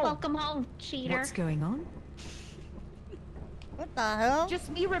 Welcome home. Welcome home, cheater. What's going on? What the hell? Just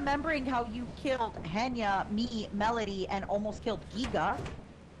me remembering how you killed Henya, me, Melody, and almost killed Giga.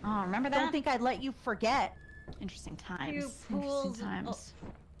 Oh, remember that? Don't think I'd let you forget. Interesting times. You Interesting fools. times.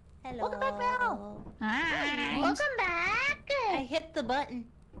 Hello. Welcome back, Mel. Hi. Welcome back. I hit the button.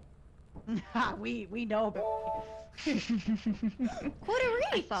 we know. Quarter I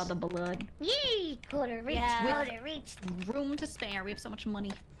reach. saw the blood. Yay! Quarter reach. Yeah. Quarter reach. Room to spare. We have so much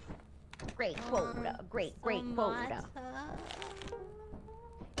money. Great quota. Great quota.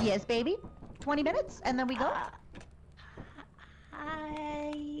 Yes, baby. 20 minutes, and then we go.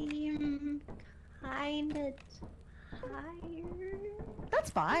 I'm kinda tired. That's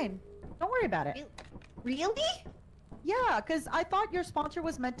fine. Don't worry about it. Really? Yeah, because I thought your sponsor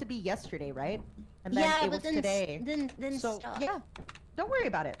was meant to be yesterday, right? And then Yeah, it but was then today. Then So, stop. yeah. Don't worry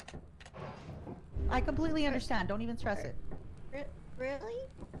about it. I completely understand. Don't even stress it. Really?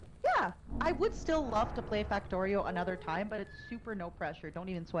 Yeah, I would still love to play Factorio another time, but it's super no pressure. Don't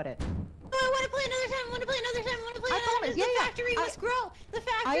even sweat it. Oh, I want to play another time. I want to play another time. I want to play I another promise, time. yeah, The yeah. factory must grow. The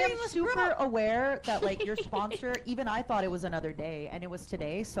factory I am must super grow. aware that like your sponsor, even I thought it was another day, and it was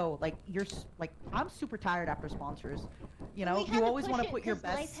today. So like like I'm super tired after sponsors. You know, We had you to always push want to it put your 'cause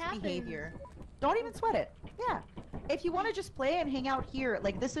life best happens. behavior. Don't even sweat it. Yeah. If you want to just play and hang out here,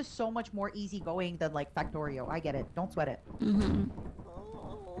 like this is so much more easygoing than like Factorio. I get it. Don't sweat it. Mm-hmm.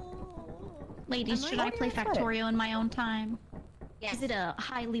 Ladies, Am I should I not play even sweat it? Factorio in my own time? Yes. Is it a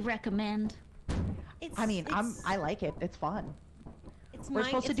highly recommend? It's, I mean, I like it. It's fun. It's We're my-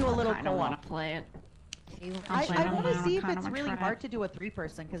 supposed to it's do a my- little I don't want co-op. to play it. I don't want know, to see if kinda it's wanna really try hard it. to do a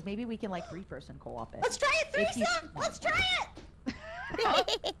 3-person, because maybe we can like 3-person co-op it. Let's try it If you threesome. want. Let's try it.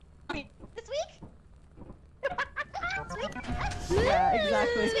 This week? This week? Yeah,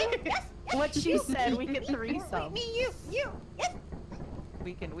 exactly. This week? Yes. Yes. What she You, said, me, we can me, threesome. Me, you. Yes.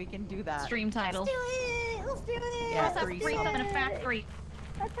 We can do that. Stream title. Let's do it. Let's do it. Yeah, Let's have threesome. threesome in a factory.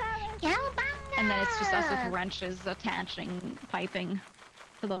 And then it's just us with wrenches attaching piping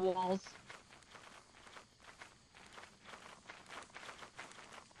to the walls.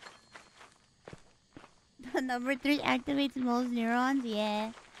 Number 3 activates most neurons?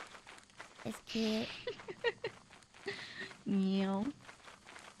 Yeah. It's cute. Yeah.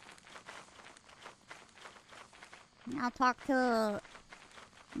 I'll talk to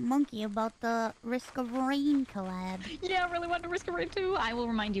Monkey about the Risk of Rain collab. Yeah, I really want to Risk of Rain too. I will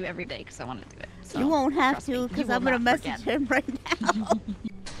remind you every day because I want to do it. So, You won't have trust me, to you because will I'm gonna not message forget. him right now.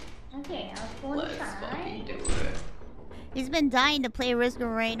 Okay, I was Let's fucking do it. He's been dying to play Risk of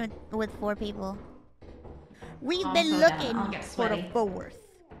Rain with 4 people. We've I'm been so down. looking I'll get for the sweaty. 4th.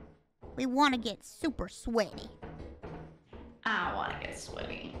 We want to get super sweaty. I want to get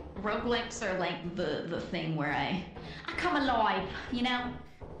sweaty. Roguelikes are like the thing where I come alive, you know?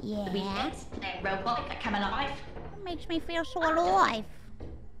 Yeah. The weekends, play roguelike, I come alive. It makes me feel so alive.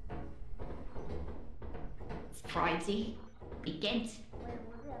 It's Friday, weekend.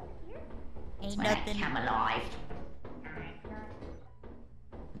 Ain't When I nothing. come alive.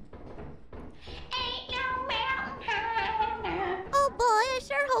 Ain't no mountain high. Oh boy, I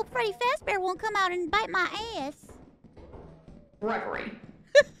sure hope Freddy Fazbear won't come out and bite my ass. Gregory.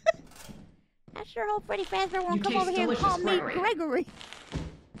 I sure hope Freddy Fazbear won't You come taste over here and delicious, call me Gregory. Gregory.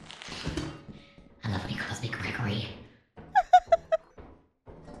 I love when he calls me Gregory.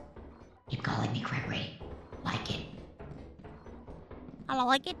 Keep calling me Gregory. Like it. I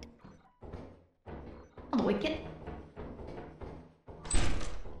like it. I like it.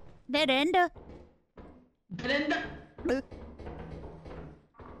 Dead end. Belinda. Dead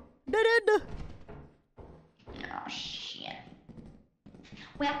end. Oh shit.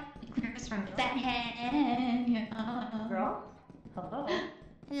 Well, clear this room. That head. Girl? Hello?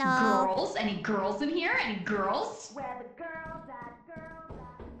 Hello. Girls? Any girls in here? Any girls? Where the girls at, girls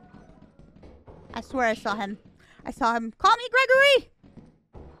at. I swear I saw him. I saw him. Call me Gregory.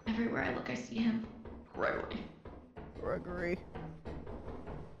 Everywhere I look, I see him. Gregory. Gregory.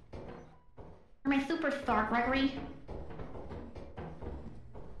 You're my superstar, Gregory.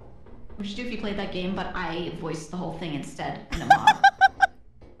 Which you do if you played that game, but I voiced the whole thing instead in a mod.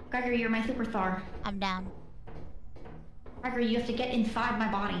 Gregory, you're my superstar. I'm down. Gregory, you have to get inside my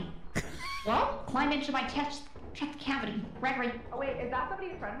body. What? Climb into my chest cavity. Gregory. Oh wait, is that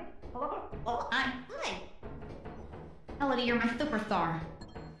somebody in front of me? Hello? Oh, hi. Hi. Melody, you're my superstar.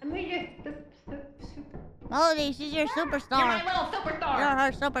 Melody, she's your superstar. You're my little superstar. You're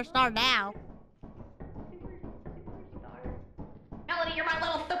her superstar now. Melody, you're my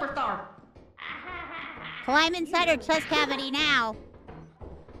little superstar. Climb inside her chest cavity now.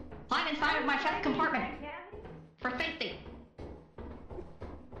 Climb inside of my chest compartment. For safety.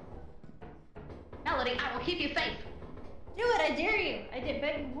 Melody, I will keep you safe. Do it, I dare you. I did,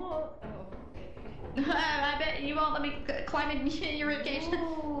 but you won't. I bet you won't let me climb in your cage.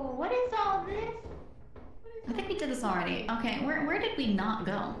 Ooh, what is all this? I think we did this already. Okay, where did we not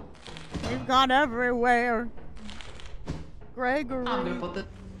go? We've gone everywhere. Gregory. I'm gonna put the...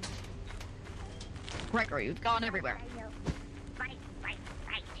 Gregory, we've gone everywhere. Right, right,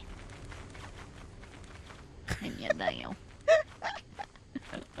 right. And yeah, damn.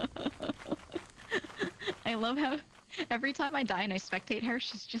 I love how every time I die and I spectate her,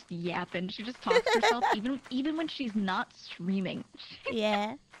 she's just yapping. She just talks to herself, even when she's not streaming.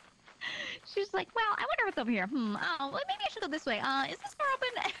 Yeah. She's like, well, I wonder what's over here. Oh, well, maybe I should go this way. Is this door open?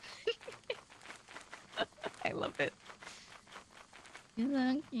 I love it. She's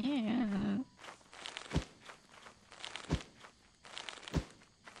like, yeah.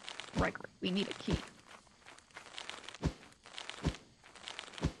 Gregory, we need a key.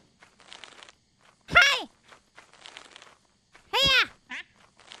 Hi! Hiya!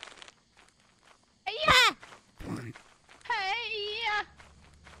 Hey! Hey!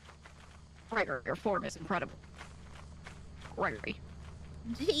 Gregory, your form is incredible. Gregory.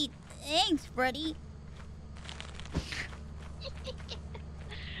 Gee, thanks, Freddy.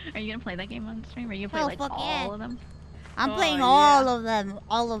 Are you gonna play that game on stream? Are you gonna play Hell, like fuck all yeah. of them? I'm Oh, playing yeah. all of them.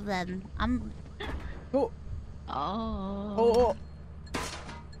 All of them. I'm... Oh. Oh.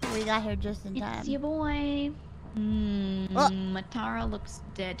 We got here just in time. It's your boy. Matara looks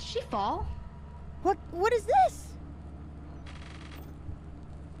dead. Did she fall? What is this?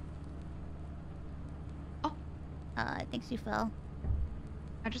 Oh. I think she fell.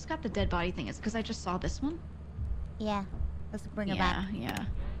 I just got the dead body thing. It's because I just saw this one. Yeah. Let's bring her back. Yeah.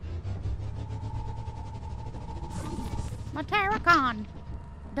 Matara-con.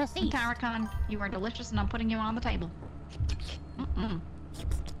 Deceased. Matara-con, you are delicious, and I'm putting you on the table.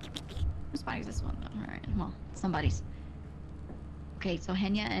 Whose body's this one? Alright, well, somebody's. Okay, so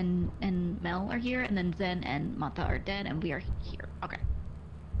Henya and Mel are here, and then Zen and Mata are dead, and we are here. Okay.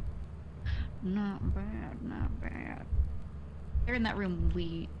 Not bad, not bad. They're in that room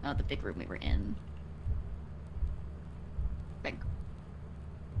the big room we were in. Big.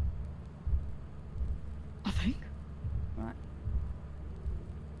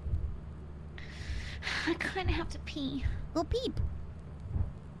 I kind of have to pee. Go peep.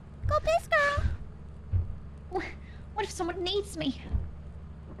 Go piss, girl. What if someone needs me?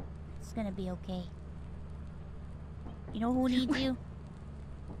 It's gonna be okay. You know who needs you?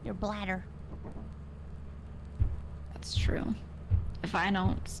 Your bladder. That's true. If I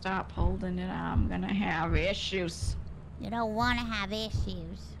don't stop holding it, I'm gonna have issues. You don't want to have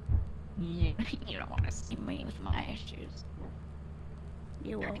issues. Yeah, you don't want to see me with my issues.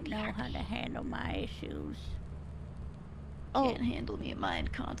 You won't know how to handle my issues. Can't handle me in my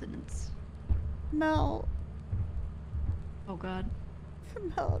incontinence. Mel. Oh God.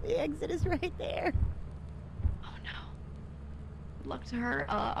 Mel, the exit is right there. Oh no. Good luck to her.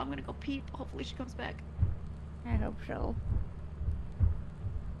 I'm gonna go peep. Hopefully she comes back. I hope so.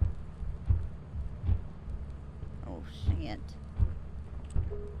 Oh shit.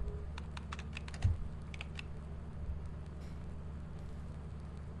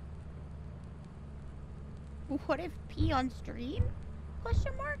 What if pee on stream?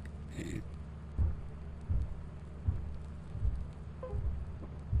 Question mark?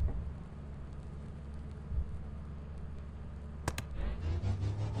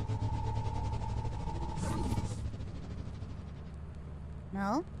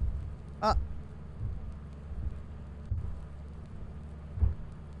 No? Oh.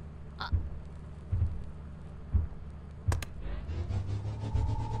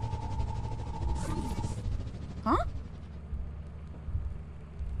 Huh?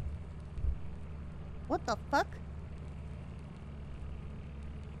 What the fuck?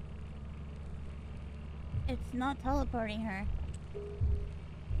 It's not teleporting her.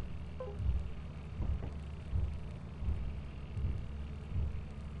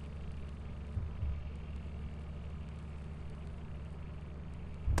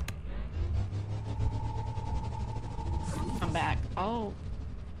 Come back. Oh.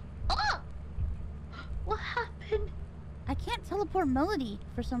 Oh! What happened? I can't teleport Melody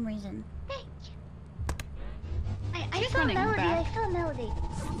for some reason. I She's saw running Melody. back. I saw Melody.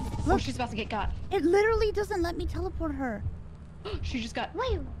 Oh, she's about to get got. It literally doesn't let me teleport her. She just got.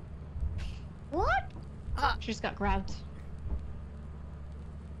 Wait. What? She just got grabbed.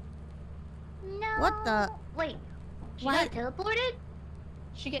 No. What the? Wait. She Why- got teleported?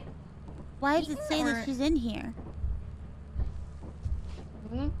 She get. Why does it say Or- that she's in here?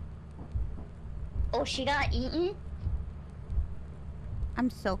 Hmm? Oh, she got eaten? I'm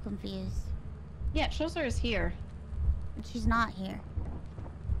so confused. Yeah, it shows her is here. And she's not here.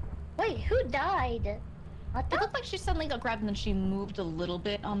 Wait, who died? What It the? looked like she suddenly got grabbed and then she moved a little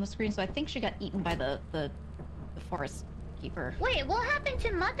bit on the screen, so I think she got eaten by the forest keeper. Wait, what happened to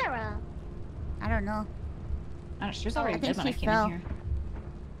Madara? I don't know. I don't know, she was Oh, already I think dead when I she came fell. in here.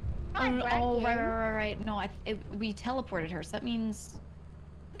 I'm Oh, right oh, here. right. No, we teleported her, so that means...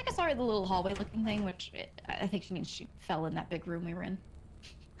 I think I saw her in the little hallway looking thing, which I think she means she fell in that big room we were in.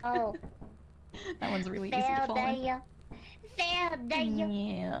 Oh. That one's really easy to Fair fall in. day. Fair day.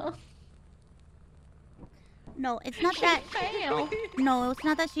 Yeah. No, it's not that. No, it's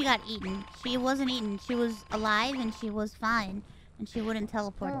not that she got eaten. She wasn't eaten. She was alive and she was fine, and she wouldn't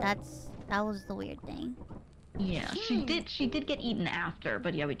teleport. Oh. That was the weird thing. Yeah, she did get eaten after,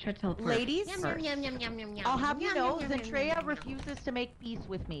 but yeah, we tried to teleport. Ladies, Yum, yum, yum, yum, yum, yum, yum. I'll have you Yum, know, yum, yum, yum, Zentreya yum, yum. refuses to make peace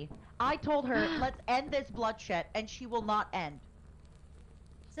with me. I told her, let's end this bloodshed, and she will not end.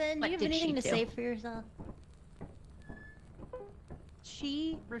 Zen, do What you have did she anything to do? say for yourself?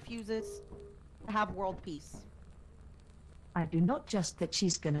 She refuses to have world peace. I do not just that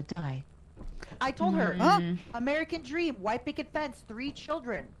she's gonna die. I told her, Mhm. American dream, white picket fence, 3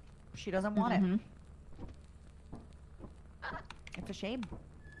 children. She doesn't want it. Mhm. It's a shame.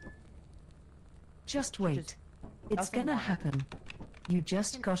 Just wait. Just It's doesn't gonna want it. happen. You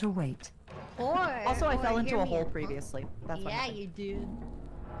just gotta wait. Also, I fell into hear a me hole out. previously. That's what Yeah, happened. you did.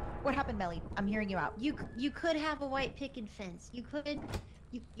 What happened, Melly? I'm hearing you out. You could have a white picket fence. You could.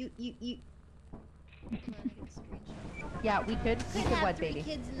 You. Yeah, we could. We could have wed, 3 baby.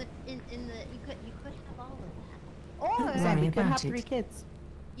 kids in the. You could have all of that. Or Zen, we Worry could have about 3 it. kids.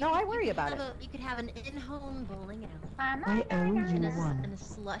 you No, could- I you worry could about have it. You could have an in-home bowling alley I owe you and one. a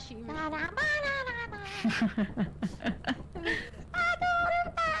slushy machine.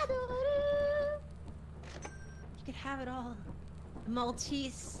 You could have it all. A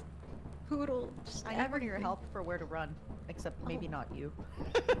Maltese, poodle. Just I never your everything. help for where to run, except maybe not you.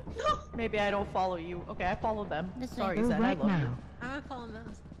 Maybe I don't follow you. Okay, I follow them. This way. Sorry, Go Zen, I right love you. now. I'm gonna follow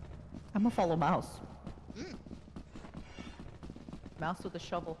Mouse. I'm a follow mouse. Mouse with a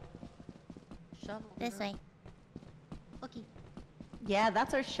shovel. Shovel. This way. Okay. Yeah,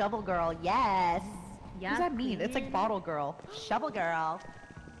 that's our shovel girl. Yes. What does that mean? It's like queen. bottle girl. Shovel girl.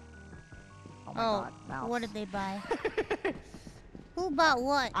 Oh, my god, Mouse. What did they buy? Who bought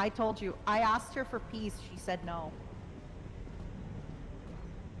what? I told you. I asked her for peace. She said no.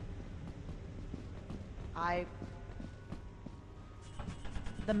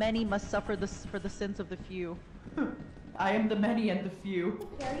 The many must suffer for the sins of the few. I am the many and the few.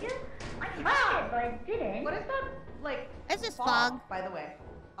 Kill you? I tried it, but I didn't. What is that? Like, it's just fog, by the way.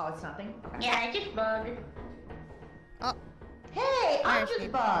 Oh, it's nothing? Okay. Yeah, it's just bug. Oh. Hey, I'm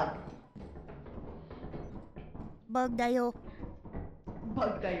just Bug. Bug dayo.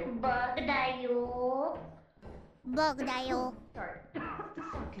 Bug dayo. Bug dayo. Bug dayo. Sorry.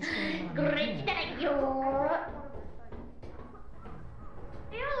 Great dayo.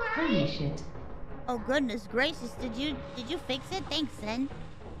 Holy shit. Oh goodness gracious, did you fix it? Thanks, Zen.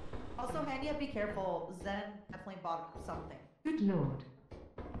 Also, Hania, be careful. Zen definitely bought something. Good lord.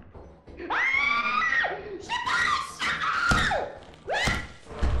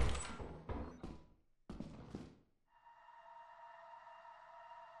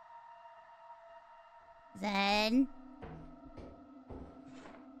 Zen.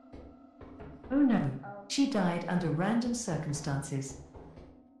 Oh no. She died under random circumstances.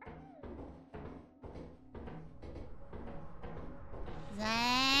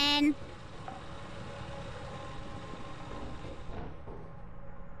 Zen.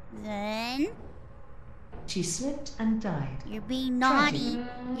 Zen. She slipped and died. You're being naughty.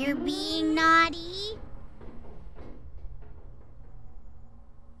 You're being naughty.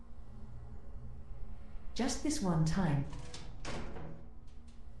 Just this one time.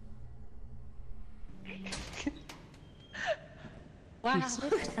 Wow. She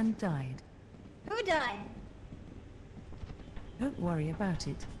slipped and died. Who died? Don't worry about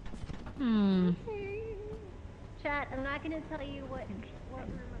it. Chat, I'm not gonna tell you what room I'm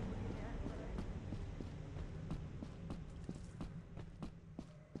looking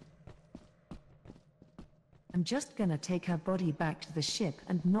I'm just gonna take her body back to the ship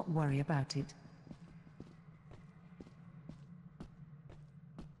and not worry about it.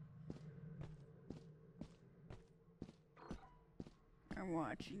 I'm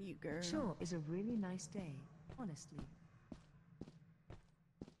watching you, girl. Sure is a really nice day, honestly.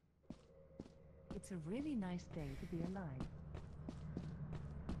 It's a really nice day to be alive.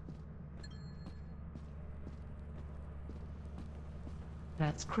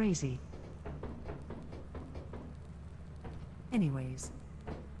 That's crazy. Anyways.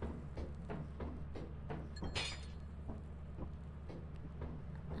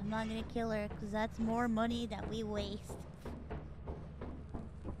 I'm not gonna kill her because that's more money that we waste.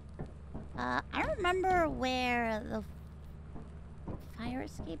 I don't remember where the fire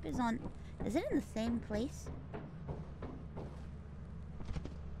escape is on. Is it in the same place?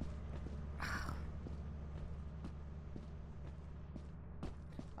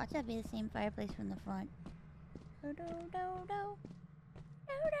 Watch that be the same fireplace from the front.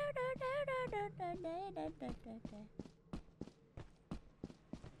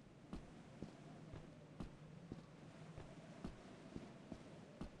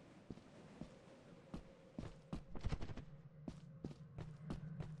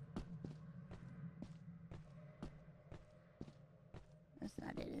 That's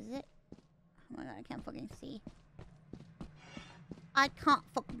not it, is it? Oh my god, I can't fucking see. I can't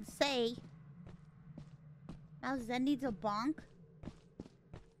fucking say. Now Zen needs a bonk?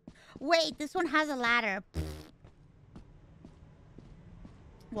 Wait, this one has a ladder. Pfft.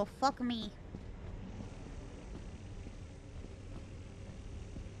 Well, fuck me.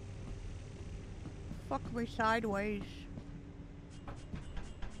 Fuck me sideways.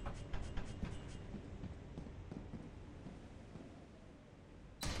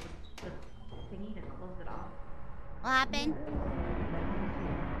 They need to close it off. What happened?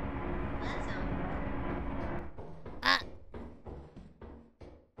 That sound.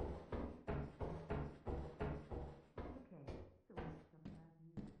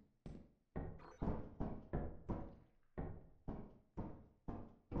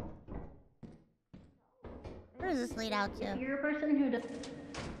 Where does this lead out to? If you're a person who does.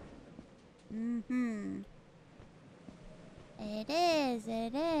 Mm-hmm. It is,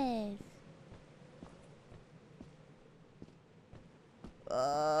 it is.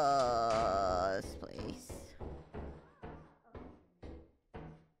 This place.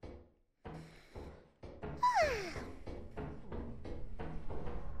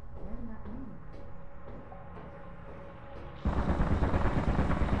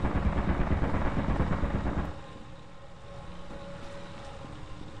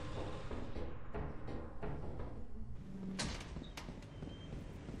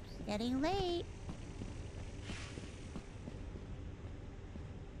 It's getting late.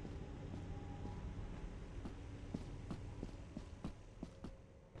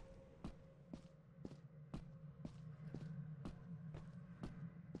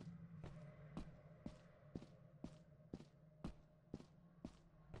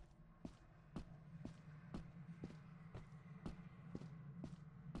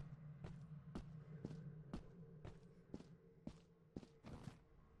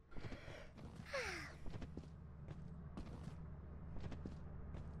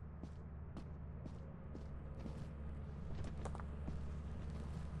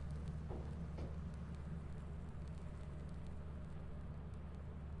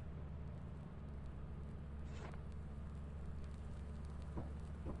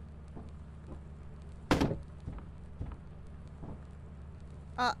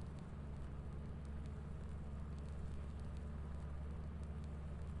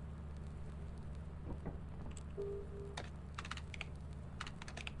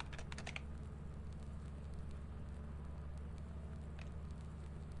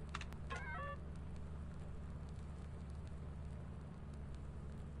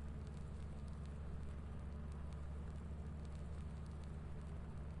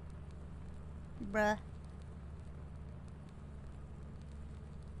 Bruh.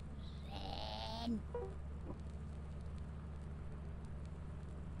 Zen.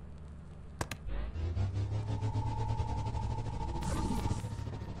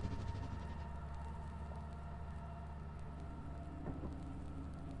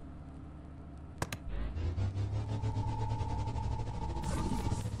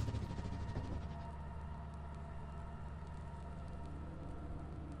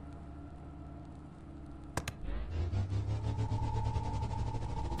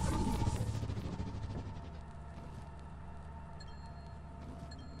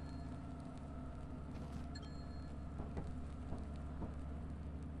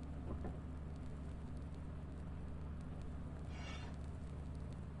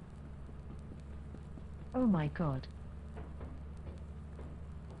 Oh my god.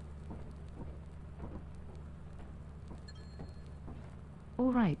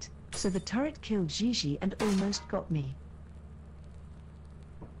 Alright, so the turret killed Gigi and almost got me.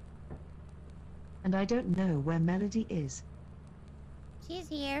 And I don't know where Melody is. She's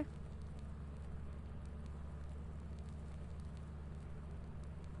here.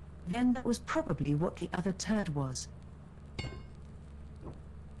 Then that was probably what the other turd was.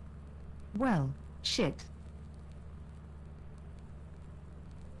 Well, shit.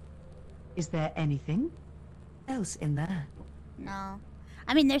 Is there anything else in there? No.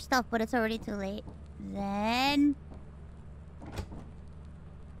 I mean, there's stuff, but it's already too late. Zen.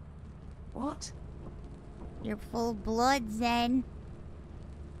 What? You're full of blood, Zen.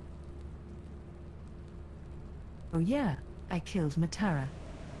 Oh yeah, I killed Matara.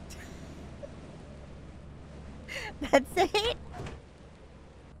 That's it?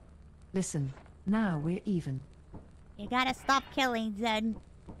 Listen, now we're even. You gotta stop killing, Zen.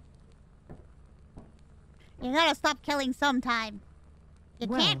 You gotta stop killing sometime. You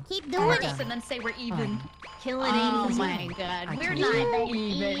Well, can't keep doing it. And then say we're even. Fine. Killing Oh ain't my easy. god, I we're told not you.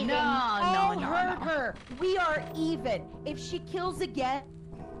 even. No, Oh, no, heard no. her. We are even. If she kills again,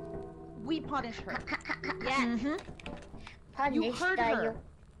 we punish her. Yes. You heard her.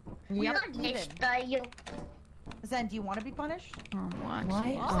 Yep. Zen, do you want to be punished? Why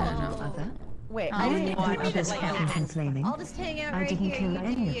are no other? Wait, Oh, I Why didn't yeah. even are mean it others like happy that. complaining? I'll just hang out I right didn't here. kill You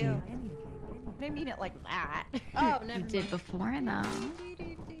any do of you. you. I didn't mean it like that. Oh, never You did mind. before, though.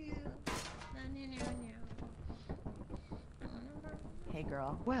 Hey,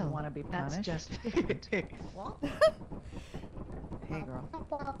 girl. Well, want to be that's punished? just different. What? Hey, girl.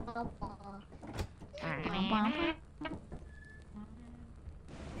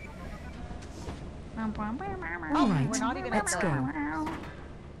 All right, we're not even let's at go.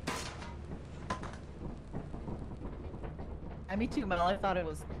 Me too, Mel. I thought it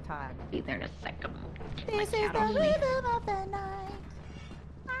was time. Be there in a second. This is the rhythm of the night.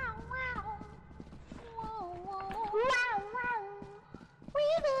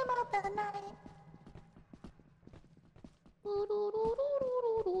 Rhythm of the night.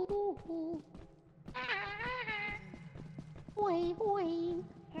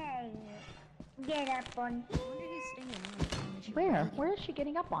 Hey, get up on I wonder who's staying on. Where? Where is she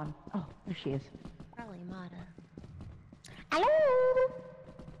getting up on? Oh, there she is. Probably Mata.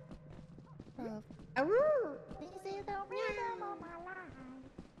 Hello. This is the rhythm of my life.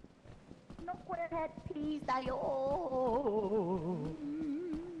 No quarterhead, please, Dayo.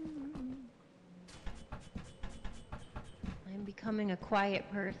 I'm becoming a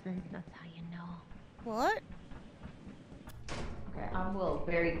quiet person. That's how you know. What? Okay, I will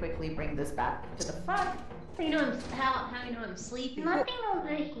very quickly bring this back to the front. How you know how you know I'm sleeping? Nothing over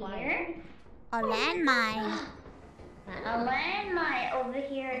here. A landmine. A landmine over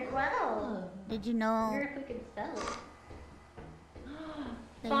here as well. Did you I know? wonder if we could sell it.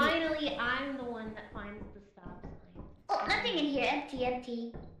 that you- Finally, I'm the one that finds the stop sign. Oh, nothing in here. Empty,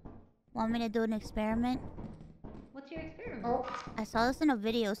 empty. Want me to do an experiment? What's your experiment? Oh, I saw this in a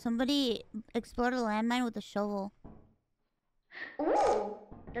video. Somebody explored a landmine with a shovel. ooh.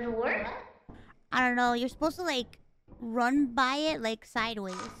 Does it work? I don't know. You're supposed to like run by it like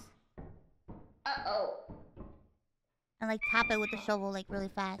sideways Uh-oh. and like tap it with the shovel like really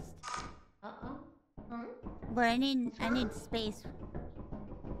fast. Uh-oh. Huh? But I need space.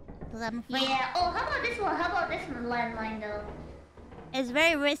 Cause I'm afraid. Yeah. Oh, how about this one? How about this one landmine though? It's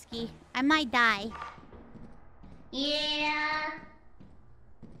very risky. I might die. Yeah.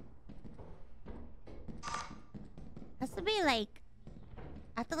 Has to be like,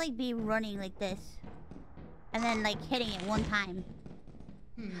 I have to like be running like this, and then like hitting it one time.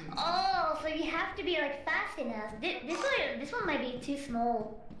 Oh, so you have to be like fast enough. This one might be too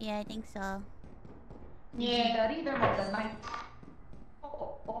small. Yeah, I think so. Yeah.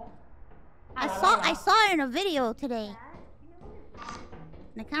 I saw it in a video today.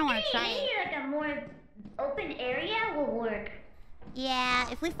 And I kind of want to try it. Maybe like a more open area will work. Yeah,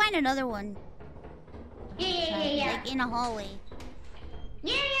 if we find another one. Yeah. Like in a hallway.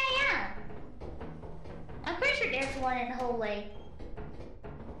 Yeah. I'm pretty sure there's one in the hallway.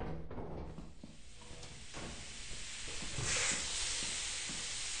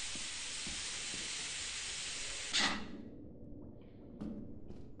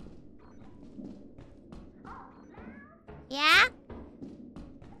 Yeah?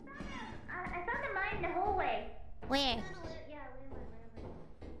 I found a mine in the hallway. Where?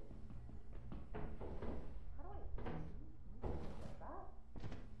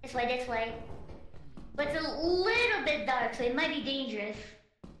 This way. But it's a little bit dark, so it might be dangerous.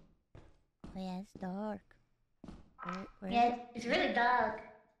 Oh yeah, it's dark. Where Yeah, it's really dark.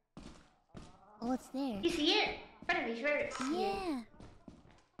 Oh, it's there. You see it? In front of me, sure. Yeah.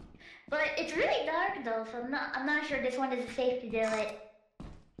 But it's really dark though, so I'm not sure this one is safe to do it.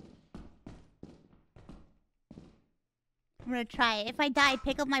 I'm gonna try it. If I die,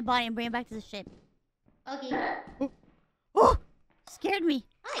 pick up my body and bring it back to the ship. Okay. Oh! Scared me.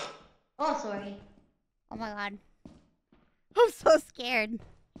 Hi. Oh, sorry. Oh my god. I'm so scared.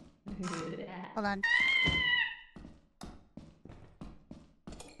 Hold on.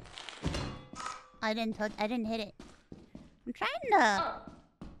 I didn't hit it. I'm trying to... Oh.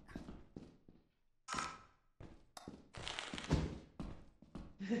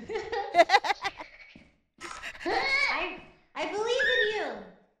 I believe in you.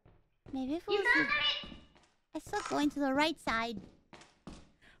 Maybe if You we got it. I suck going to the right side.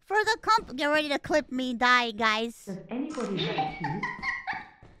 For the get ready to clip me, die, guys. Does anybody have keys?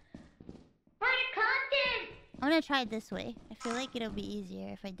 For the content. I'm gonna try it this way. I feel like it'll be easier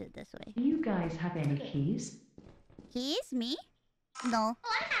if I did it this way. Do you guys have any keys? Keys? Me? No.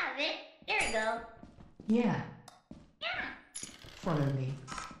 Oh, I have it. There we go. Yeah. Yeah. Follow me.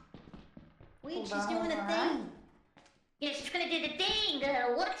 Wait, she's doing a thing. Yeah, she's gonna do the thing.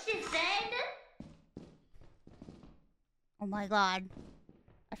 What she said. Oh my god.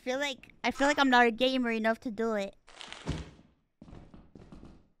 I feel like I'm not a gamer enough to do it.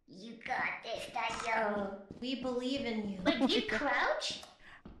 You got this, Daniel. We believe in you. Wait, do you crouch?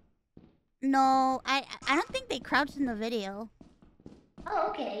 No, I don't think they crouched in the video. Oh,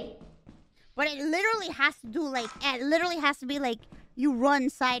 okay. But it literally has to do like it literally has to be like you run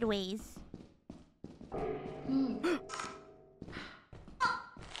sideways.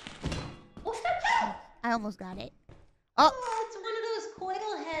 What's that? I almost got it. Oh, it's one of those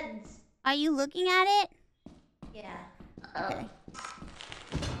coil heads. Are you looking at it? Yeah. Okay.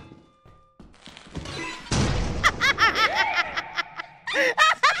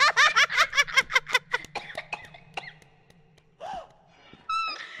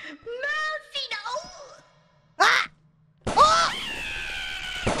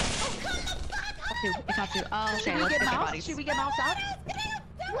 I got you. Oh, okay, let's get their bodies. Should we get Mouse out?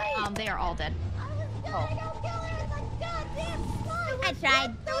 They are all dead. Oh. I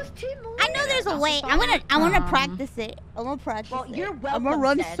tried. I know there's a way. I wanna practice it. I'm gonna practice Well, it. you're I'm gonna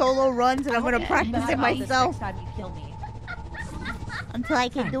run welcome, solo runs and I'm gonna practice it myself Next time you kill me. until I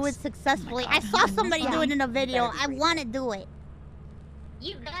can do it successfully. I saw somebody do it in a video. I wanna do it.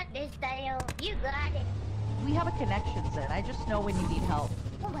 You got this, Daniel. You got it. We have a connection, Zen. I just know when you need help.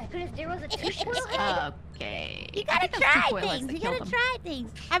 Oh my goodness, there was a two-coil head. Okay. You gotta try things. You gotta try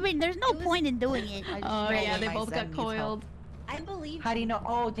things. I mean, there's no point in doing it. Oh yeah, they both got coiled. I believe. How do you know?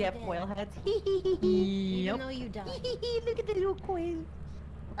 Oh, do you have coil heads? Even though you died. Look at the little coil.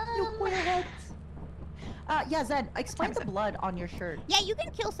 Little coil heads. Yeah, Zen, explain the blood on your shirt. Yeah, you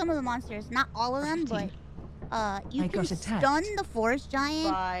can kill some of the monsters. Not all of them, but you I can got attacked. stun the forest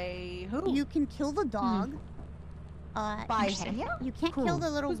giant. By who? You can kill the dog. By Henya? You can't kill the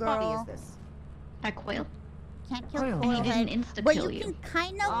little Whose girl. body is this? I coil. Can't kill Coil. Coilhead. And he didn't insta But kill you you. can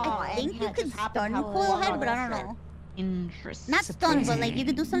kind of. Oh, I and think you you just can happen stun to have Coilhead, one but I on don't your know. Interesting. Not stun, but like you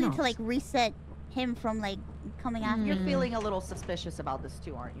could do something Not. to like reset him from like coming after You're you. feeling a little suspicious about this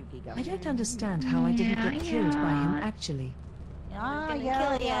too, aren't you, Giga? I don't understand how I didn't get killed by him, actually. gonna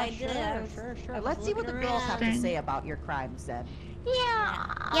yeah, kill you, yeah, I did. sure. Let's see what the girls have to around. say about your crimes, then.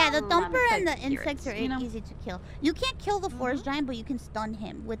 Yeah, the thumper and the spirits, insects are you know? easy to kill. You can't kill the forest giant, but you can stun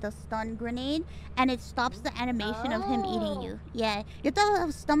him with a stun grenade, and it stops the animation of him eating you. Yeah, you have to have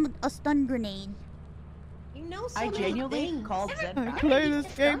a stun grenade. You know so I many genuinely things. called Zen I back. play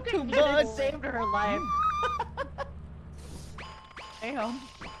this game too It much. saved her life. Damn.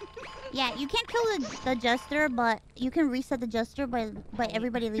 Yeah, you can't kill the jester, but you can reset the jester by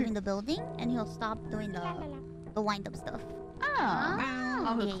everybody leaving the building, and he'll stop doing the wind up stuff. Oh,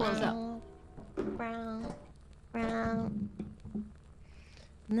 I'll go close up. Brown, brown.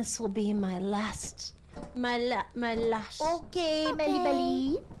 And this will be my last. My last. Okay, Melly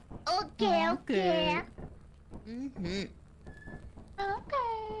Belly. Okay. Mm-hmm.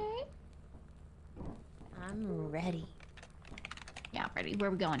 Okay. I'm ready. Yeah, ready. Where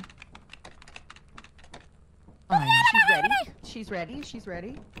are we going? Fine. She's ready. She's ready. She's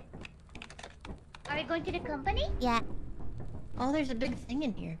ready. Are we going to the company? Yeah, Oh, there's a big thing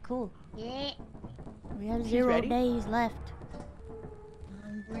in here. Cool. Yeah. we have She's 0 ready? days left.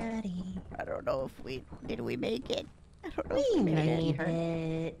 I'm ready. I don't know if we make it. I don't know We if we made made it.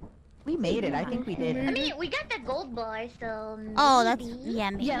 it. We made it. I think we did. I mean, we got the gold bar, so. Oh, that's maybe.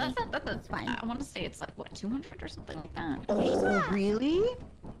 yeah, maybe. Yeah, that's fine. I want to say it's like what 200 or something like that. Oh, really?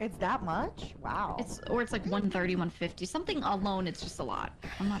 It's that much? Wow. It's like 130, 150, something alone. It's just a lot.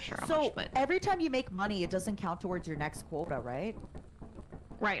 I'm not sure how So much, but every time you make money, it doesn't count towards your next quota, right?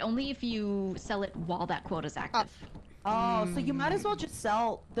 right, only if you sell it while that quota's active. Oh, so you might as well just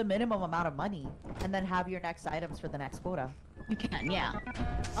sell the minimum amount of money and then have your next items for the next quota. You can, yeah.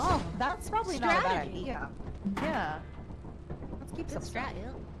 Oh, that's probably not a bad Strategy. idea. Yeah. Let's keep some Good stuff.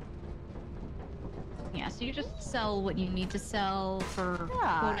 strat. Yeah, so you just sell what you need to sell for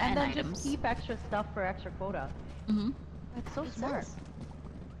Yeah, quota and then items. just keep extra stuff for extra quota. Mm-hmm. That's so smart.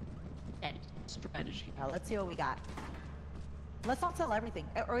 Strategy. Now let's see what we got. Let's not sell everything.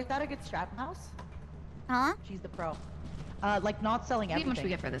 Or is that a good strat, Mouse? Huh? She's the pro. Like not selling How everything. much we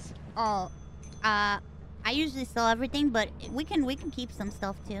get for this? Oh, I usually sell everything, but we can keep some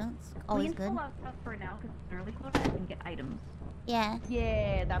stuff too. It's always we can good. sell a lot of stuff for now because it's an early quota. I can get items. Yeah.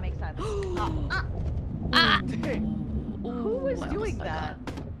 Yeah, that makes sense. Who Who was doing that?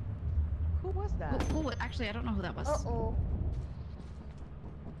 Who was that? Who, actually, I don't know who that was. Uh-oh.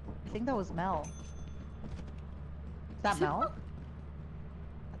 I think that was Mel. Is that Mel?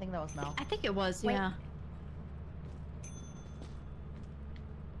 I think that was Mel. I think it was, Wait. yeah.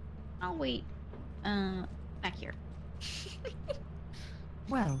 I'll wait. Back here.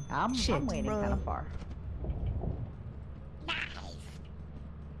 Well, I'm waiting kind of far.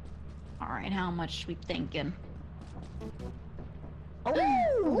 All right, how much we thinking? Oh!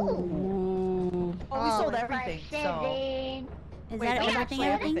 Ooh. Oh, we sold everything. So Is wait, that that was everything? actually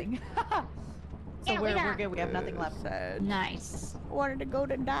Everything? so Yeah, we we're got- good. We have nothing left. Nice. I wanted to go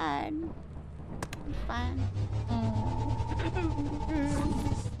to 9. It's fine.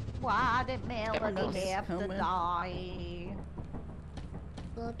 Why did Melody Everyone's have to coming. die?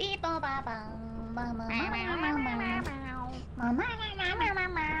 Why did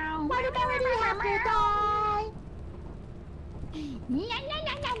Melody have to die?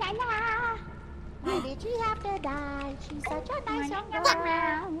 Why did she have to die? She's such a nice young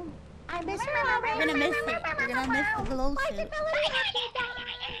girl. I miss her already. You're gonna miss it. You're gonna miss the glow Why suit. did Melody have to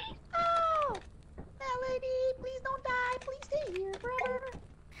die? Oh, Melody, please don't die. Please stay here forever.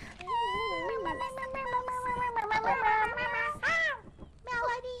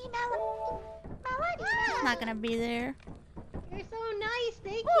 Melody. It's not gonna be there. You're so nice.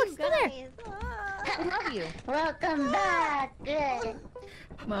 Thank Oh, you, it's still there. guys. I love you. Welcome back. Good.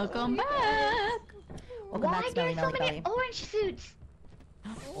 Welcome back. Welcome Why back, are there Smelly so Melly many Belly. orange suits?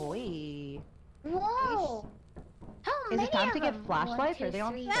 Oi. Whoa. How Is it many time of to get them? flashlights? 1, Are 2, they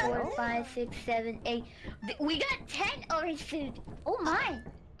on 3, sale? 4, 5, 6, 7, 8. We got 10 orange suits. Oh my.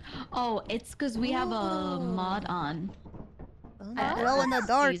 Oh, it's because we have a mod on. Glow in the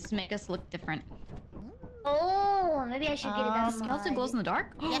dark. These make us look different. Oh, maybe I should get it on Skeleton glows in the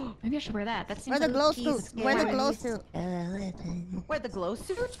dark? Yeah. Maybe I should wear that. That seems Wear the like glow a piece. suit. Wear the glow suit. Where the glow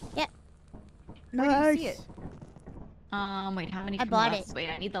suit? Yeah. Where do you see it? Wait, how many? I from bought left? it. Wait,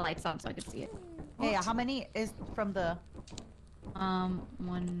 I need the lights on so I can see it. Yeah, how many is from the...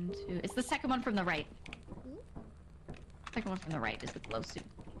 1, 2. It's the second one from the right. Second one from the right is the glow suit.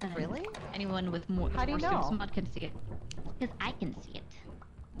 And Really? Anyone with more, How do you more suits know? mod can see it. Because I can see it.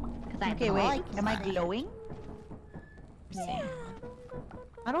 Because I Okay, wait. Am I glowing? Yeah.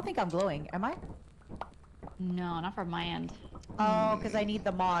 I don't think I'm glowing. Am I? No, not from my end. Oh, because I need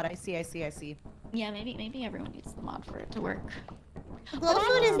the mod. I see. Yeah, maybe everyone needs the mod for it to work. Glow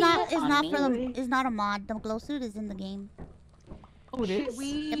suit is not on for me. the is not a mod. The glow suit is in the game. Oh, it Should is?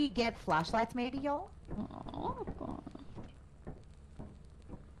 we get flashlights maybe, y'all? Oh, God.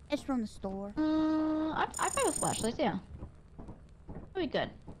 It's from the store. I play with flashlights, yeah. That'd be good.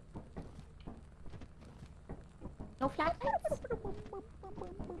 No flashlights?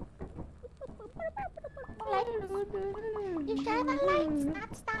 You share the lights,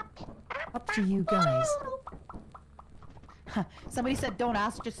 not stop. Up to you guys. Somebody said don't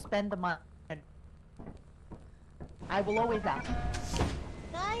ask, just spend the money. I will always ask.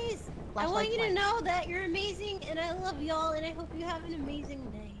 Guys, I want you to know that you're amazing, and I love y'all, and I hope you have an amazing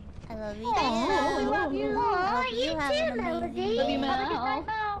day. I love you. Thank too. you. love you. I hope you have an amazing Love you, day. Mel.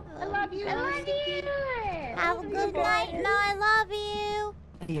 I love you. I love you. Have a good night. No, I love you.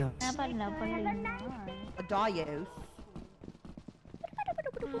 Adios. Adios.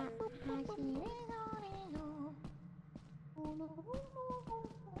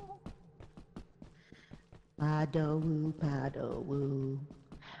 Paddle-woo, paddle-woo.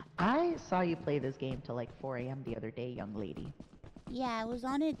 I saw you play this game till like 4 a.m. the other day, young lady. Yeah, I was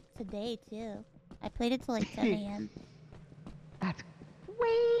on it today too. I played it till like 10 a.m. That's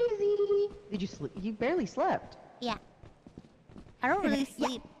crazy. Did you sleep? You barely slept. Yeah. I don't really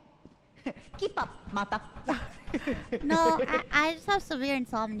sleep. Keep up, mata. No, I just have severe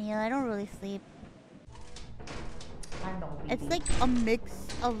insomnia. I don't really sleep. I know, It's baby. like a mix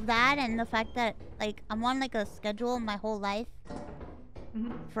of that and the fact that like I'm on like a schedule my whole life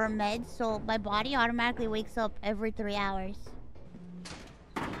for meds, so my body automatically wakes up every 3 hours.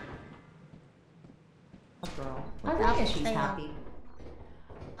 Girl. As As long long as as she's she's happy. happy.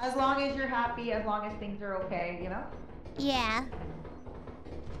 As long as you're happy, as long as things are okay, you know? Yeah.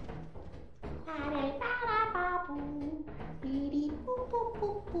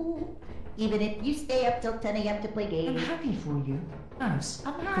 Even if you stay up till 10 a.m. to play I'm games. happy for you. Mouse,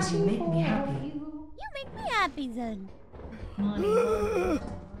 I'm because you happy make me for happy. you. You make me happy then.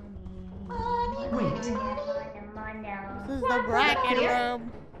 Wait, This is the bracket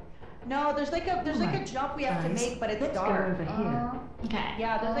room. No, there's like a jump we have to guys, make, but it's let's go dark. over here. Okay.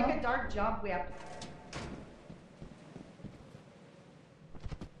 Yeah, there's like a dark jump we have to.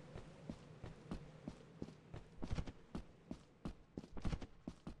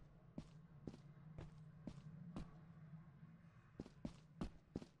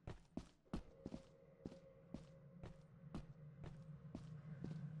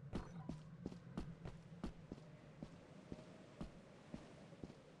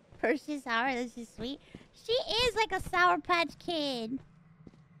 Hershey sour, this is sweet. She is like a Sour Patch Kid.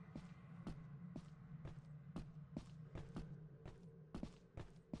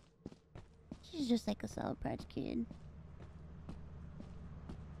 She's just like a Sour Patch Kid.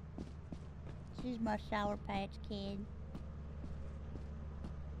 She's my Sour Patch Kid.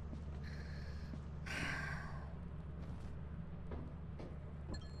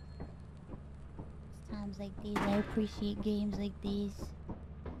 It's times like these, I appreciate games like these.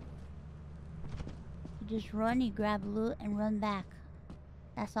 You just run, you grab loot, and run back.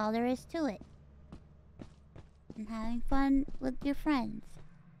 That's all there is to it. And having fun with your friends.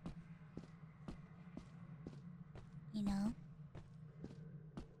 You know?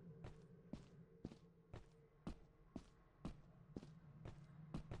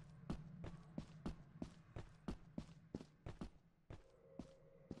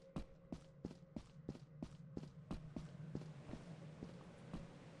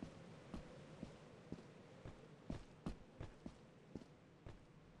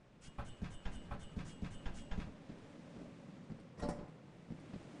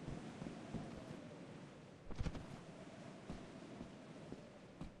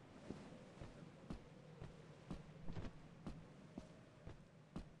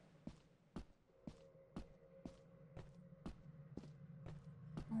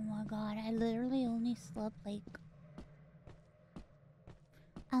 Oh my god, I literally only slept like...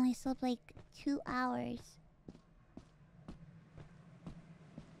 I only slept like 2 hours.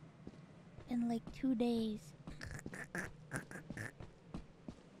 In like 2 days.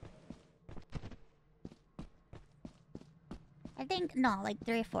 I think, no, like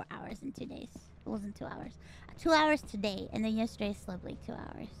 3 or 4 hours in 2 days. It wasn't 2 hours. 2 hours today, and then yesterday I slept like 2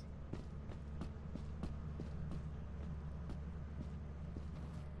 hours.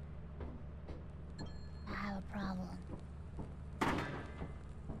 I have a problem.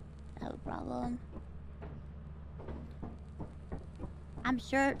 I have a problem. I'm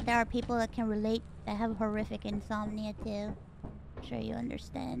sure there are people that can relate that have horrific insomnia too. I'm sure you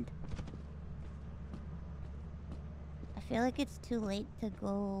understand. I feel like it's too late to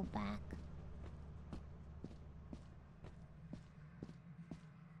go back.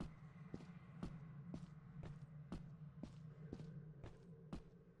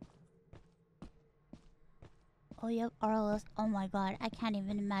 Oh, yep, RLS. Oh my god, I can't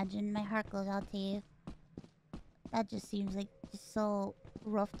even imagine. My heart goes out to you. That just seems like just so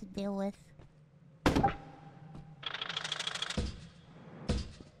rough to deal with.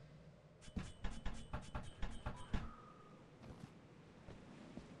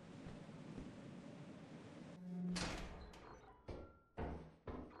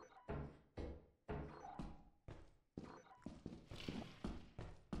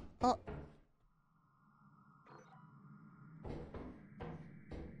 Oh.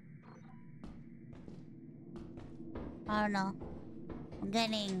 I don't know. I'm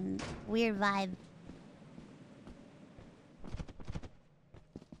getting weird vibe.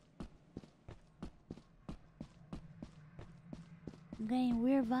 I'm getting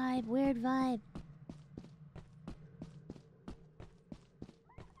weird vibe, weird vibe.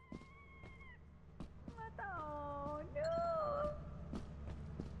 Oh no!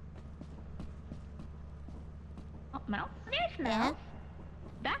 Oh, Mouse? There's Yeah. Mouse.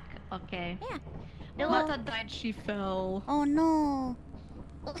 Back? Okay. Yeah. There Well- was, Mata died, she fell. Oh no.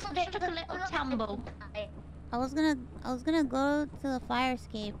 also there's a little tumble. I was gonna go to the fire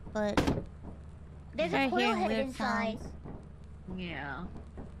escape, but There's I a started coil hearing head weird inside. sounds. Yeah.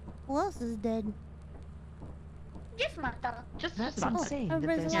 Who else is dead? Just Mata. That's about it. insane that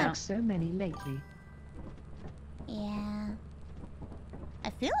everybody's there's alive. like so many lately. Yeah. I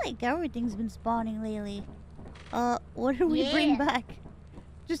feel like everything's been spawning lately. What did we bring Yeah. back?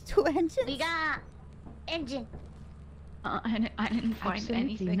 Just 2 engines? We got engine. I didn't find Absolutely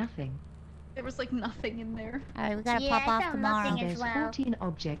anything. nothing. There was like nothing in there. Alright, we gotta Yeah, pop I off found tomorrow. nothing. There's well. 14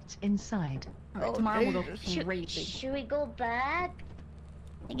 objects inside. Alright, tomorrow we'll go Should, crazy. should we go back?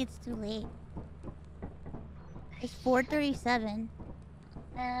 I think it's too late. It's 4:37.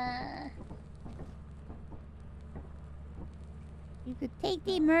 You could take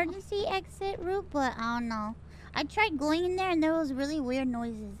the emergency exit route, but I don't know. I tried going in there and there was really weird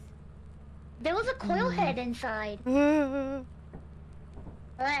noises. There was a coil head inside. Yeah,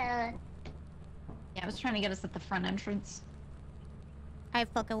 I was trying to get us at the front entrance. Alright,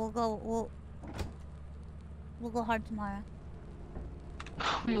 fuck it. We'll go hard tomorrow.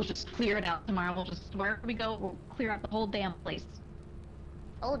 We'll just clear it out tomorrow. We'll just, wherever we go, we'll clear out the whole damn place.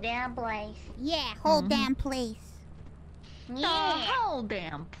 Oh damn place. Yeah, whole damn place. The Yeah. whole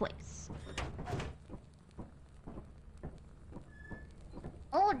damn place.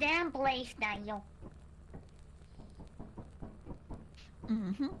 Oh damn place, Daniel.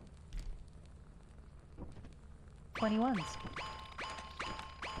 Mm-hmm. 21s.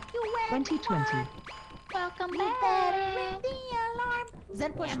 2020. Welcome You back. better ring the alarm.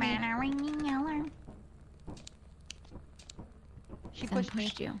 Zen pushed me. Ringing alarm. She Zen pushed me.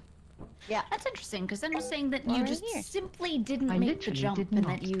 pushed you. Yeah. That's interesting, because Zen was saying that Well, you right just here. simply didn't I make the literally jump, did and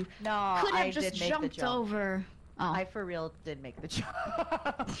not. that you No, could have I just did make the jumped jump. over. Oh. I for real did make the jump.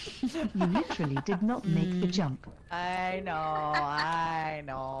 You literally did not make the jump. I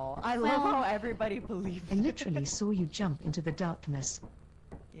know. I love how everybody believes I literally saw you jump into the darkness.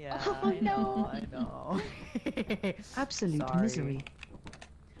 Yeah, Oh, I know. Absolute Sorry. misery.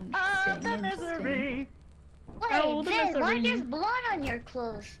 Ah, the misery. Wait, Oh, the Zen, why misery. there's blood on your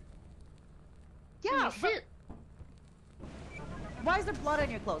clothes? Yeah, Your suit. why is there blood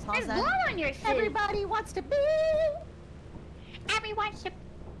on your clothes, huh, There's Zen? blood on your suit. Everybody wants to be. Everyone should.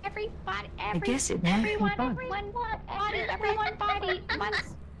 Everybody. I guess it might be bugged. Everyone body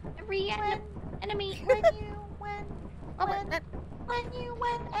wants every enemy.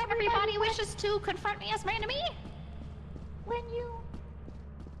 When Everybody wishes to confront me as my enemy. when you.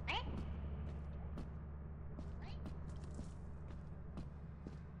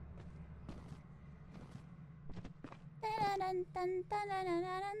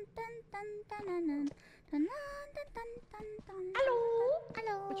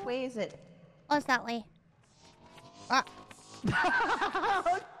 Hello. Which way is it? Oh, it's that way. Ah.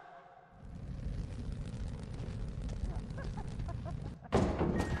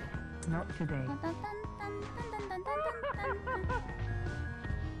 Not today.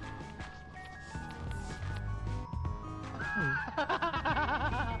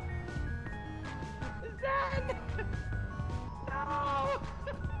 Zen! No!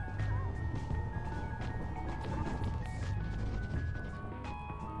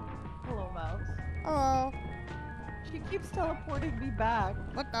 Hello, Mouse. Oh, She keeps teleporting me back.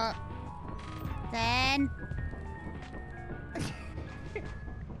 what the? Zen.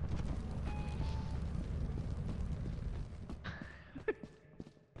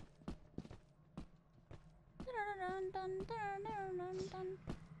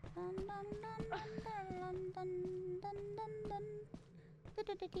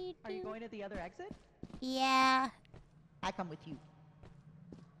 Are you going to the other exit? Yeah. I come with you.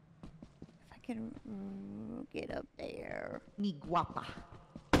 If I can get up there. Mi guapa.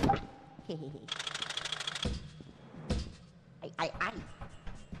 Hehehe. Ay.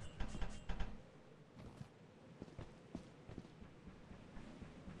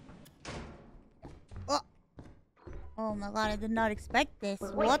 Oh my god, I did not expect this.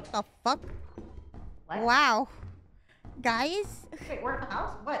 Wait. What the fuck? What? Wow. Guys, Wait, we're in the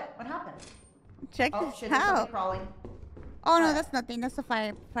house? What? What happened? check Oh this shit, there's somebody out. crawling. Oh no, What? that's nothing. That's the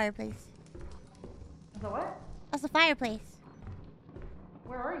fireplace. The what? That's the fireplace.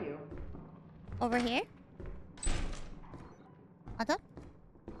 Where are you? Over here? What up?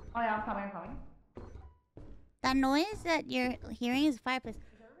 Oh yeah, I'm coming. That noise that you're hearing is a fireplace.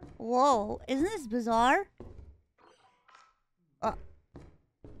 Whoa, isn't this bizarre?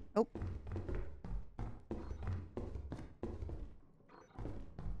 Nope.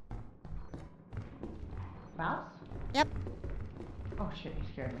 Mouse? Yep. Oh shit, you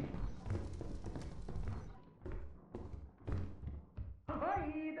scared me.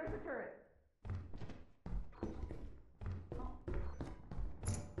 Hi, there's a turret.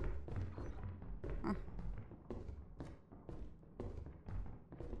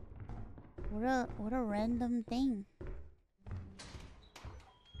 What a random thing.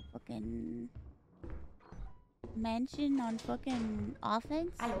 Fucking mansion on fucking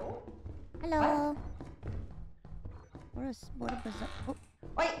offense. Hello? Hello. What a bizarre. Oh.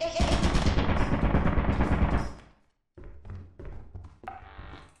 Wait, hey.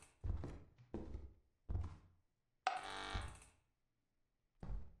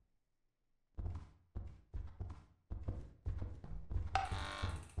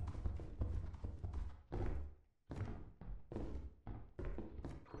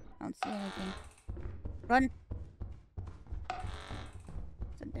 I don't see anything. Run.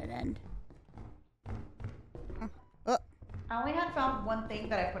 It's a dead end. I only had found one thing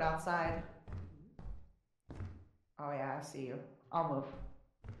that I put outside. Oh yeah, I see you. I'll move.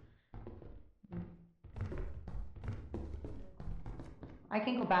 I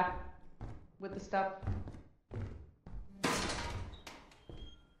can go back with the stuff.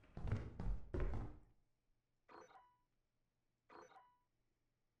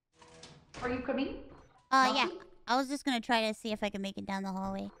 Are you coming? Yeah. I was just gonna try to see if I can make it down the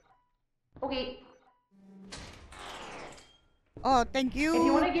hallway. Okay. Oh, thank you. If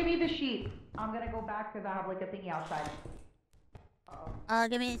you want to give me the sheet, I'm gonna go back because I have like a thingy outside.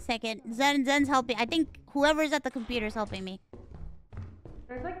 Give me a second. Zen's helping. I think whoever's at the computer is helping me.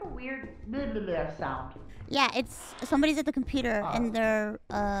 There's like a weird blah, blah, blah sound. Yeah, it's somebody's at the computer and they're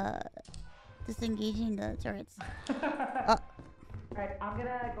disengaging the turrets. Alright, I'm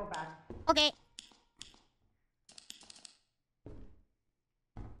gonna go back. Okay.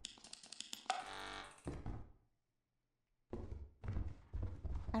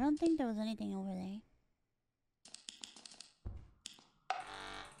 I don't think there was anything over there.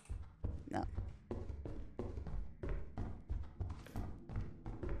 No.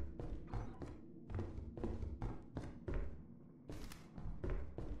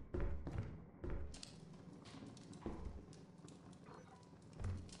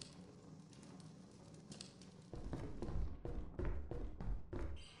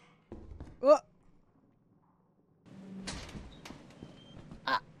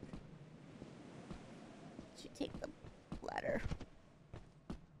 Should take the ladder.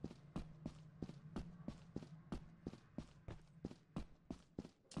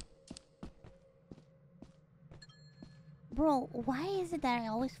 Bro, why is it that I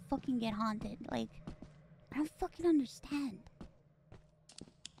always fucking get haunted? Like, I don't fucking understand.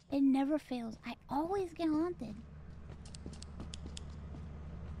 It never fails. I always get haunted.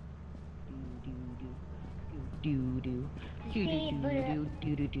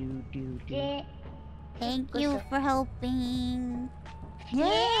 Thank you for helping.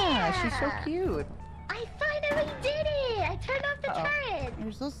 Yeah, she's so cute. I finally did it! I turned off the turret!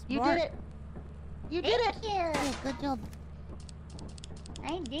 You're so smart. You did it. You did it. Thank you! Yeah, good job.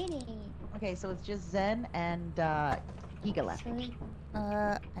 I did it. Okay, so it's just Zen and Giga left.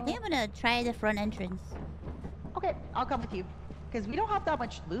 I think I'm gonna try the front entrance. Okay, I'll come with you. Because we don't have that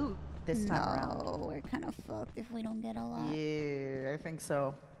much loot this time around. No, we're kind of fucked if we don't get a lot. Yeah, I think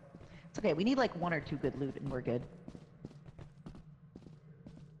so. It's okay, we need like 1 or 2 good loot and we're good.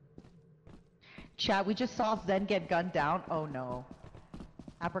 Chat, we just saw Zen get gunned down. Oh no.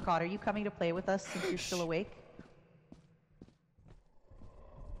 Apricot, are you coming to play with us since you're still awake?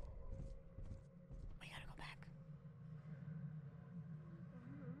 We gotta go back.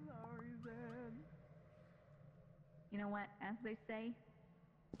 You know what? As they say,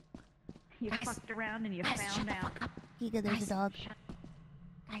 You fucked around and you found out. Giga, there's a dog.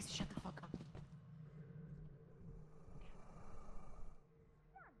 Guys, shut the fuck up.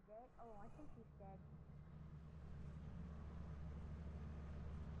 Oh, I think he's dead.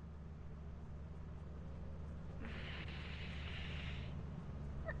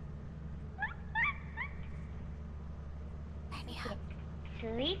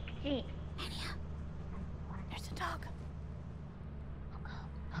 Sleepy. There's a dog.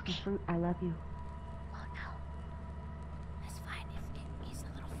 Okay, Fruit, I love you. Oh no. That's fine. He's a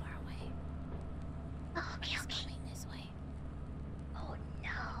little far away. Oh, okay, He's okay. coming this way. Oh no.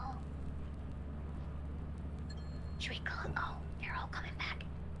 Should we call? Oh, they're all coming back.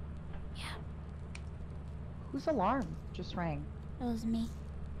 Yeah, Whose alarm just rang? it was me.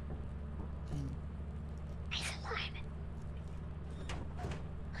 He's alive.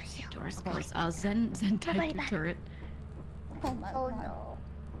 Doors closed. Zen typed the turret. Oh my Oh god. no.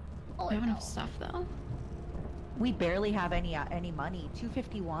 Oh We have no. enough stuff though. We barely have any money.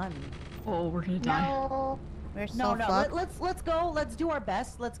 251. Oh, we're gonna die. No. We're so No, no. fucked. Let's go. Let's do our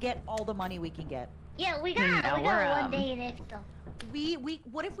best. Let's get all the money we can get. Yeah, we No, got we're, one day left though. We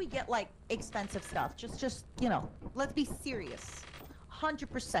what if we get like expensive stuff? Just you know, let's be serious.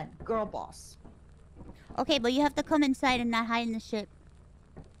 100% girl boss. Okay, but you have to come inside and not hide in the ship.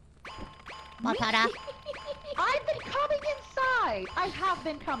 Matara. I've been coming inside. I have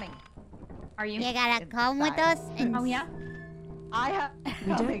been coming. Are you? You gotta come with us and Oh yeah. I have.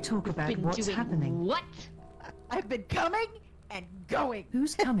 We coming. don't talk about Been what's doing happening. what? I've been coming and going.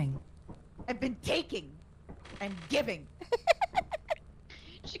 Who's coming? I've been taking and giving.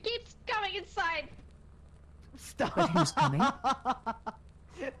 She keeps coming inside. Stop. But who's coming?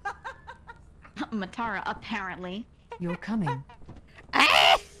 Matara, apparently. You're coming.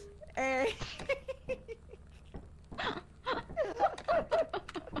 Hey.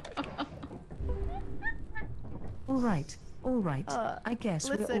 All right. I guess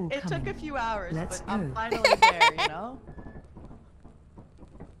we're Listen, all it coming. took a few hours, Let's but I'm go. finally there, you know?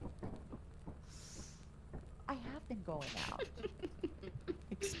 I have been going out.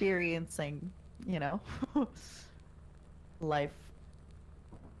 Experiencing, you know, life.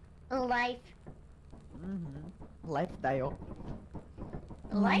 Life. Life tayo.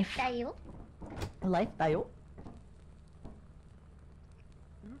 Life tayo. Life tayo.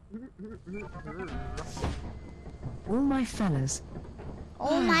 All my fellas.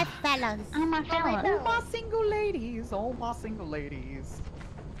 oh my fellas. Oh my fella. All my single ladies. All my single ladies.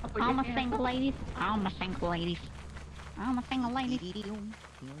 All my single ladies. All my single ladies. All my single ladies.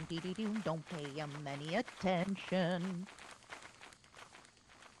 Don't pay them any attention.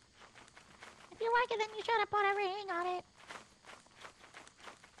 If you like it, then you should have put a ring on it.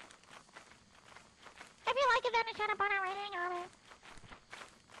 If you like it, then you should have put a ring on it.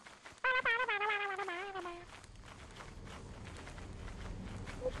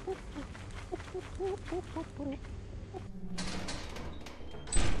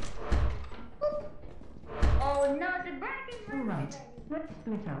 Oh no, it's a black and All room. right. Let's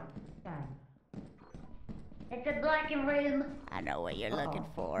split up. Dan. It's a black and room. I know what you're looking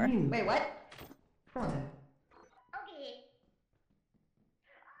for. You. Wait, what? Follow. Okay.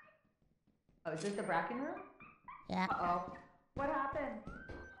 Oh, is this the Bracken room? Yeah. Uh-oh. What happened?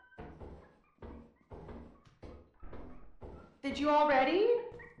 Did you already?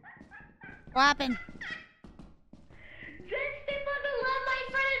 What happened? Just step on the llama in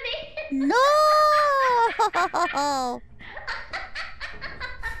front of me. No!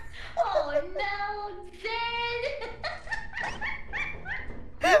 Oh no, Zed!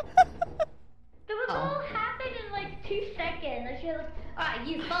 It was all happened in like 2 seconds. And she was like, alright,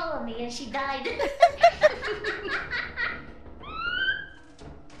 you follow me, and she died.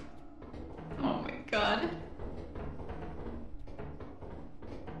 Oh my god.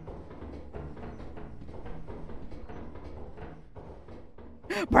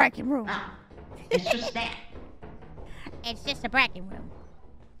 Bracken room. Ah, it's just that. It's just a bracken room.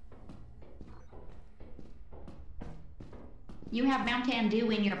 You have Mountain Dew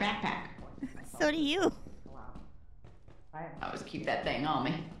in your backpack. So do you. I always keep that thing on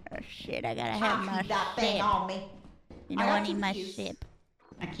me. Oh shit, I gotta have my that thing ship. on me. You know I I got need my confused. ship.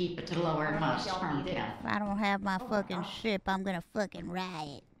 I keep it to lower my sperm count. If I don't have my fucking ship, I'm gonna fucking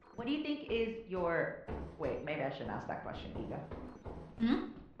riot. What do you think is your... Wait, maybe I shouldn't ask that question, Giga. Hmm?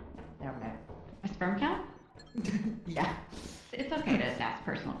 Never mind. My sperm count? Yeah. It's okay to ask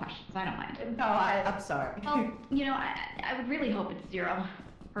personal questions. I don't mind. No, I'm sorry. Well, you know, I would really hope it's 0,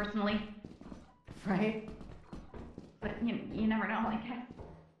 personally. Right? But you never know. Like, how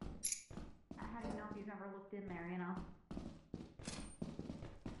do you know if you've ever looked in there? You know.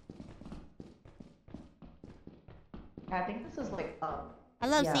 I think this is like up. I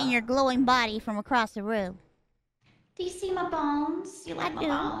love Yeah. seeing your glowing body from across the room. Do you see my bones? You like I my do.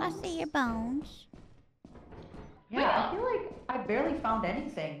 bones? I see your bones. Yeah, I feel like I barely found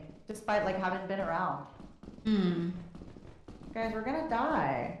anything, despite like having been around. Guys, we're gonna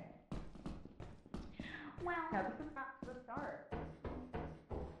die. Well. Yeah, this is back to the start.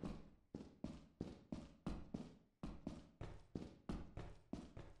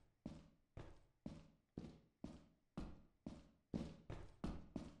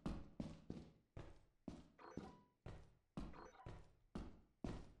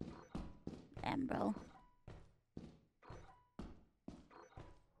 Damn, bro.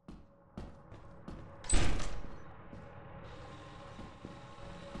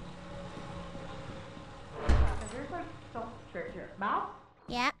 There's like so much shit here. Mouse?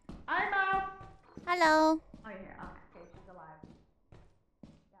 Yeah. Hi, Mouse. Hello. Oh, you're here. Okay, she's alive.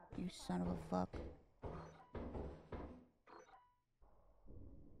 You son of a fuck.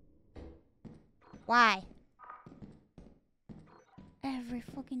 Why? Every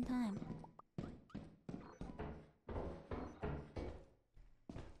fucking time.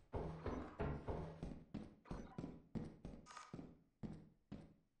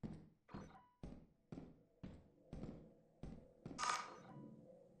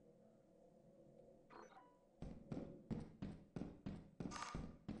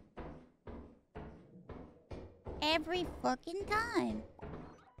 Every fucking time.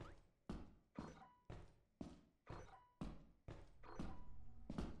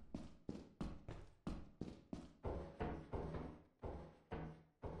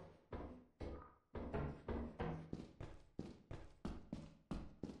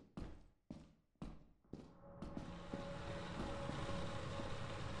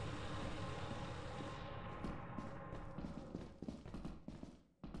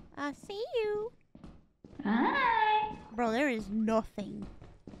 I see you. Hi. Bro, there is nothing.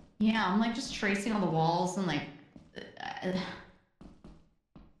 Yeah, I'm like just tracing on the walls and like... this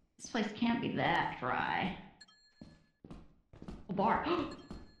place can't be that dry. Oh, bar.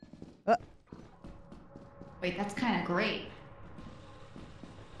 Wait, that's kind of great.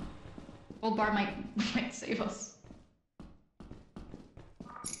 Old bar might save us.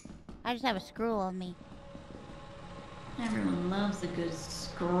 I just have a screw on me. Everyone loves a good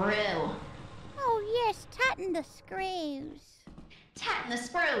screw. Oh yes, tighten the screws. Tighten the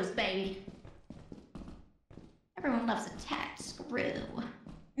screws, baby. Everyone loves a tight screw.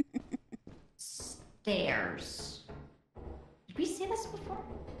 Stairs. Did we see this before?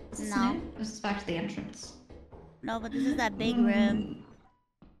 Is this No. new? This is back to the entrance. No, but this is that big room.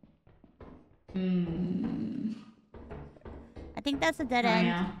 I think that's a dead end.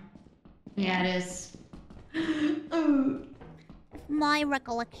 Yeah. Yeah, it is. If my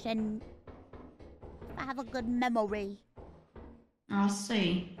recollection. I have a good memory. I'll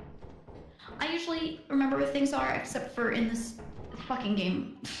see. I usually remember where things are, except for in this fucking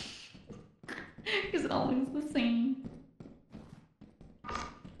game. Because it always the same.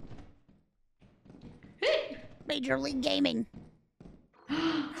 Major League Gaming.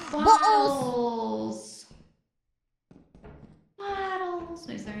 Bottles! Bottles!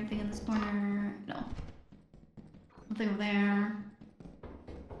 Wait, is there anything in this corner? No. Nothing over there.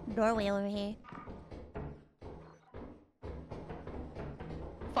 Doorway over here.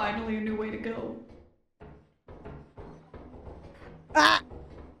 Finally a new way to go. Ah!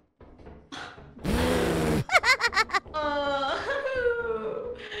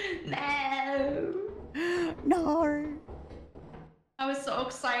 No! No. I was so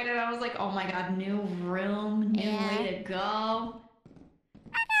excited. I was like, oh my god, new room, new way to go.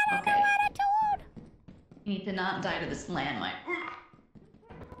 Okay. You need to not die to this landmine.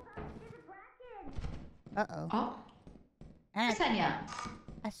 Uh-oh. Oh. Ksenia.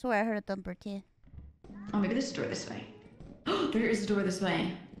 I swear I heard a thumper too. Oh, maybe there's a door this way. There is a door this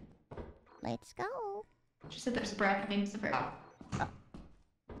way. Let's go. She said there's a breath. Maybe it's a breath.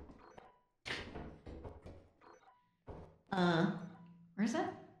 Where is it?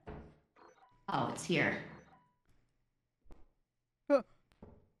 Oh, it's here.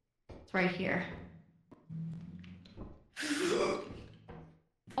 It's right here. Oh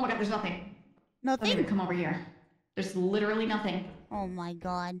my god, there's nothing. Nothing? Don't even come over here. There's literally nothing. Oh my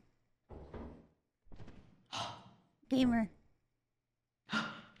god. Gamer.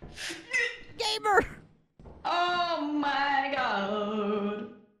 Gamer! Oh my god.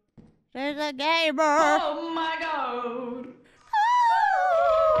 There's a gamer! Oh my god.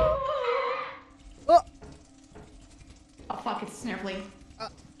 Oh, oh fuck, it's snare flea.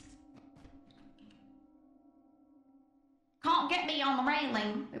 Can't get me on the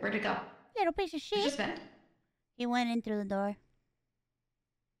railing. Wait, where'd it go? little piece of shit. Did it just vent? He went in through the door.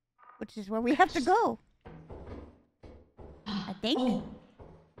 Which is where we have to go. I think. Oh,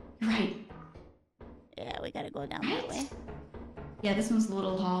 right. Yeah, we gotta go down that way. Yeah, this one's the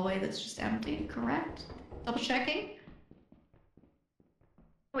little hallway that's just empty, correct? Double checking.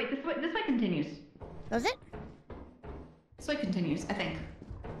 Oh, wait, this way continues. Does it? This way continues, I think.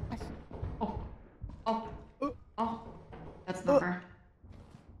 Oh. Oh. Oh. That's not her.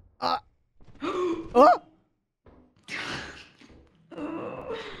 Oh!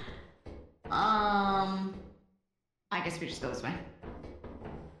 I guess we just go this way.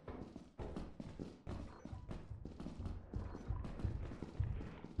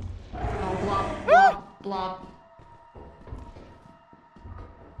 Oh, blob, blob, blob.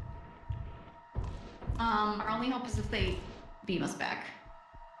 Our only hope is if they beam us back.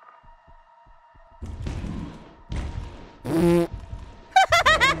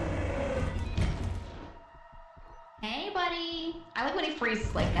 Hey, buddy. I like when he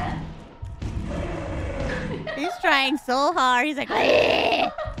freezes like that. He's trying so hard. He's like,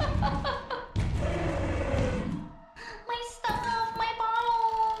 my stuff, my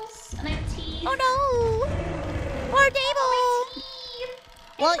bottles, and I have teeth. oh no! Poor table!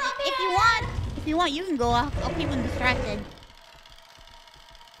 Well, if you want, you can go. I'll keep him distracted.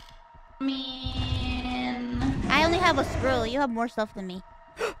 Man. I only have a screw. You have more stuff than me.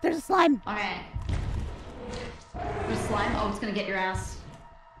 There's a slime. Okay. There's slime? Oh, it's gonna get your ass.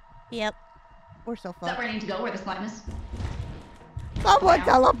 Yep. We're so Is that fucked. where I need to go, where the slime is? Someone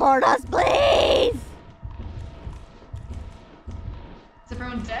teleport us, please! Is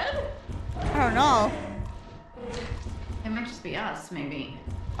everyone dead? I don't know. It might just be us, maybe.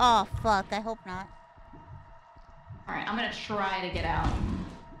 Oh, fuck. I hope not. Alright, I'm gonna try to get out.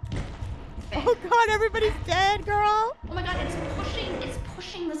 Oh god, everybody's dead, girl! Oh my god, it's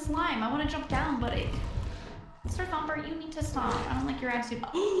pushing the slime. I want to jump down, but it... Sir Thumper, you need to stop. I don't like your attitude.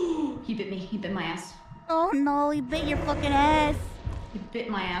 He bit me. He bit my ass. Oh no, he bit your fucking ass. He bit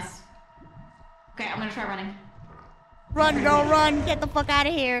my ass. Okay, I'm gonna try running. Run, girl, run. Get the fuck out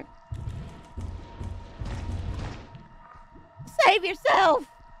of here. Save yourself.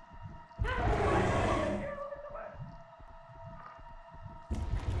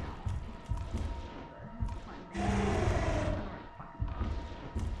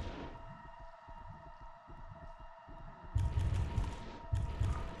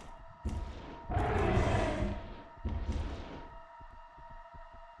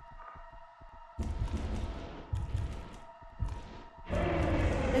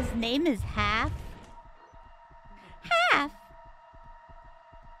 His name is Half? Half?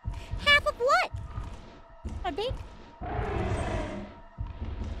 Half of what? A dick?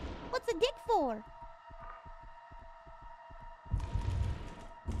 What's a dick for?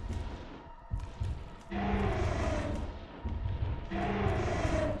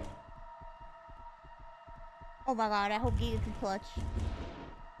 Oh my god, I hope Giga can clutch.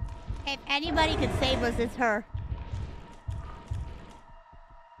 If anybody could save us, it's her.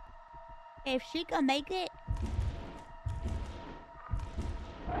 If she can make it.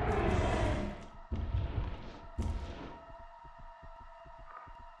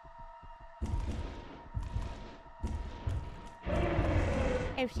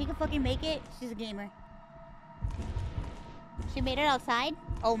 If she can fucking make it, she's a gamer. She made it outside?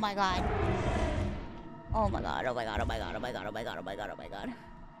 Oh my god. Oh my god, oh my god, oh my god, oh my god, oh my god, oh my god, oh my god.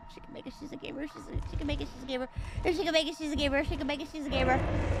 She can make it, she's a gamer. She can make it, she's a gamer. If she can make it, she's a gamer. She can make it, she's a gamer.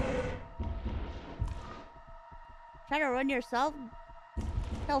 Try to run yourself?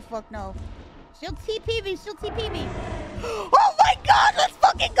 Hell fuck no. She'll TP me, she'll TP me. Oh my god, let's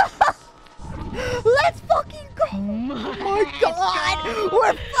fucking go! Let's fucking go! Oh my god!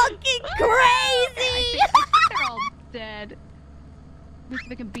 We're fucking crazy! They're all dead. We see if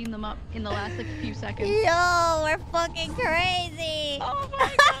we can beam them up in the last like few seconds. Yo, we're fucking crazy! Oh my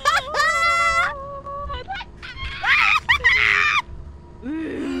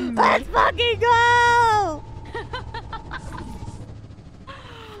god! Let's fucking go!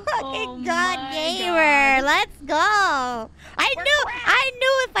 Fucking god gamer, let's go! I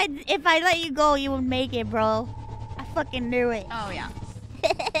knew if I let you go, you would make it, bro. I fucking knew it. Oh yeah.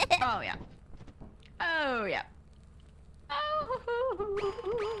 Oh yeah. Oh yeah.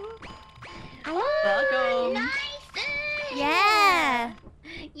 Welcome. Nice. Yeah.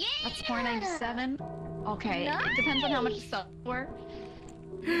 Yeah. That's 497. Okay. It depends on how much stuff were.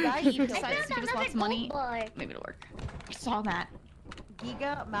 Guys, If you decide to give us lots of money, boy. maybe it'll work. I saw that.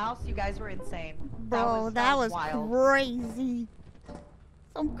 Giga, Mouse, you guys were insane. Bro, that was wild. crazy.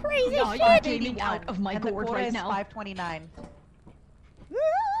 Some crazy No, shit. you're gaming out of my and the gourd quota right is now. 529.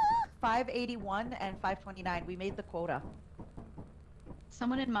 581 and 529. We made the quota.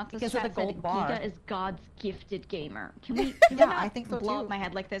 Someone in Mata's Because of chat the gold said bar. Giga is God's gifted gamer. Can we? Can Yeah, we not I think so blow too. up my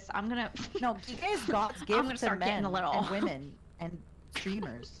head like this. I'm gonna. No, Giga is God's I'm gift gonna to start getting men a little. and women and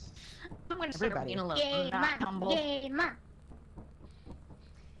streamers. I'm gonna start Everybody. being a little not humble. Gamer.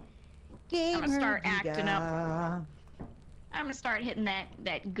 I'm gonna start Giga. acting up. I'm gonna start hitting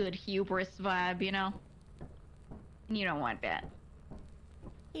that good hubris vibe, you know. And you don't want that.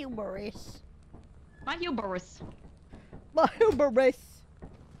 Hubris. My hubris. My hubris.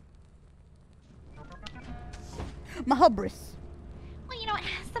 My hubris. Well, you know what?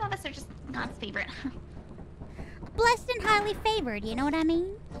 Some of us are just God's favorite. Blessed and highly favored, you know what I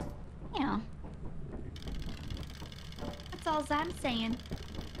mean? Yeah. That's all I'm saying.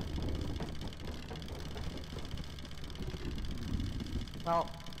 Well,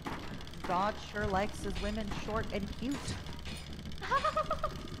 God sure likes his women short and cute.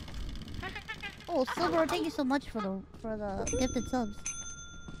 Oh, Silver, thank you so much for the gifted subs.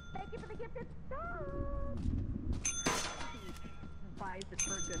 Thank you for the gifted Buys it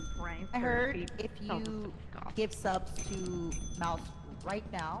for a good price. I heard if you give subs to Mouse right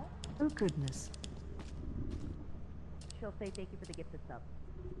now, Oh goodness. she'll say thank you for the gifted subs.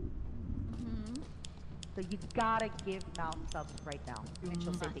 So you gotta give Mouse subs right now, and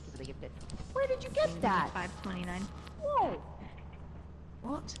she'll say thank you for the gifted. Where did you get that? $5.29. Whoa!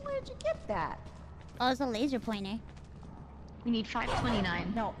 What? Where did you get that? Oh, it's a laser pointer. We need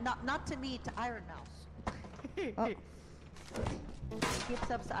 $5.29. No, not to me, to Ironmouse. Oh. Give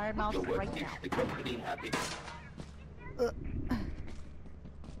subs to Ironmouse right now.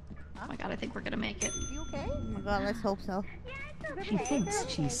 Oh my god, I think we're gonna make it. You okay? Oh my god, let's hope so. She thinks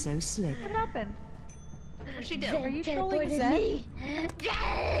she's so slick. What happened? What'd she do? Are you trolling Zed?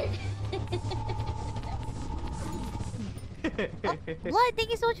 Blood, thank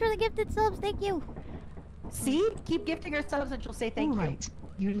you so much for the gifted subs. Thank you. See? Keep gifting her subs and she'll say thank All you. right,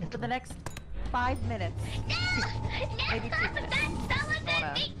 you For little. the next 5 minutes. Maybe 2 minutes.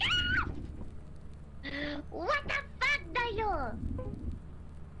 Wanna- What the fuck, Dayo?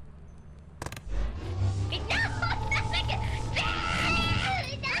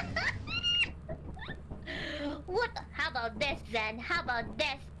 What? How about this then? How about this?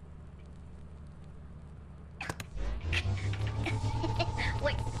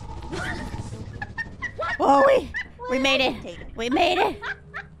 Wait. Oh, we made it. We made it.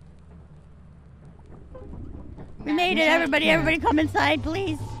 We made it. Everybody come inside,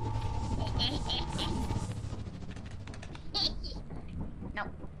 please. No.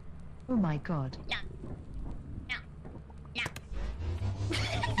 Oh my god. No.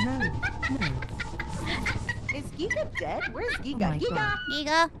 No, no. Is Giga dead? Where's Oh Giga? my Giga! God.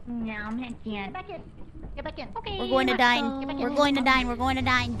 Giga, No, I'm not dead. Get back in. Get back in. Okay. we're going to let's dine. go. We're going to dine. We're going to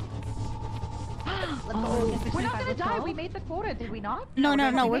dine. Let's Oh, go. We're not gonna die. We made the quota, did we not? No, no,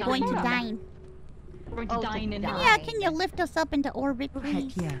 We're no. gonna We're make going the to quota. dine. We're going to Oh, to dine in dine. Yeah, can you lift us up into orbit, Heck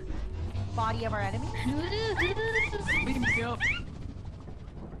please? yeah. Body of our enemy.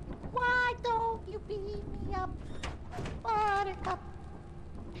 Why don't you beat me up, Buttercup?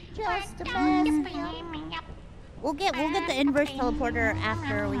 Just a mess. We'll get the inverse teleporter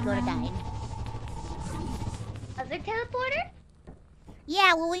after we go to dine. Other teleporter?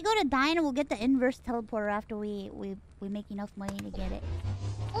 Yeah, when we go to dine, we'll get the inverse teleporter after we make enough money to get it.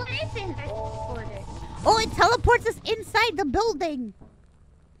 What is inverse teleporter? Oh, it teleports us inside the building.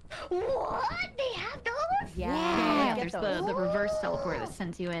 What? They have those? Yeah. There's the reverse teleport that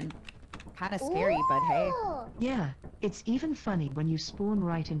sends you in. Kind of scary, but hey. Ooh. Yeah, it's even funny when you spawn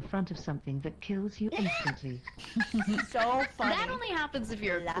right in front of something that kills you instantly. So funny. That only happens if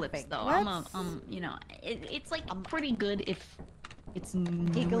you're Eclipse, Laughing. though. What? You know, it's like pretty good if it's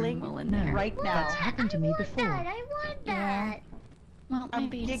Giggling normal in No, there. right now. that's happened to me before. That, I want Yeah. that. Well, I'm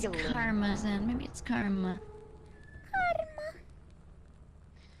maybe it's giggling. karma, Zen. Maybe it's karma.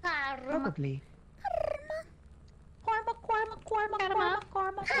 Karma. Probably. Karma.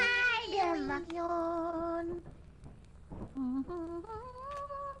 Karma.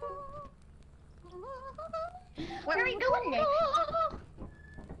 Where are we going next?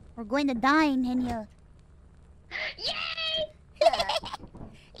 We're going to dine, Henya. Yay! Yeah,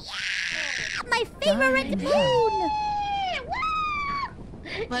 my favorite moon.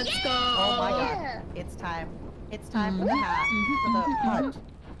 Let's go. Oh my god. It's time. It's time for the hat. For the hut.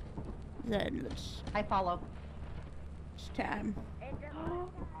 Then it's I follow. time.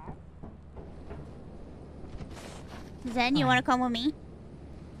 Zen, you want to come with me?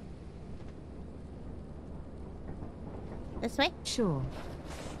 This way? Sure.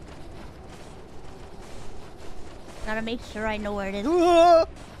 Gotta make sure I know where it is.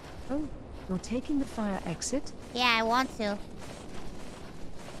 Oh, you're taking the fire exit? Yeah, I want to.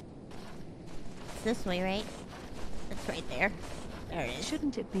 It's this way, right? It's right there. There it is.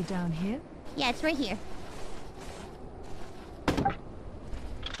 Shouldn't it be down here? Yeah, it's right here.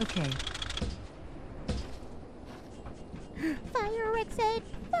 Okay. Fire exit!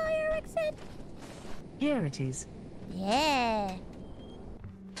 Fire exit! Here it is. Yeah.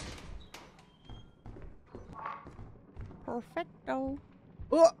 Perfecto.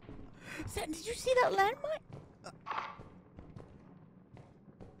 Oh! Did you see that landmine?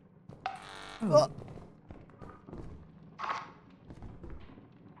 Oh.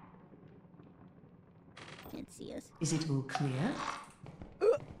 Can't see us. Is it all clear?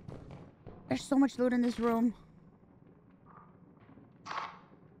 There's so much loot in this room.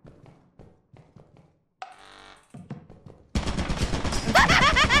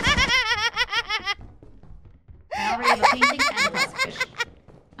 I already have a painting and a fish.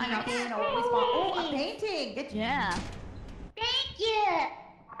 I got Painting, always want- Oh, a painting! Good Yeah. Thank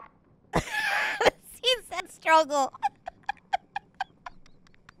you! See that struggle.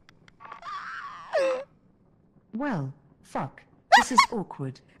 Well, fuck. This is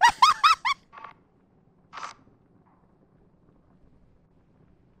awkward.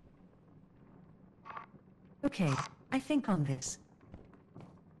 Okay, I think on this.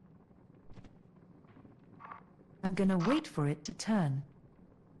 I'm gonna wait for it to turn.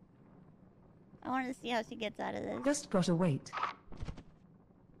 I want to see how she gets out of this. Just gotta wait.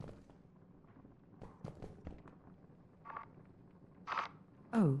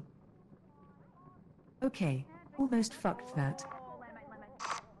 Oh. Okay, almost fucked that.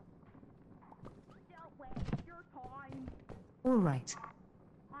 Alright.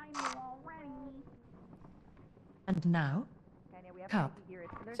 And now? Cup.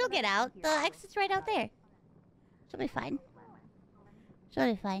 She'll get out. The exit's right out there. She'll be fine. She'll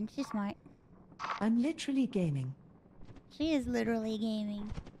be fine. She's smart. I'm literally gaming. She is literally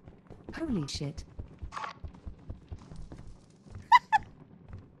gaming. Holy shit.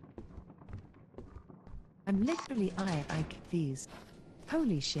 I'm literally I confused.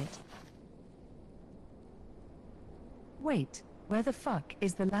 Holy shit. Wait, where the fuck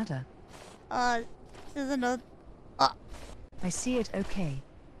is the ladder? This is another. I see it okay.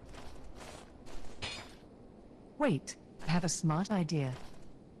 Wait, I have a smart idea.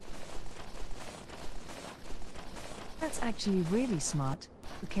 That's actually really smart,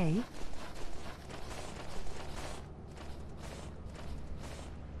 okay?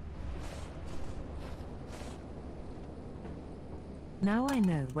 Now I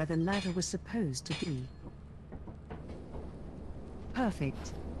know where the ladder was supposed to be.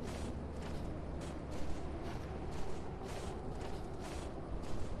 Perfect.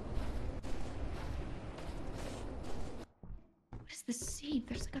 What is this seed?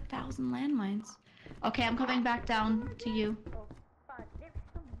 There's like 1,000 landmines. Okay, I'm coming back down to you.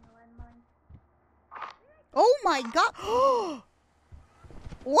 Oh my god!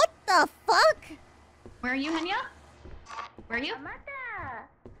 What the fuck? Where are you, Henya? Where are you?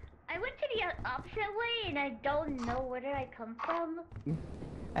 I went to the opposite way and I don't know where did I come from.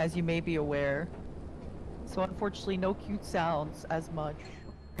 As you may be aware. So unfortunately no cute sounds as much.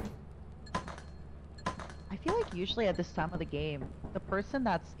 I feel like usually at this time of the game, the person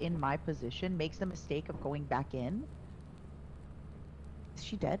that's in my position makes the mistake of going back in. Is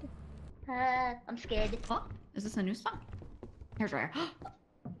she dead? I'm scared. Oh, is this a new spot? Here's where.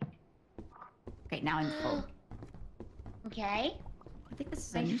 Okay, now I'm full. Okay. I think this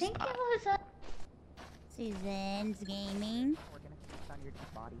is a I new think spot. it was a... Susan's gaming. We're gonna focus on your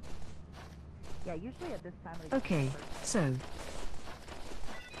dead body. Yeah, usually at this time of the Okay, so.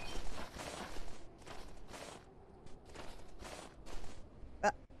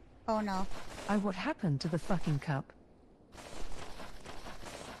 Oh no. What happened to the fucking cup?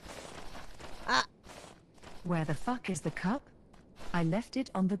 Where the fuck is the cup? I left it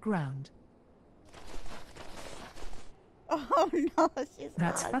on the ground. Oh no, she's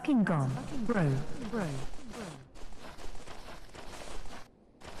That's lost. fucking gone. Bro.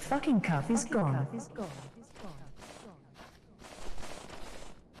 Fucking cup is gone.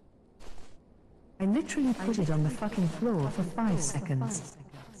 I literally put it on the fucking floor for 5 seconds.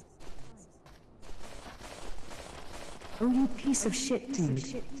 Oh, you piece of shit,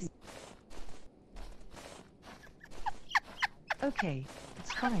 dude. Okay,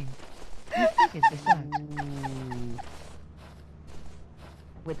 it's fine. You figured this out.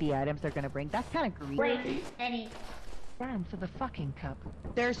 with the items they're gonna bring. That's kind of greedy. Wait, any. Damn for the fucking cup.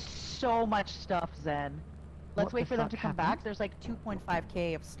 There's so much stuff, Zen. Let's What wait the for them fuck to come happened? back. There's like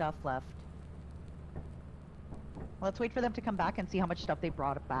 2.5k of stuff left. Let's wait for them to come back and see how much stuff they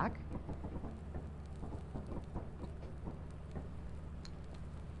brought back.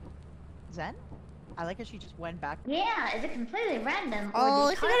 Zen? I like how she just went back. Yeah, it's completely random.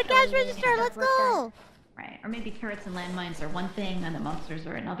 Oh, she got a cash register. Let's go. Right, or maybe turrets and landmines are one thing and the monsters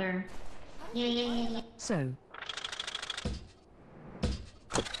are another. Yeah. So.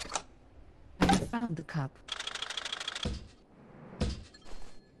 I have found the cup.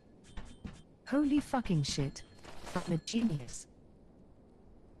 Holy fucking shit. I'm a genius.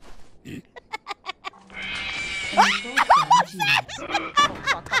 She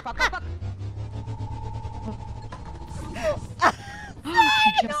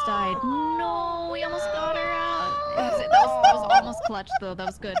just died. No, we almost got her out. That was almost clutch though. That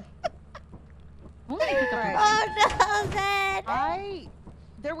was good. Only pick up Oh no, Zed!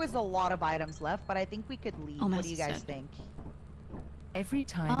 There was a lot of items left, but I think we could leave. What do you guys think? Every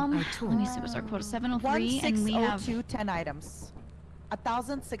time I talk. Let me see, what's our quota? 703, and we have 10 items.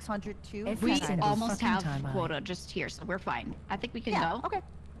 1,602. We almost have quota just here, so we're fine. I think we can go. Okay.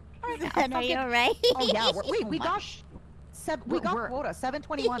 Zed, are you alright? Oh yeah. Wait, we got quota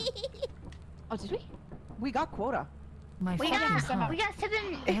 721. Oh, did we? We got quota. My We fucking got heart.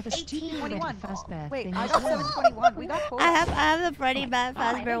 718. Wait, I got 721. We got quota. I have the Freddy Bat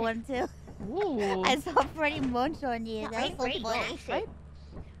Fazbear one too. Ooh. I saw Freddy munch on you. That was so funny.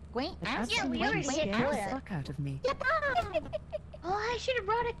 Wait, Yeah, we already hit Scared the quota. fuck out of me. Oh, I should have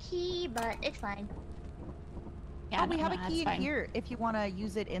brought a key, but it's fine. Yeah, we have a key in here if you want to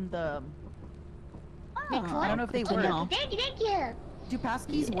use it in the. Oh, I don't know if they work. Thank you. Do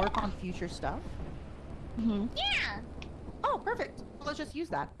passkeys work on future stuff? Yeah. Oh, perfect. Well, let's just use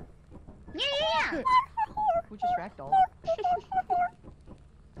that. Yeah. We just ragdoll.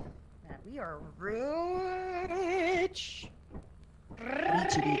 Man, we are rich.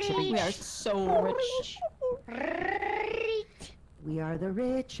 We are so rich. We are the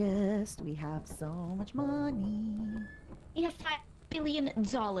richest. We have so much money. We have $5 billion.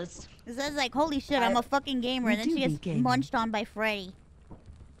 Zed's like, holy shit, I'm a fucking gamer. And then she gets munched on by Freddy.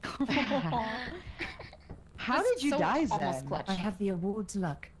 How did you die, almost Zen? clutch. I have the awards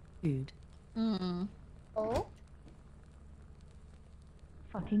luck, dude. Oh?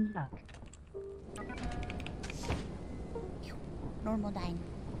 Fucking luck. Normal dying.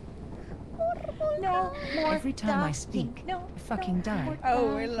 No more. Every time I speak, I fucking die.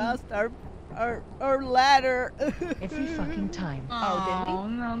 Oh, we lost our ladder. Every fucking time. Oh, did we?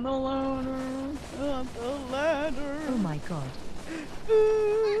 Not the ladder. Not the ladder. Oh my god.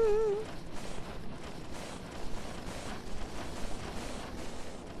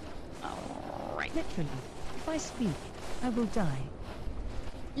 Alright. Literally, if I speak, I will die.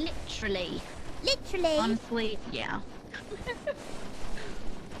 Literally. Literally. Honestly, yeah.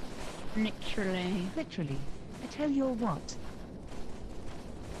 Literally. Literally. I tell you what.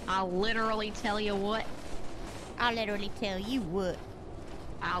 I'll literally tell you what. I'll literally tell you what.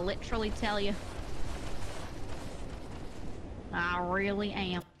 I'll literally tell you. I really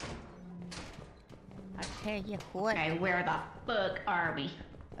am. I'll tell you what. Okay, where the fuck are we?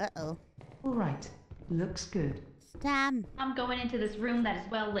 Uh-oh. Alright. Looks good. Sam. I'm going into this room that is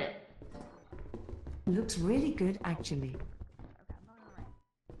well lit. Looks really good, actually.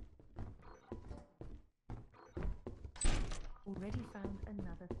 Already found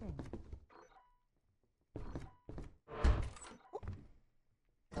another thing.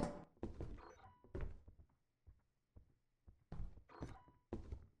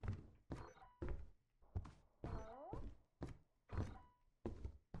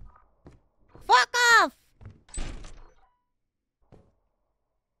 Fuck off!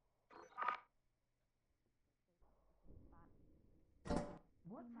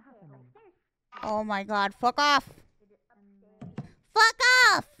 What's happening? Oh my god, fuck off! Fuck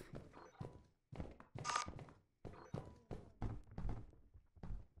off!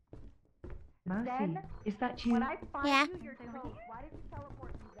 Mousy, is that you? Yeah. You're why did you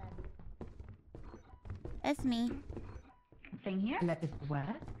teleport me then? That's me. Thing here? Let this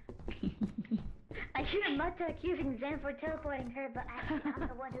where? I should have not accusing Zen for teleporting her, but actually I'm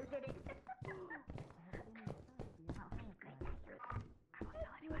the one who did it.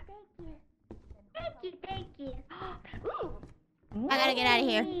 Thank you. Ooh. I gotta get out of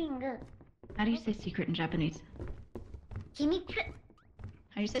here. How do you say secret in Japanese? Kimitsu.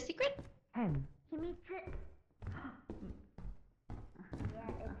 How do you say secret? Hen. Kimitsu.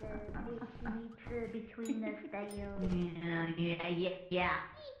 Yeah, it's a big kimitsu between us that you... Yeah.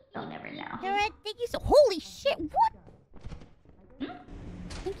 They'll never know. Alright, thank you so. Holy shit, what?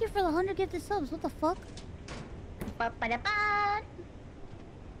 Thank you for the 100 gifted subs. What the fuck? Ba-ba-da-ba.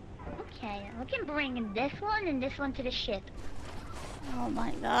 Okay, we can bring this one and this one to the ship. Oh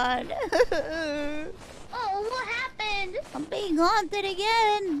my god. Oh, what happened? I'm being haunted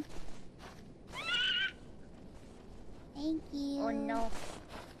again. Thank you. Oh no.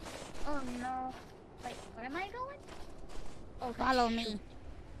 Oh no. Wait, where am I going? Oh, Follow shoot. me.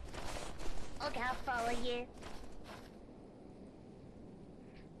 Okay, I'll follow you.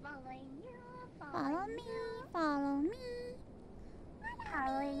 Following you. Follow me. Follow me.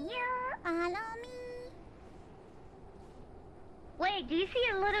 Following you. Follow me. Wait, do you see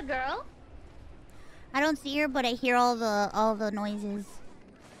a little girl? I don't see her, but I hear all the noises.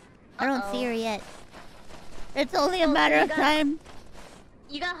 I don't see her yet. It's only a matter of time.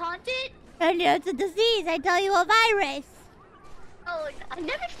 You got haunted? And it's a disease. I tell you, a virus. Oh, I've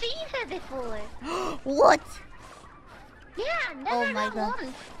never seen her before. What? Yeah, never Oh my got god.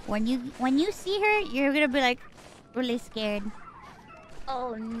 once. When you see her, you're gonna be like really scared.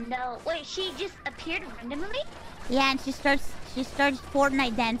 Oh no. Wait, she just appeared randomly? Yeah, and she starts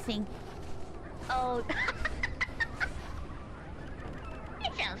Fortnite dancing. Oh.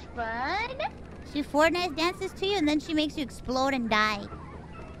 That sounds fun. She Fortnite dances to you, and then she makes you explode and die.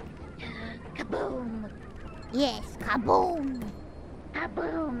 Kaboom. Yes, kaboom.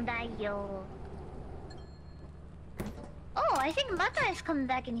 Kaboom, Dayo. Oh, I think Mata is coming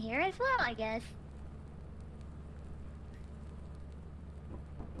back in here as well, I guess.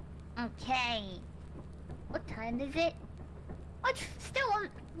 Okay. What time is it? Oh, it's still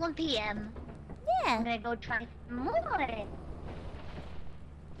 1 p.m. Yeah. I'm gonna go try some more.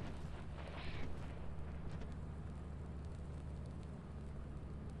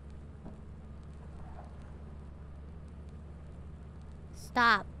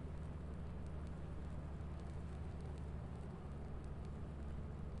 Stop.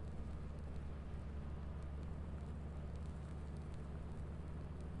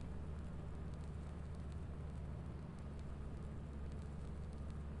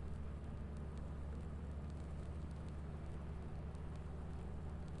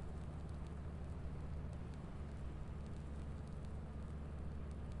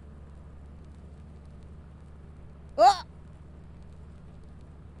 Oh!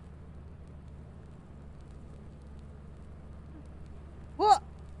 What?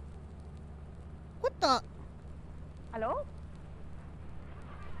 What the? Hello?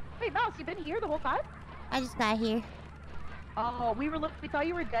 Wait, Mouse, you've been here the whole time? I just got here. Oh, we thought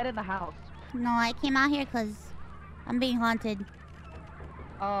you were dead in the house. No, I came out here because I'm being haunted.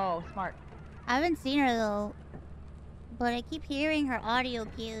 Oh, smart. I haven't seen her though, but I keep hearing her audio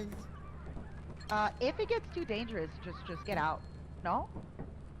cues. If it gets too dangerous, just get out. No?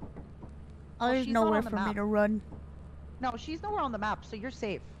 Oh, there's she's not nowhere on the for me map. to run. No, she's nowhere on the map, so you're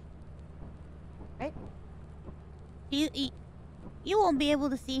safe. Right? You won't be able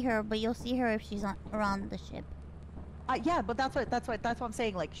to see her, but you'll see her if she's around the ship. Yeah, but that's what I'm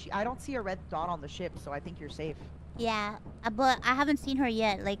saying. Like, I don't see a red dot on the ship, so I think you're safe. Yeah, but I haven't seen her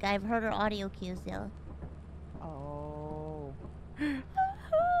yet. Like, I've heard her audio cues though. Oh.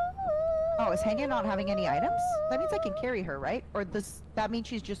 Oh, is Henya not having any items? That means I can carry her, right? Or that means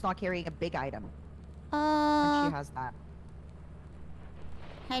she's just not carrying a big item. And she has that.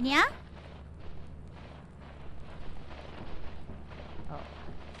 Henya? Oh.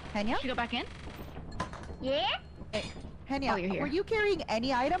 Henya? Should we go back in? Yeah? Hey, Henya, Oh, you're here. were you carrying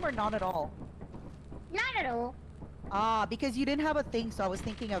any item or not at all? Not at all. Ah, because you didn't have a thing, so I was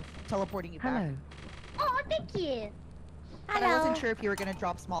thinking of teleporting you back. Hello. Oh, thank you. But I wasn't sure if you were gonna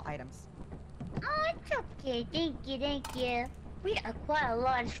drop small items. Oh, it's okay. Thank you, thank you. We got quite a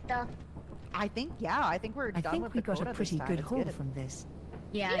lot of stuff. I think we're I done think with we the got quota a this pretty time. good It's haul from this.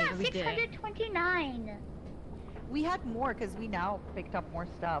 Yeah, We you got really did. 629. We had more because we now picked up more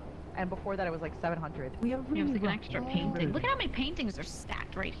stuff, and before that it was like 700. We are It was really like an rough extra on the painting. road. Look at how many paintings are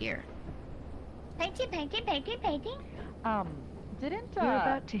stacked right here. Painting, painting, painting, painting. Didn't We're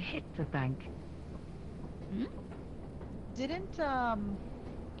about to hit the bank. Didn't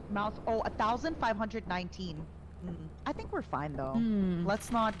Mouse? Oh, 1,519. I think we're fine though.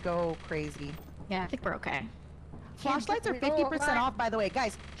 Let's not go crazy. Yeah, I think we're okay. Flashlights are we all 50% want- off, by the way,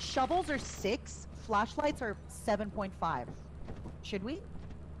 guys. Shovels are 6. Flashlights are 7.5. Should we?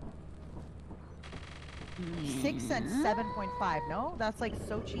 6 and 7.5. No, that's like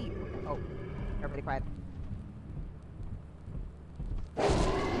so cheap. Oh, everybody quiet.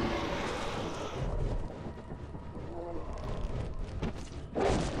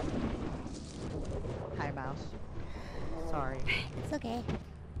 Hi, Mouse. Sorry. It's okay.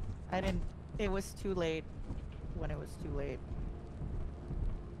 I didn't. It was too late when it was too late.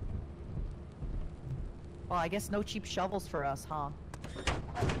 Well, I guess no cheap shovels for us, huh?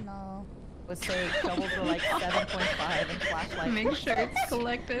 No. Let's say shovels are like 7.5 and flashlights. Make sure it's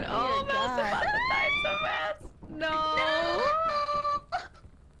collected. Oh, Dear Mouse God. about to die so fast. No.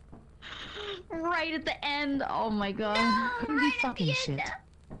 Right at the end. Oh my god. Holy fucking shit.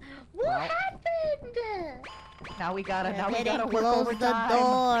 What Well. happened? Now we gotta, Yeah, now we they gotta didn't work close overtime. the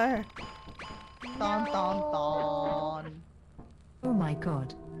door. Dun, dun, dun. Oh my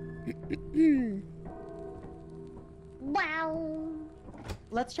god. Wow.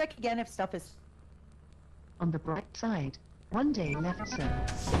 Let's check again if stuff is... On the bright side, one day left so.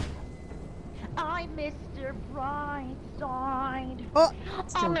 I'm Mr. Brightside. Oh,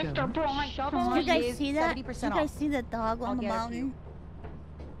 Still Mr. going. Bright. Shovel did you guys is see that? 70% Did you guys off. see the dog I'll on the get it to you. mountain?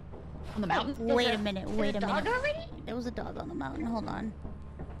 On the mountain? Wait a minute, wait a dog minute. already? There was a dog on the mountain. Hold on.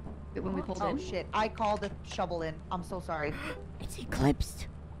 When we pulled Oh in. shit, I called the shovel in. I'm so sorry. It's eclipsed.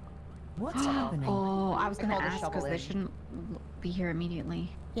 What's happening? Oh, I was gonna called the ask shovel because they in. shouldn't be here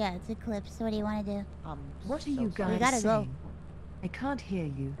immediately. Yeah, it's eclipsed. So what do you want to do? What are so you sorry. guys We gotta go. saying? I can't hear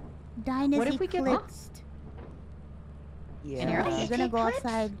you. Dine is What if we get- eclipsed. Yeah. You're gonna go eclipsed?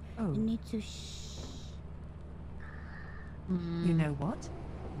 outside. Oh, You need to shh. you know what?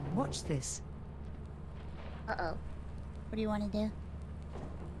 Watch this. Uh-oh. What do you want to do?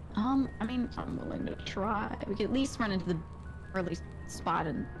 I mean, I'm willing to try. We could at least run into the early spot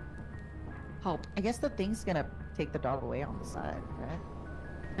and hope. I guess the thing's gonna take the dog away on the side, right?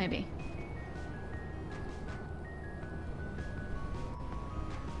 Maybe.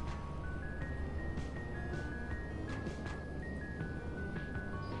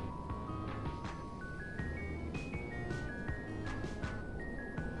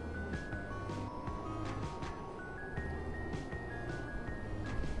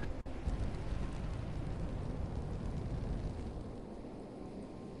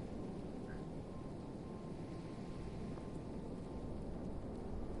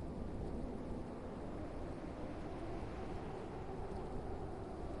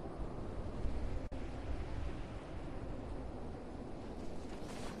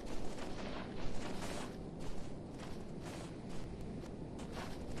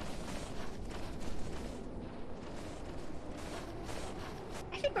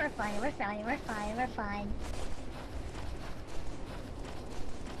 I think we're fine. We're fine. We're fine. We're fine.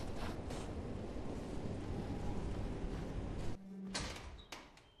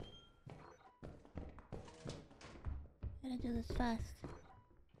 Gotta do this fast.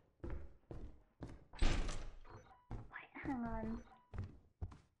 Wait, hang on.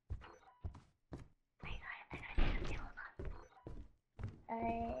 I gotta do something. Hold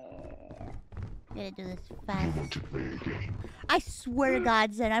on. Gotta do this fast. I swear to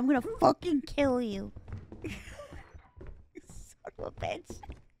God, Zen, I'm gonna fucking kill you. Son of a bitch.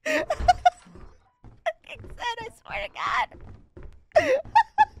 Fucking Zen, I swear to God.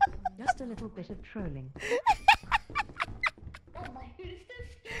 Just a little bit of trolling. Oh my goodness.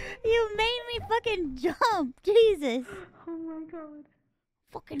 You made me fucking jump. Jesus. Oh my god.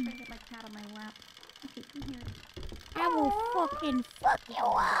 Fucking. I get my cat on my lap. Okay, come here. I will fucking fuck you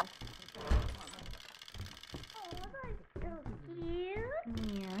up. Oh, that's so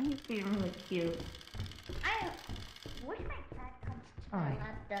cute. Yeah, he's being really cute. I wish my cat comes to my Alright.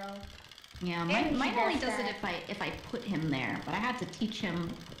 lap though. Yeah, And mine she only does does it that. if I put him there, but I had to teach him.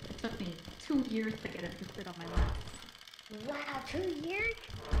 It took me 2 years to get him to sit on my lap. Wow, 2 years?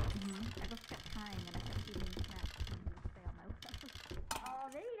 I just kept trying and I kept feeding him snacks and he would stay on my lap. Oh,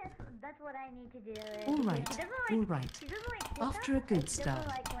 maybe that's what I need to do. All because right, She doesn't like. all right. She doesn't like. sit After up, a good and she doesn't start.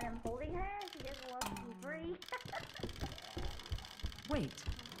 like when I'm holding her. She just wants to be free. Wait,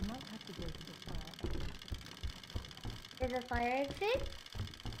 you might have to go to the fire. There's a fire exit.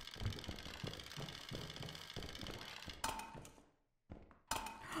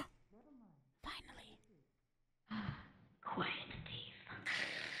 Finally. Quiet, Steve.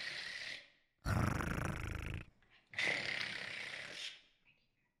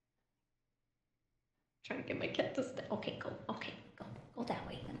 Try to get my cat to stay. Okay, go. Okay, go. Go that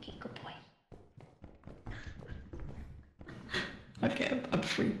way. Okay, good boy. Okay, I'm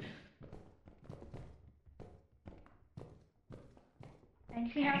free.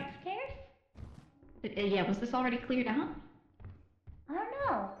 Anything upstairs? Yeah, was this already cleared out? I don't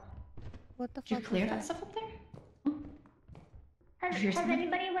know. What the Did you fuck clear was that that? stuff up there? Has Here's something.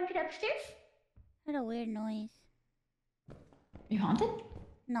 anybody went upstairs? What a weird noise. You haunted?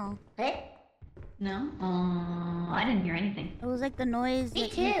 No. What? No? I didn't hear anything. It was like the noise Me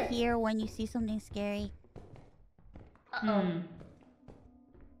that you too. hear when you see something scary. Uh-oh.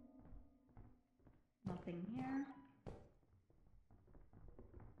 Nothing here.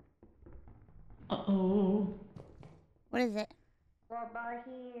 Uh-oh. What is it? Well, about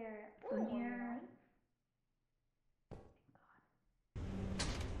here? From here.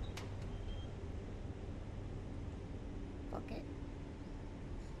 Fuck it.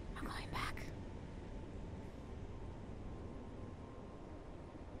 I'm going back.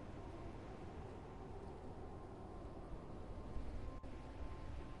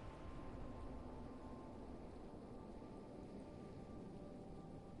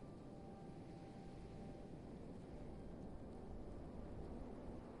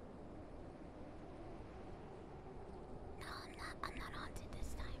 I'm not haunted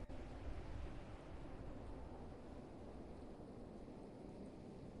this time.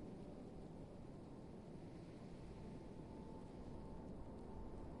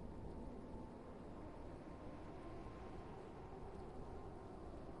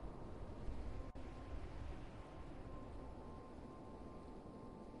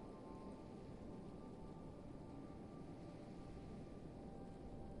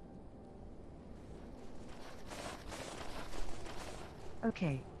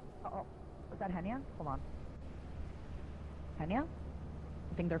 Okay. Oh, was that Henya? Hold on. Henya?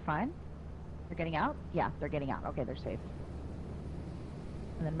 You think they're fine? They're getting out? Yeah, they're getting out. Okay, they're safe.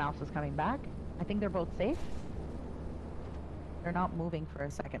 And then Mouse is coming back. I think they're both safe. They're not moving for a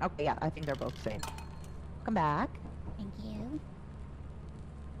second. Okay, yeah, I think they're both safe. Come back. Thank you.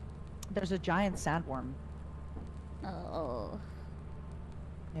 There's a giant sandworm. Oh.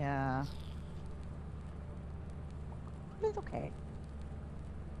 Yeah. It's okay.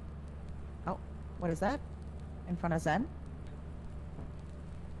 Oh, what is that? In front of Zen?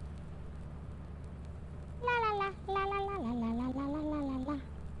 La la la la la la la la la la la la.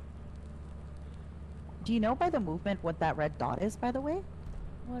 Do you know by the movement what that red dot is, by the way?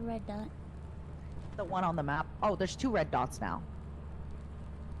 What red dot? The one on the map. Oh, there's 2 red dots now.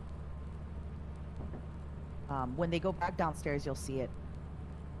 When they go back downstairs, you'll see it.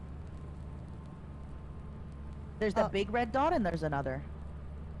 There's the big red dot and there's another.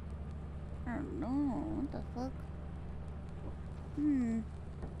 I don't know. What the fuck?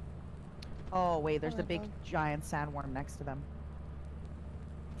 Oh, wait, there's the big giant sandworm next to them.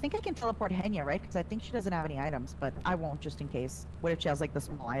 I think I can teleport Henya, right? Because I think she doesn't have any items, but I won't just in case. What if she has like the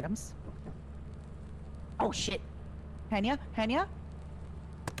small items? Oh shit! Henya? Henya?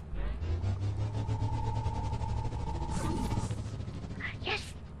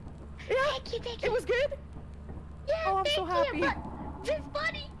 Yes. Yeah, Thank you. it was good? Yeah, oh, I'm so happy. You, this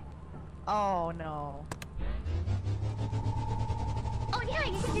buddy. Oh no. Oh yeah,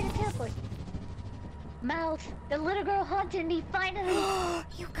 you can do the teleport. Mouse, the little girl haunted me finally.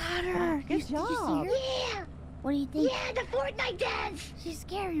 You got her. Good job. Did you see her? Yeah. What do you think? Yeah, the Fortnite dance. She's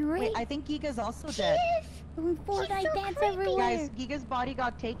scary, right? Wait, I think Giga's also She dead. is. Doing Fortnite so dance creepy. everywhere. Guys, Giga's body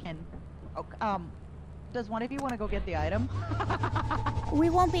got taken. Oh, does one of you want to go get the item? We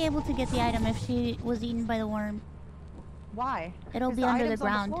won't be able to get the item if she was eaten by the worm. Why? It'll be the under the item's on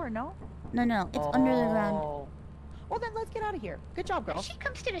ground. the floor, no? No, it's under the ground. Well, then let's get out of here. Good job, girl. She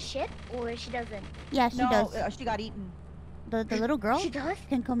comes to the ship, or she doesn't. Yeah, she does. She got eaten. The little girl? She does?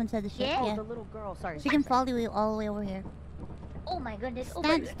 Can come inside the ship. Yeah? Yeah. Oh, the little girl. Sorry. She can follow you all the way over here. Oh my goodness.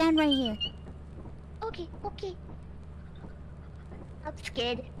 Stand right here. Okay. I'm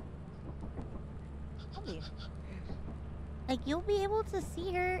scared. Like, you'll be able to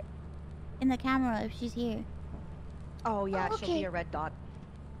see her in the camera if she's here. Oh, yeah, Oh, she'll be okay. a red dot.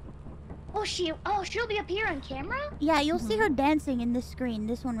 Oh, she'll be up here on camera? Yeah, you'll see her dancing in this screen.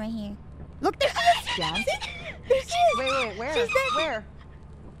 This one right here. Look, there she is! Dance? There she is! Wait, where? She's there! Where?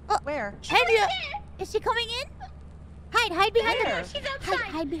 Oh, Where? Henya! Is she coming in? Hide behind Where? her! She's outside.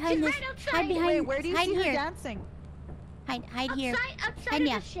 Hide behind She's this. right outside. Hide behind. Wait, where do you hide see here. her dancing? Hide here. Outside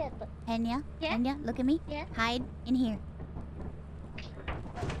Henya. of the ship. Henya, Yeah? Henya, look at me. Yeah? Hide in here.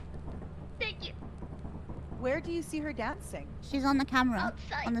 Thank you. Where do you see her dancing? She's on the camera.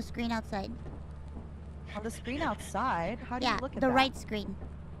 Outside. On the screen outside. On the screen outside? How do Yeah, you look at the that? right screen.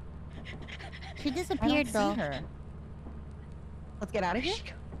 She I disappeared don't though. see her. Let's get out of here.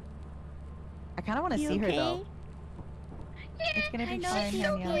 I kind of want to You see her okay? though. Yeah, It's gonna be I know fine, it's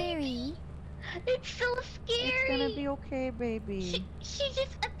Henya. scary. it's so scary. It's gonna be okay, baby. She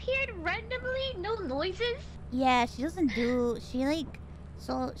just appeared randomly, no noises. Yeah, she doesn't do. She like.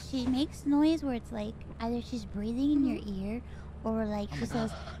 So she makes noise where it's like either she's breathing in your ear, or like she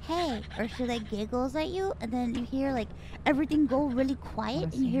says "hey," or she like giggles at you, and then you hear like everything go really quiet,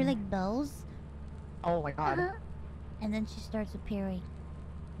 and you hear like bells, Oh my god. and then she starts appearing,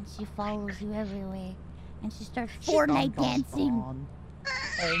 and she follows you everywhere, and she starts Dun, Fortnite dun, dancing. dun.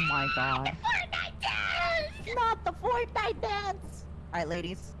 Oh my god. Fortnite dance! Not the Fortnite dance! Alright,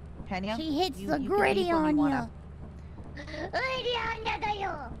 ladies. Henya? She hits you the can gritty leave when on you you. wanna.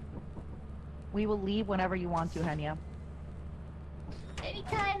 We will leave whenever you want to, Henya.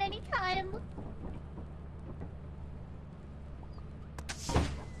 Anytime, anytime.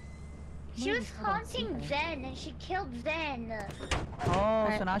 She was haunting Zen and she killed Zen. Oh,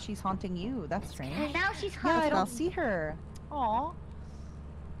 so now she's haunting you. That's strange. And now she's Yeah, I haunting. don't see her. Aw.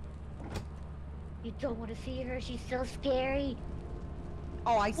 You don't want to see her. She's so scary.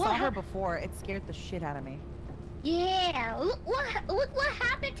 Oh, I saw her before. It scared the shit out of me. Yeah. Look what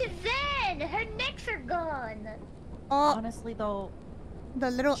happened to Zen. Her necks are gone. Oh. Honestly, though,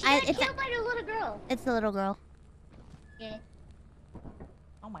 The little. She got killed by the little girl. It's the little girl. Yeah.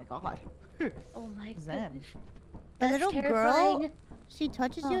 oh my god. Oh my Zen. The That's little terrifying. girl. She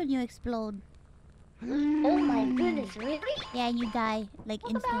touches you and you explode. Oh my goodness, really? Yeah, and you die like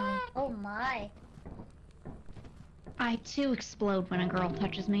instantly. Oh my. I too explode when a girl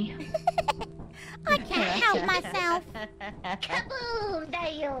touches me. I can't help myself. Kaboom!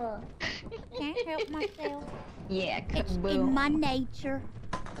 There. Can't help myself. Yeah, It's in my nature.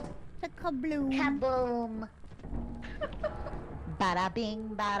 To kabloom. Kaboom. Bada bing,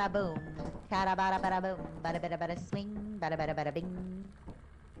 bada boom. Bada bada bada boom. Bada bada bada swing. Bada bada bada bing.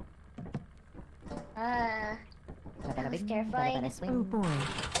 That Bada was bing, terrifying. bada bada swing. Oh boy.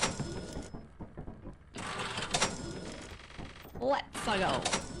 Let's go.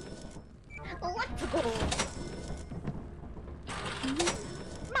 Let's go.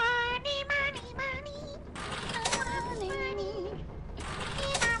 Money, money, money. Money.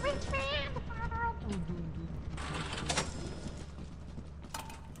 In a rich man's world.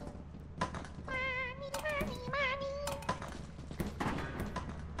 Money, money, money.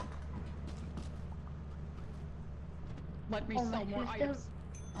 Let me Oh sell my more goodness. items.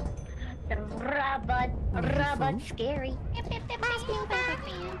 The robot scary.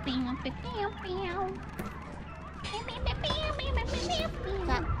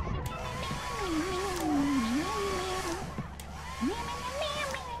 Stop.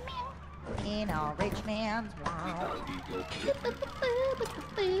 In a rich man's world.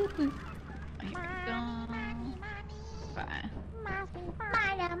 Bye.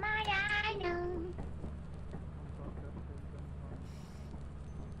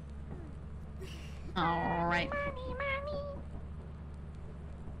 All right.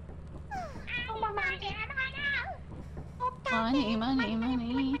 Money, money,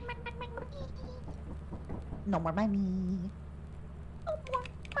 money. No more money.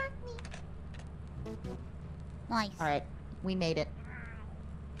 Nice. Alright, we made it.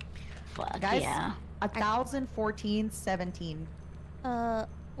 Fuck Guys, yeah. 1,014.17.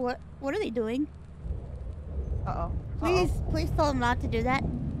 What are they doing? Uh-oh. Please tell them not to do that.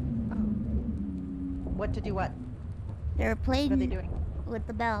 What to do what? They're playing What are they doing? with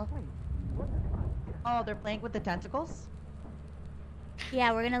the bell. Oh, they're playing with the tentacles?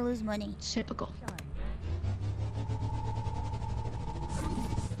 Yeah, we're gonna lose money. Typical.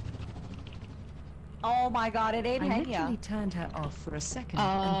 Oh my god, it ain't I Henya. literally turned her off for a second Oh,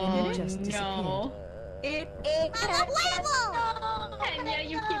 and then it just disappeared. no. It And yeah,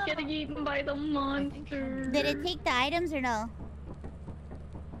 you keep getting eaten by the monster. Did it take the items or no?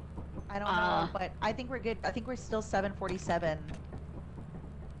 I don't know, but I think we're good. I think we're still 747.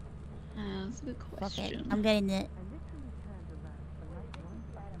 That's a good Fuck it. question. I'm getting it.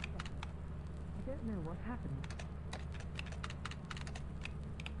 I don't know what happened.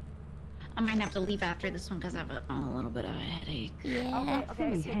 I might have to leave after this one because I have a little bit of a headache. Yeah. Okay,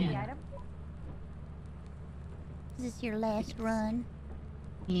 Fully so Henya. the item? Is this your last run?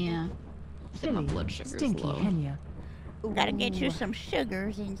 Yeah. I think my Silly, blood sugar's stinky low. Henya. Gotta get you some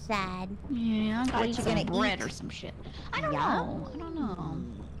sugars inside. Yeah, I gotta What eat you some gonna bread eat? or some shit. I don't Yum. know. I don't know.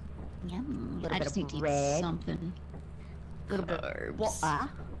 Yum. Little I bit just of need to eat bread. something. Little bit of Carbs. butter.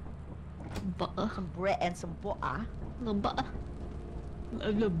 Butter. Some bread and some butter. Little butter.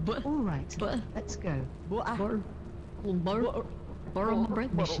 Little butter. All right, Butter. let's go. Butter. Butter. Little butter. Butter on my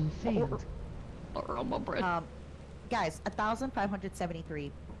bread. Mission failed. Butter on my bread. Guys,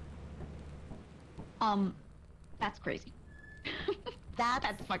 1,573. That's crazy.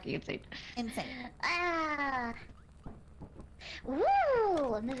 That's fucking insane. insane. Ah.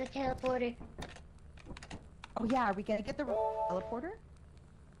 Woo! Another teleporter. Oh yeah, are we gonna get the teleporter?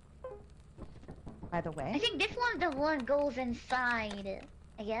 By the I way. think this one, the one goes inside.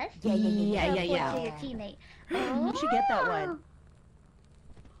 I guess. Yeah. Teleport to your teammate. You should get that one.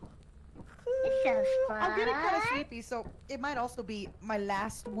 This sounds fun. I'm getting kind of sleepy, so it might also be my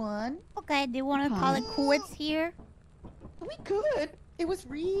last one. Okay, do you want to call it quits here? We could. It was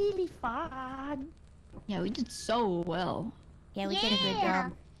really fun. Yeah, we did so well. Yeah, we did a good Yeah.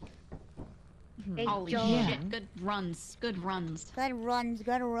 job. Big Holy Joe. shit! Good runs. Good runs. Good runs.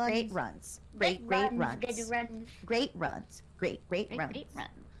 Good runs. Great runs. Good Great runs, runs. good runs. Great runs. Great runs. Great runs.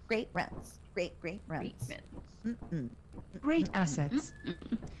 Great runs. Great runs. Mm-mm. Great assets.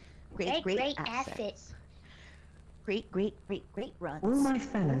 Great assets. Great runs. All my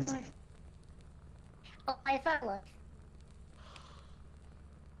fellas. Oh, my fellas.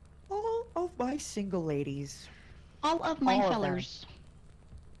 All of my single ladies. All of my All of them. fellers.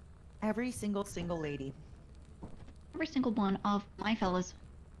 Every single lady. Every single one of my fellas.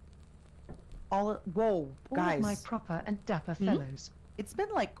 Whoa, All guys. of my proper and dapper fellows. It's been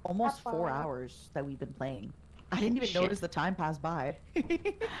like almost 4 hours that we've been playing. I didn't even notice the time pass by.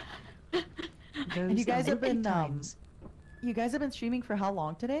 And you guys have been you guys have been streaming for how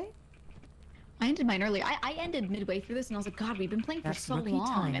long today? I ended mine early. I ended midway through this and I was like, God, we've been playing for That's so rookie long,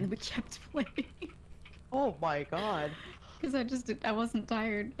 time. and we kept playing. Oh my god. Because I wasn't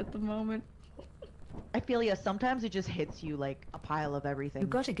tired at the moment. I feel ya, sometimes it just hits you like a pile of everything. You've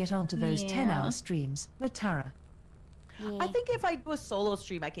got to get onto those Yeah. 10-hour streams. Latara. I think if I do a solo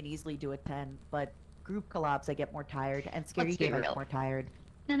stream, I can easily do a 10, but group collabs, I get more tired, and Scary Let's be Game, I real. get more tired.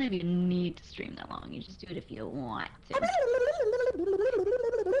 None of you need to stream that long. You just do it if you want to.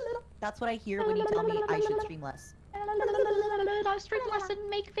 That's what I hear when you tell me I should stream less. I stream less and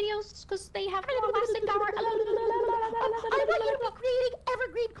make videos because they have more lasting power. I want you to be creating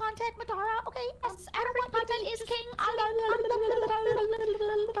evergreen content, Matara, okay? Evergreen content is king.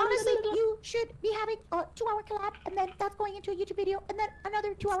 Honestly, you should be having a 2-hour collab, and then that's going into a YouTube video, and then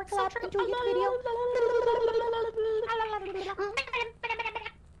another 2-hour collab into a YouTube video.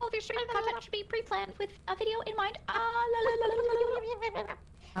 All of your streaming content should be pre-planned with a video in mind.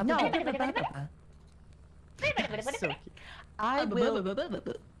 No. So cute. I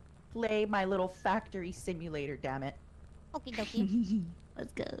will play my little factory simulator, damn it. Okie dokie.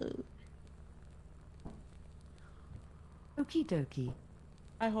 Let's go. Okie dokie.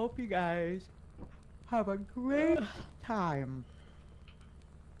 I hope you guys have a great time.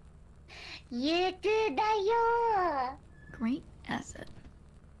 You too, Dayo. Great asset.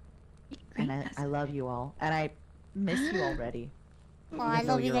 And I love you all. And I miss you already. Oh, I Even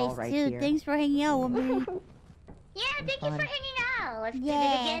though love you you're all guys right too. here. Thanks for hanging out with me. Yeah, thank you fun. for hanging out. Let's do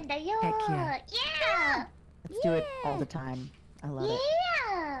Yeah. it again, Dayo. Heck yeah. Yeah. Let's do it all the time. I love it.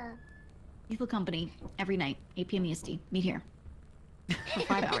 Yeah. Lethal Company every night, 8 p.m. EST. Meet here for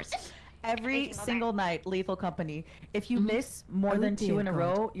 5 hours. Every single night, Lethal Company. If you miss more Oh than 2 in dear a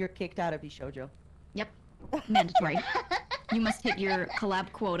God. row, you're kicked out of VShojo. Yep, mandatory. You must hit your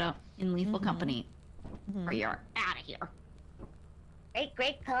collab quota in Lethal Company, or you're out of here.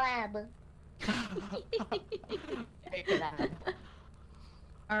 Great collab.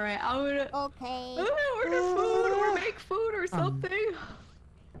 All right, I'm Okay. gonna order food or make food or something.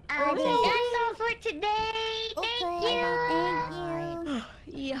 That's all for today. Thank you.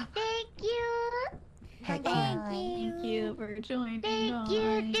 Yeah. Thank you. Heck yeah. Thank you for joining. Thank you.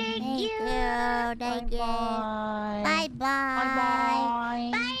 Thank you. Thank you. Bye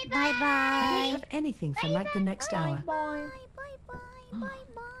bye. Bye Bye I bye. don't have anything for like the next hour. Bye bye. Bye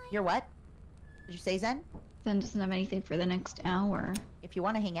bye. You're what? Did you say Zen? Then doesn't have anything for the next hour. If you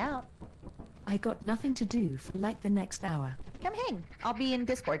want to hang out, I got nothing to do for like the next hour. come hang. I'll be in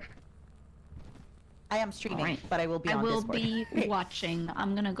Discord. I am streaming, Alright. but I will be I on will Discord. be watching.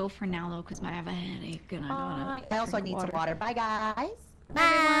 I'm gonna go for now though, because I have a headache and I gotta. I also need some water. Bye, guys.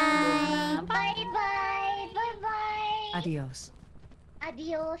 Bye. Bye bye. Bye bye. Adios.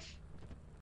 Adios.